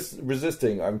stop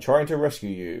resisting. I'm trying to rescue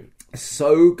you.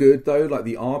 So good though.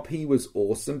 The RP was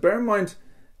awesome. Bear in mind,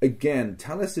 again,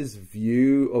 Talus's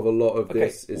view of a lot of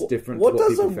this is different. What to what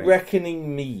does a people think.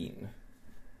 reckoning mean?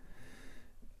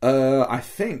 I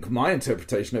think my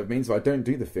interpretation of it means if I don't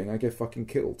do the thing, I get fucking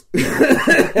killed.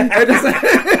 It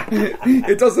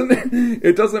doesn't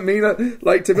mean that.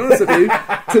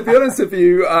 To be honest with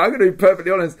you, I'm going to be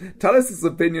perfectly honest. Talus's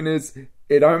opinion is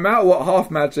it don't matter what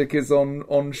half magic is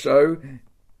on show.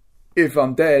 If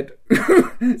I'm dead.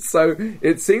 So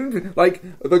it seemed like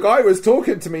the guy was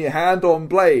talking to me hand on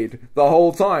blade the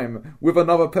whole time with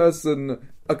another person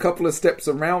a couple of steps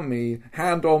around me,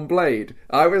 hand on blade.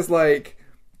 I was like,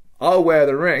 I'll wear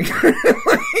the ring.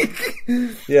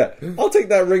 Yeah, I'll take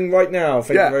that ring right now.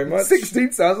 Thank you very much.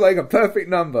 16 sounds like a perfect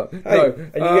number. Hey,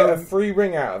 and you get a free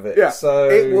ring out of it. Yeah, so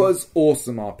it was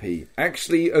awesome RP.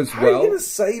 Actually, as How well. are you going to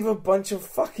save a bunch of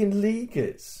fucking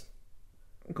leaguers?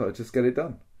 I've got to just get it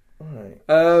done. Alright.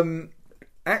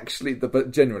 Actually,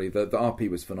 but generally, the RP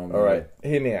was phenomenal. Alright,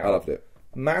 hear me out. I loved it.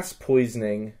 Mass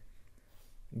poisoning.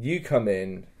 You come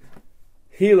in,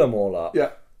 heal them all up. Yeah.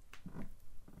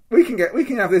 We can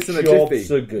have this in a Jobs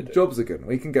jiffy. are good. Jobs are good.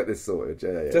 We can get this sorted.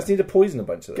 Yeah. Just need to poison a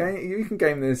bunch of them. You can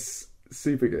game this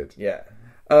super good. Yeah.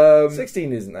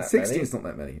 16 isn't that 16 many. is not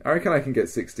that many. I reckon I can get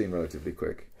 16 relatively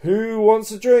quick. Who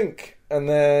wants a drink? And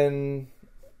then,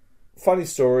 funny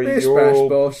story, Bish bash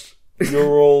bosh.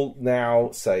 you're all now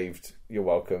saved. You're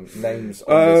welcome. Names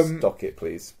on this docket,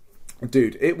 please.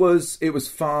 Dude, it was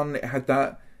fun. It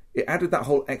added that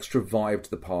whole extra vibe to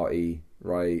the party,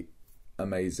 right?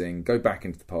 Amazing. Go back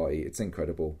into the party. It's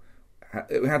incredible.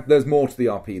 There's more to the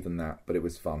RP than that, but it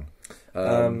was fun.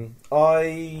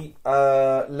 I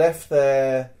left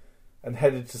there and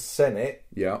headed to Senate.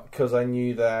 Yeah. Because I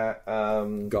knew that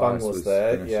Bung was was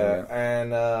there. finishing, Yeah.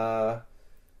 And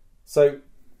so,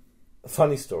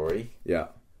 funny story. Yeah.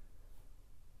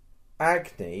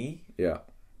 Agni Yeah.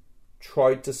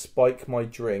 tried to spike my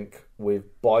drink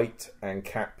with bite and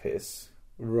cat piss.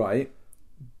 Right.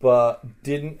 But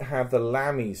didn't have the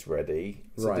lammies ready,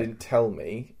 so Right. didn't tell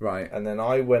me. Right. And then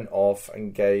I went off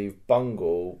and gave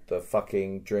Bungle the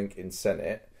fucking drink in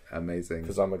Senate. Amazing.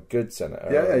 Because I'm a good senator.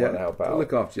 Yeah, I want to help out.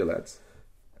 Look after your lads.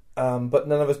 But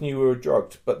none of us knew we were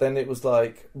drugged. But then it was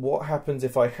like, what happens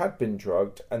if I had been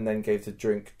drugged and then gave the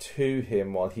drink to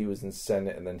him while he was in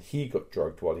Senate, and then he got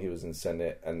drugged while he was in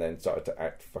Senate, and then started to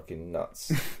act fucking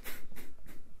nuts.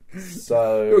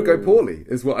 So It would go poorly,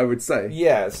 is what I would say.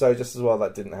 yeah, so just as well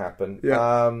that didn't happen. Yeah.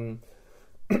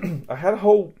 I had a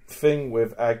whole thing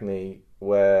with Agni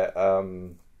where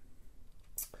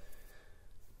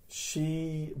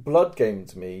she blood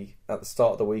gamed me at the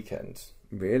start of the weekend.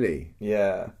 Really?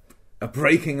 Yeah. A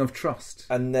breaking of trust.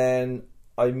 And then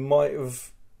I might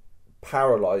have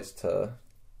paralysed her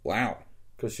Wow.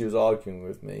 because she was arguing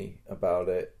with me about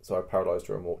it. So I paralysed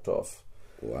her and walked off.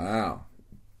 Wow.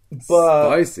 But,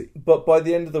 Spicy. But by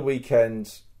the end of the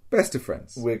weekend, Best of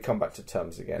friends. we'd come back to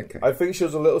terms again. Okay. I think she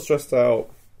was a little stressed out.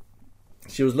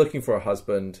 She was looking for a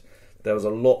husband. There was a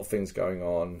lot of things going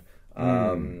on.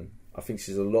 I think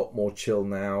she's a lot more chill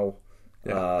now.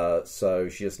 Yeah. So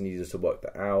she just needed to work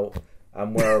that out.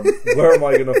 And where am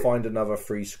I going to find another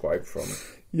free scribe from?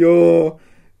 Your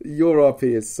RP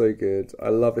is so good. I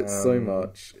love it so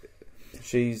much.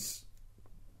 She's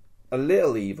a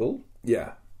little evil.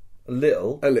 Yeah. A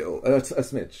little. A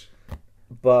smidge.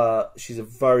 But she's a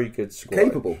very good scribe.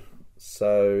 Capable.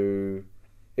 So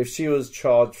if she was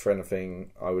charged for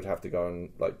anything, I would have to go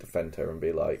and like defend her and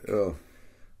be like, Oh,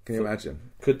 can you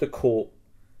imagine? could the court...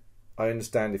 I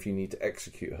understand if you need to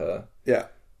execute her, Yeah.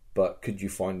 but could you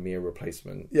find me a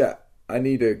replacement? Yeah. I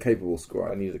need a capable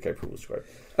scribe. I need a capable scribe.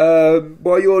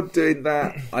 While you're doing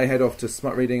that, I head off to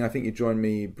smut reading. I think you joined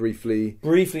me briefly.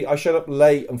 Briefly, I showed up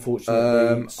late,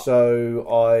 unfortunately, so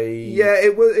I... Yeah,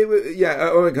 it was. Yeah,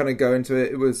 I won't kind of go into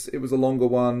it. It was a longer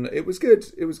one. It was good.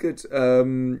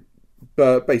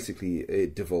 But basically,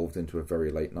 it devolved into a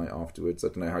very late night afterwards. I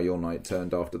don't know how your night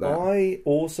turned after that. I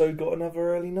also got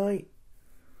another early night.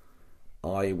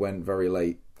 I went very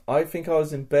late. I think I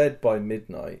was in bed by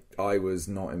midnight. I was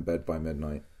not in bed by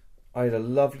midnight. I had a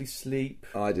lovely sleep.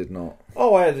 I did not.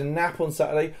 Oh, I had a nap on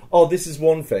Saturday. Oh, this is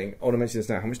one thing. I want to mention this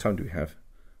now. How much time do we have?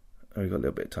 Oh, we've got a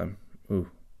little bit of time. Ooh,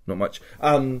 not much.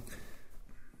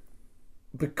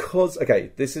 Because,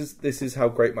 okay, this is how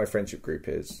great my friendship group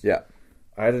is. Yeah.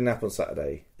 I had a nap on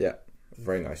Saturday. Yeah. A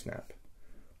very nice nap.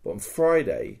 But on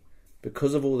Friday,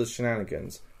 because of all the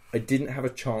shenanigans, I didn't have a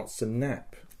chance to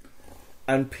nap.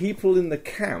 And people in the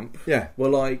camp were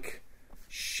like,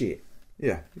 shit.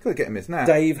 Yeah, you've got to get him his nap.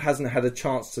 Dave hasn't had a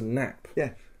chance to nap.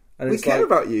 Yeah. And We it's care like,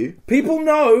 about you. people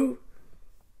know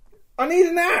I need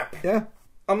a nap. Yeah.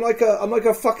 I'm like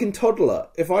a fucking toddler.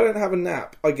 If I don't have a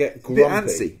nap, I get grumpy.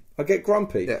 antsy. I get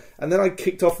grumpy. Yeah. And then I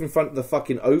kicked off in front of the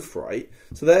fucking oath right.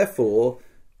 So therefore...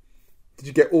 Did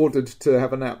you get ordered to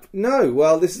have a nap? No,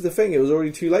 well, this is the thing. It was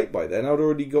already too late by then. I'd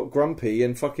already got grumpy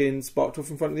and fucking sparked off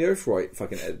in front of the oath right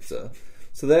fucking editor.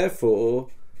 So therefore,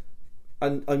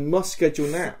 I must schedule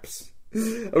naps. Are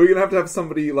we going to have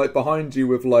somebody like behind you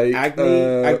with like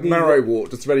Agni marrow wart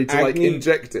just ready to like Agni-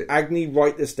 inject it? Agni,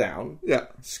 write this down. Yeah.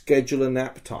 Schedule a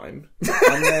nap time.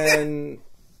 And then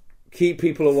keep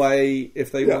people away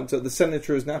if they want to. The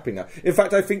senator is napping now. In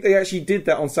fact, I think they actually did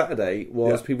that on Saturday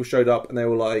whilst people showed up and they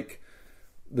were like,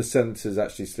 the senator's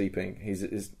actually sleeping.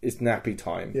 It's nappy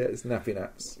time. Yeah, it's nappy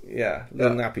naps. Yeah,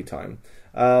 little nappy time.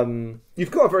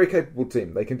 You've got a very capable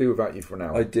team. They can do without you for an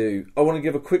hour. I do. I want to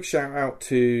give a quick shout out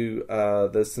to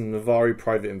there's some Navari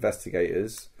private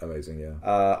investigators. Amazing, yeah.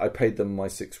 I paid them my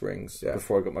 6 rings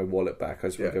before I got my wallet back. I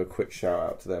just want to give a quick shout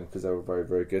out to them because they were very,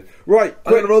 very good. Right,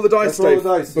 I'm going to roll the dice, roll Dave,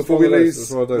 the dice before we lose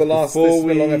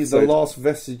the last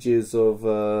vestiges of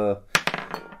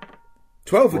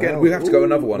 12 again. We have to go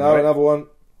another one. No, right? another one.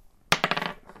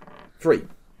 3.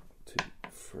 2,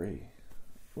 3.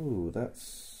 Ooh,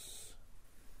 that's...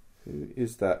 Who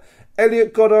is that?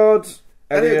 Elliot Goddard.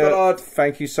 Elliot Goddard.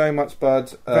 Thank you so much, bud.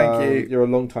 Thank you. You're a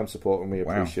long-time supporter and we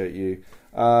appreciate you.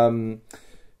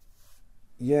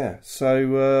 Yeah,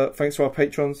 so thanks to our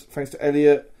patrons. Thanks to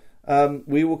Elliot.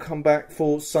 We will come back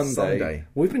for Sunday.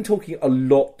 We've been talking a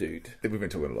lot, dude. We've been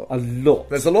talking a lot. A lot.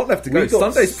 There's a lot left to go.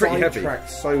 Sunday's pretty heavy. Sidetracked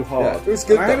so hard. Yeah, it was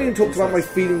good, I haven't though. even talked about my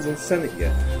feelings on Senate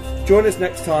yet. Join us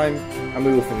next time and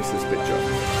we will finish this bit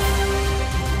job.